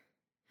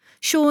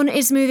 Sean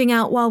is moving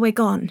out while we're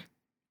gone.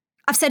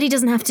 I've said he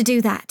doesn't have to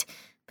do that,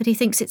 but he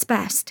thinks it's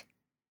best.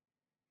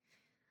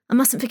 I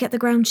mustn't forget the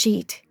ground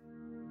sheet.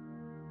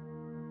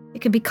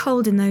 It can be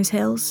cold in those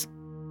hills.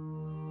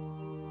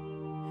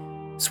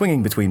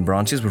 Swinging Between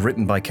Branches was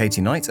written by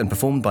Katie Knight and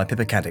performed by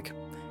Pippa Caddick.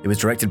 It was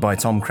directed by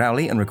Tom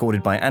Crowley and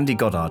recorded by Andy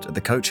Goddard at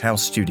the Coach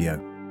House Studio.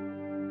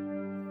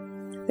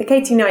 The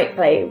Katie Knight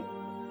play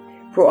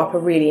brought up a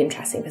really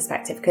interesting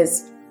perspective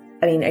because,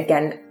 I mean,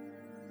 again,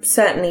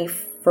 certainly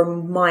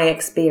from my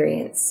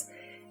experience,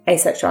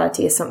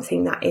 asexuality is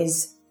something that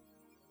is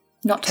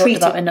not talked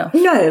about enough.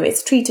 No,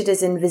 it's treated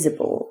as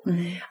invisible.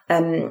 Mm-hmm.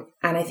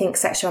 And I think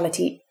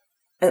sexuality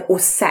or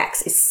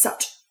sex is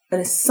such an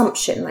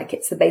assumption, like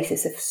it's the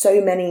basis of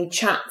so many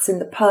chats in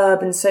the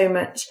pub and so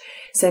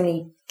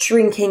many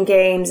drinking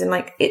games, and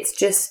like it's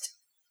just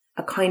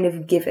a kind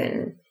of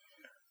given.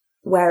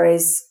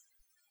 Whereas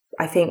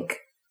I think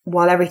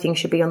while everything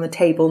should be on the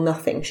table,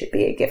 nothing should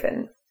be a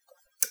given.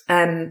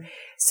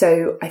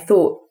 So I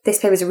thought this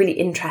play was a really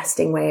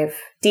interesting way of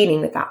dealing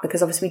with that,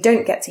 because obviously we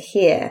don't get to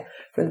hear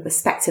from the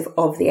perspective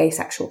of the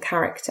asexual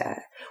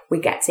character.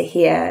 We get to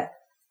hear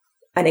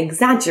an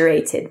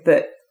exaggerated,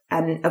 but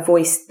a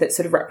voice that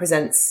sort of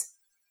represents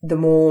the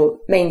more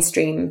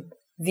mainstream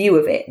view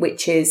of it,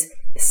 which is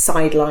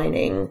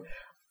sidelining,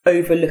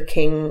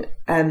 overlooking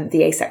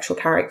the asexual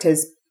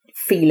character's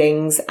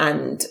feelings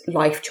and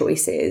life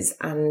choices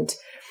and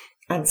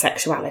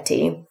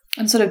sexuality.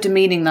 And sort of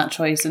demeaning that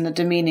choice and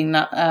demeaning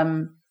that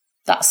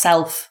that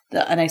self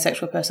that an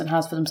asexual person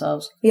has for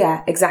themselves.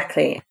 Yeah,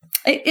 exactly.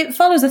 It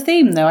follows a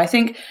theme, though. I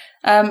think,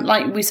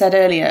 like we said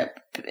earlier,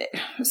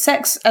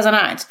 sex as an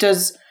act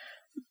does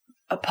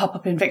pop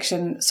up in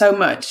fiction so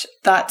much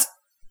that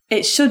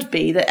it should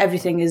be that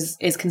everything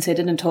is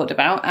considered and talked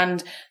about,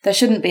 and there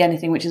shouldn't be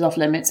anything which is off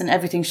limits, and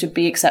everything should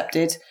be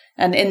accepted.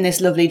 And in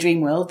this lovely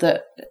dream world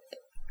that,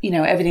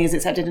 everything is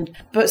accepted,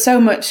 but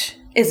so much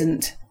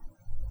isn't.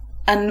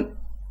 And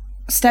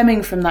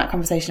stemming from that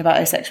conversation about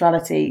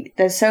asexuality,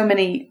 there's so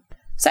many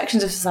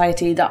sections of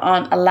society that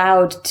aren't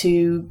allowed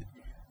to,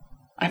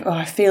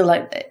 I feel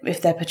like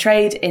if they're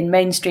portrayed in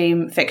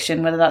mainstream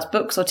fiction, whether that's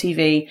books or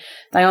TV,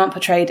 they aren't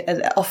portrayed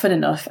often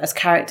enough as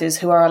characters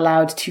who are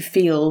allowed to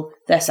feel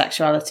their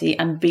sexuality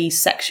and be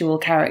sexual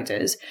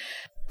characters.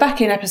 Back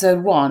in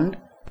episode 1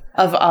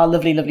 of our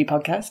lovely, lovely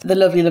podcast, the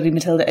lovely, lovely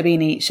Matilda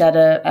Abini shared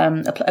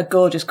a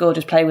gorgeous,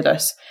 gorgeous play with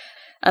us.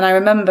 And I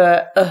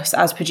remember us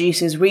as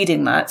producers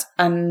reading that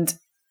and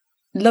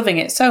loving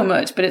it so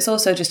much, but it's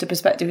also just a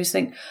perspective. You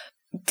think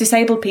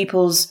disabled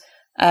people's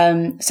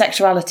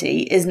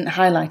sexuality isn't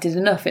highlighted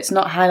enough. It's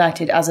not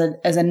highlighted as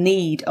a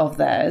need of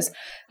theirs,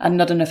 and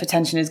not enough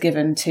attention is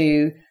given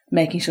to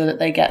making sure that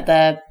they get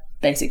their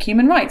basic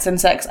human rights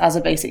and sex as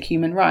a basic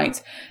human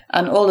right,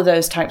 and all of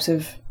those types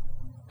of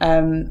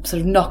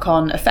sort of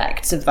knock-on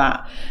effects of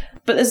that.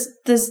 But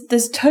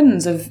there's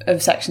tons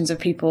of sections of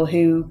people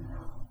who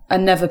are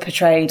never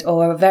portrayed,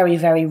 or are very,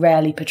 very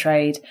rarely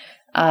portrayed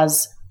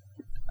as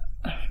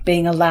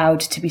being allowed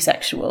to be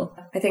sexual.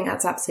 I think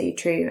that's absolutely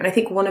true. And I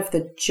think one of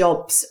the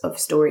jobs of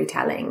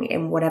storytelling,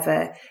 in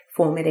whatever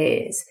form it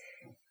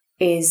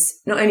is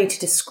not only to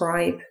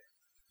describe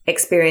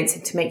experience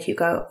and to make you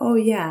go, oh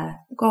yeah,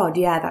 God,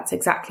 yeah, that's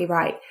exactly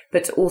right,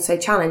 but to also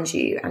challenge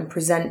you and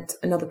present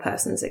another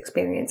person's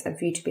experience, and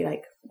for you to be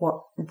like,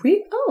 what?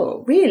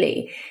 Oh,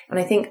 really? And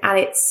I think at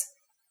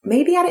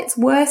its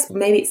worst,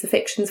 maybe it's the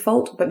fiction's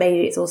fault, but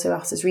maybe it's also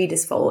us as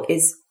readers' fault,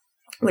 is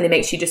when it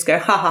makes you just go,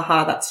 ha ha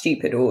ha, that's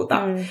stupid, or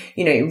that,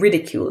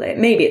 ridicule it.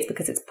 Maybe it's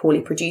because it's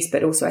poorly produced,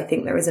 but also I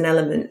think there is an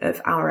element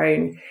of our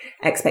own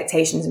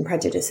expectations and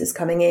prejudices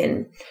coming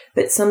in.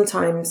 But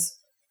sometimes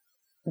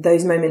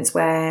those moments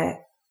where,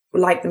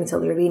 like the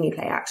Matilda Abini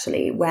play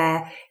actually,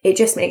 where it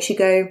just makes you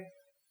go,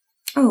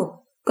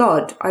 oh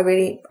God,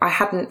 I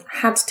hadn't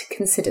had to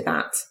consider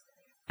that.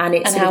 And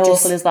it's how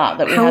awful is that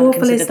we how hadn't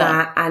awful considered is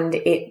that? And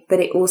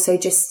it also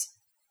just,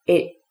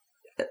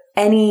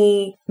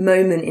 any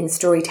moment in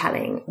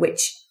storytelling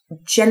which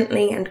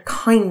gently and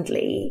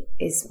kindly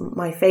is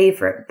my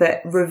favourite, but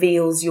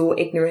reveals your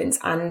ignorance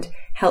and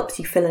helps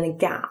you fill in a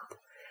gap,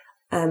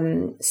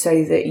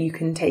 so that you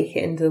can take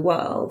it into the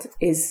world,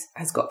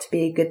 has got to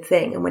be a good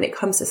thing. And when it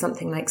comes to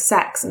something like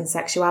sex and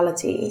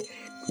sexuality,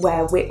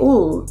 where we're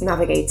all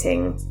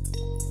navigating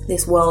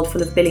this world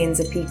full of billions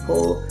of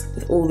people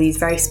with all these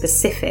very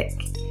specific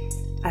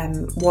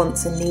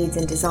wants and needs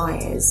and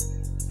desires,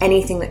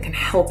 anything that can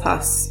help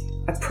us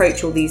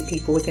approach all these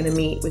people we're going to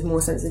meet with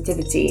more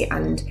sensitivity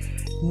and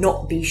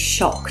not be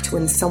shocked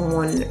when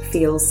someone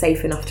feels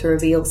safe enough to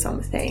reveal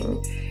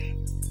something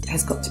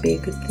has got to be a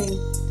good thing.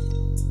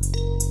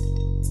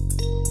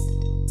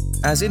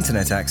 As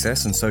internet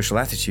access and social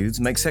attitudes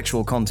make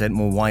sexual content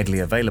more widely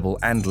available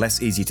and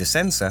less easy to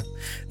censor,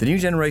 the new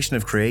generation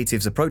of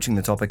creatives approaching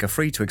the topic are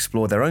free to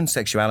explore their own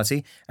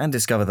sexuality and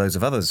discover those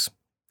of others.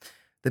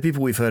 The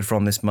people we've heard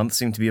from this month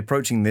seem to be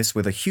approaching this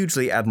with a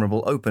hugely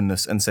admirable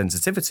openness and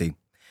sensitivity.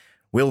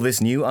 Will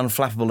this new,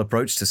 unflappable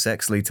approach to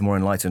sex lead to more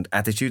enlightened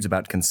attitudes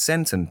about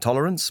consent and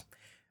tolerance?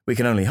 We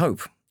can only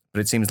hope,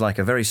 but it seems like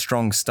a very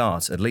strong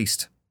start, at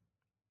least.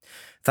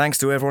 Thanks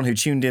to everyone who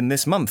tuned in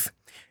this month.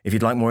 If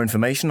you'd like more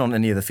information on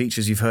any of the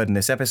features you've heard in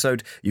this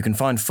episode, you can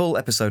find full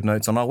episode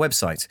notes on our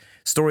website,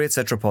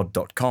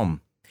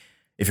 storyetcetrapod.com.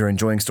 If you're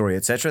enjoying Story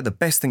Etc., the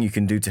best thing you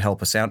can do to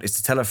help us out is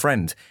to tell a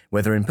friend,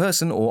 whether in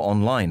person or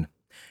online.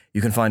 You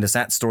can find us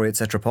at Story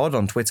Etc. Pod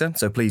on Twitter,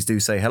 so please do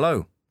say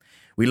hello.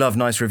 We love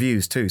nice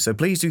reviews too, so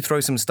please do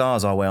throw some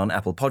stars our way on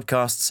Apple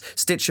Podcasts,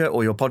 Stitcher,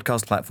 or your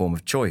podcast platform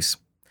of choice.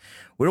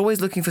 We're always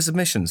looking for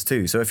submissions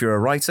too, so if you're a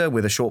writer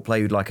with a short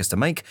play you'd like us to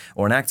make,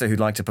 or an actor who'd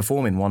like to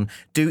perform in one,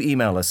 do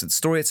email us at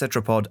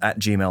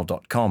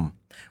storyetcetrapod@gmail.com.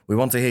 We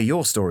want to hear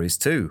your stories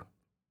too.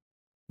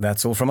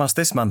 That's all from us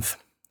this month.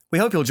 We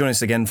hope you'll join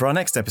us again for our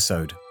next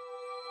episode.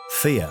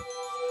 Fear.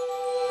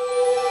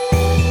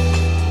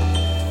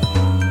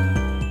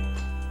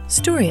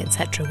 Story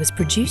Etc. was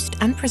produced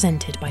and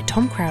presented by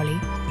Tom Crowley,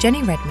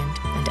 Jenny Redmond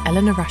and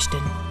Eleanor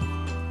Rushton.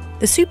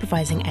 The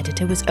supervising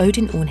editor was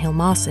Odin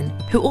Ornhill-Marson,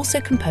 who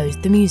also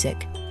composed the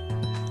music.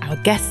 Our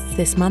guests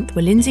this month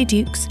were Lindsay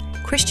Dukes,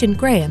 Christian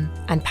Graham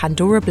and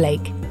Pandora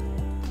Blake.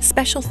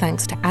 Special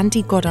thanks to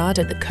Andy Goddard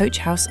at the Coach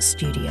House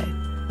Studio.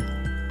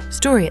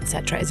 Story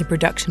Etc. is a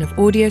production of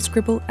Audio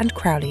Scribble and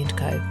Crowley &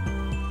 Co.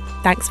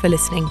 Thanks for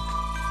listening.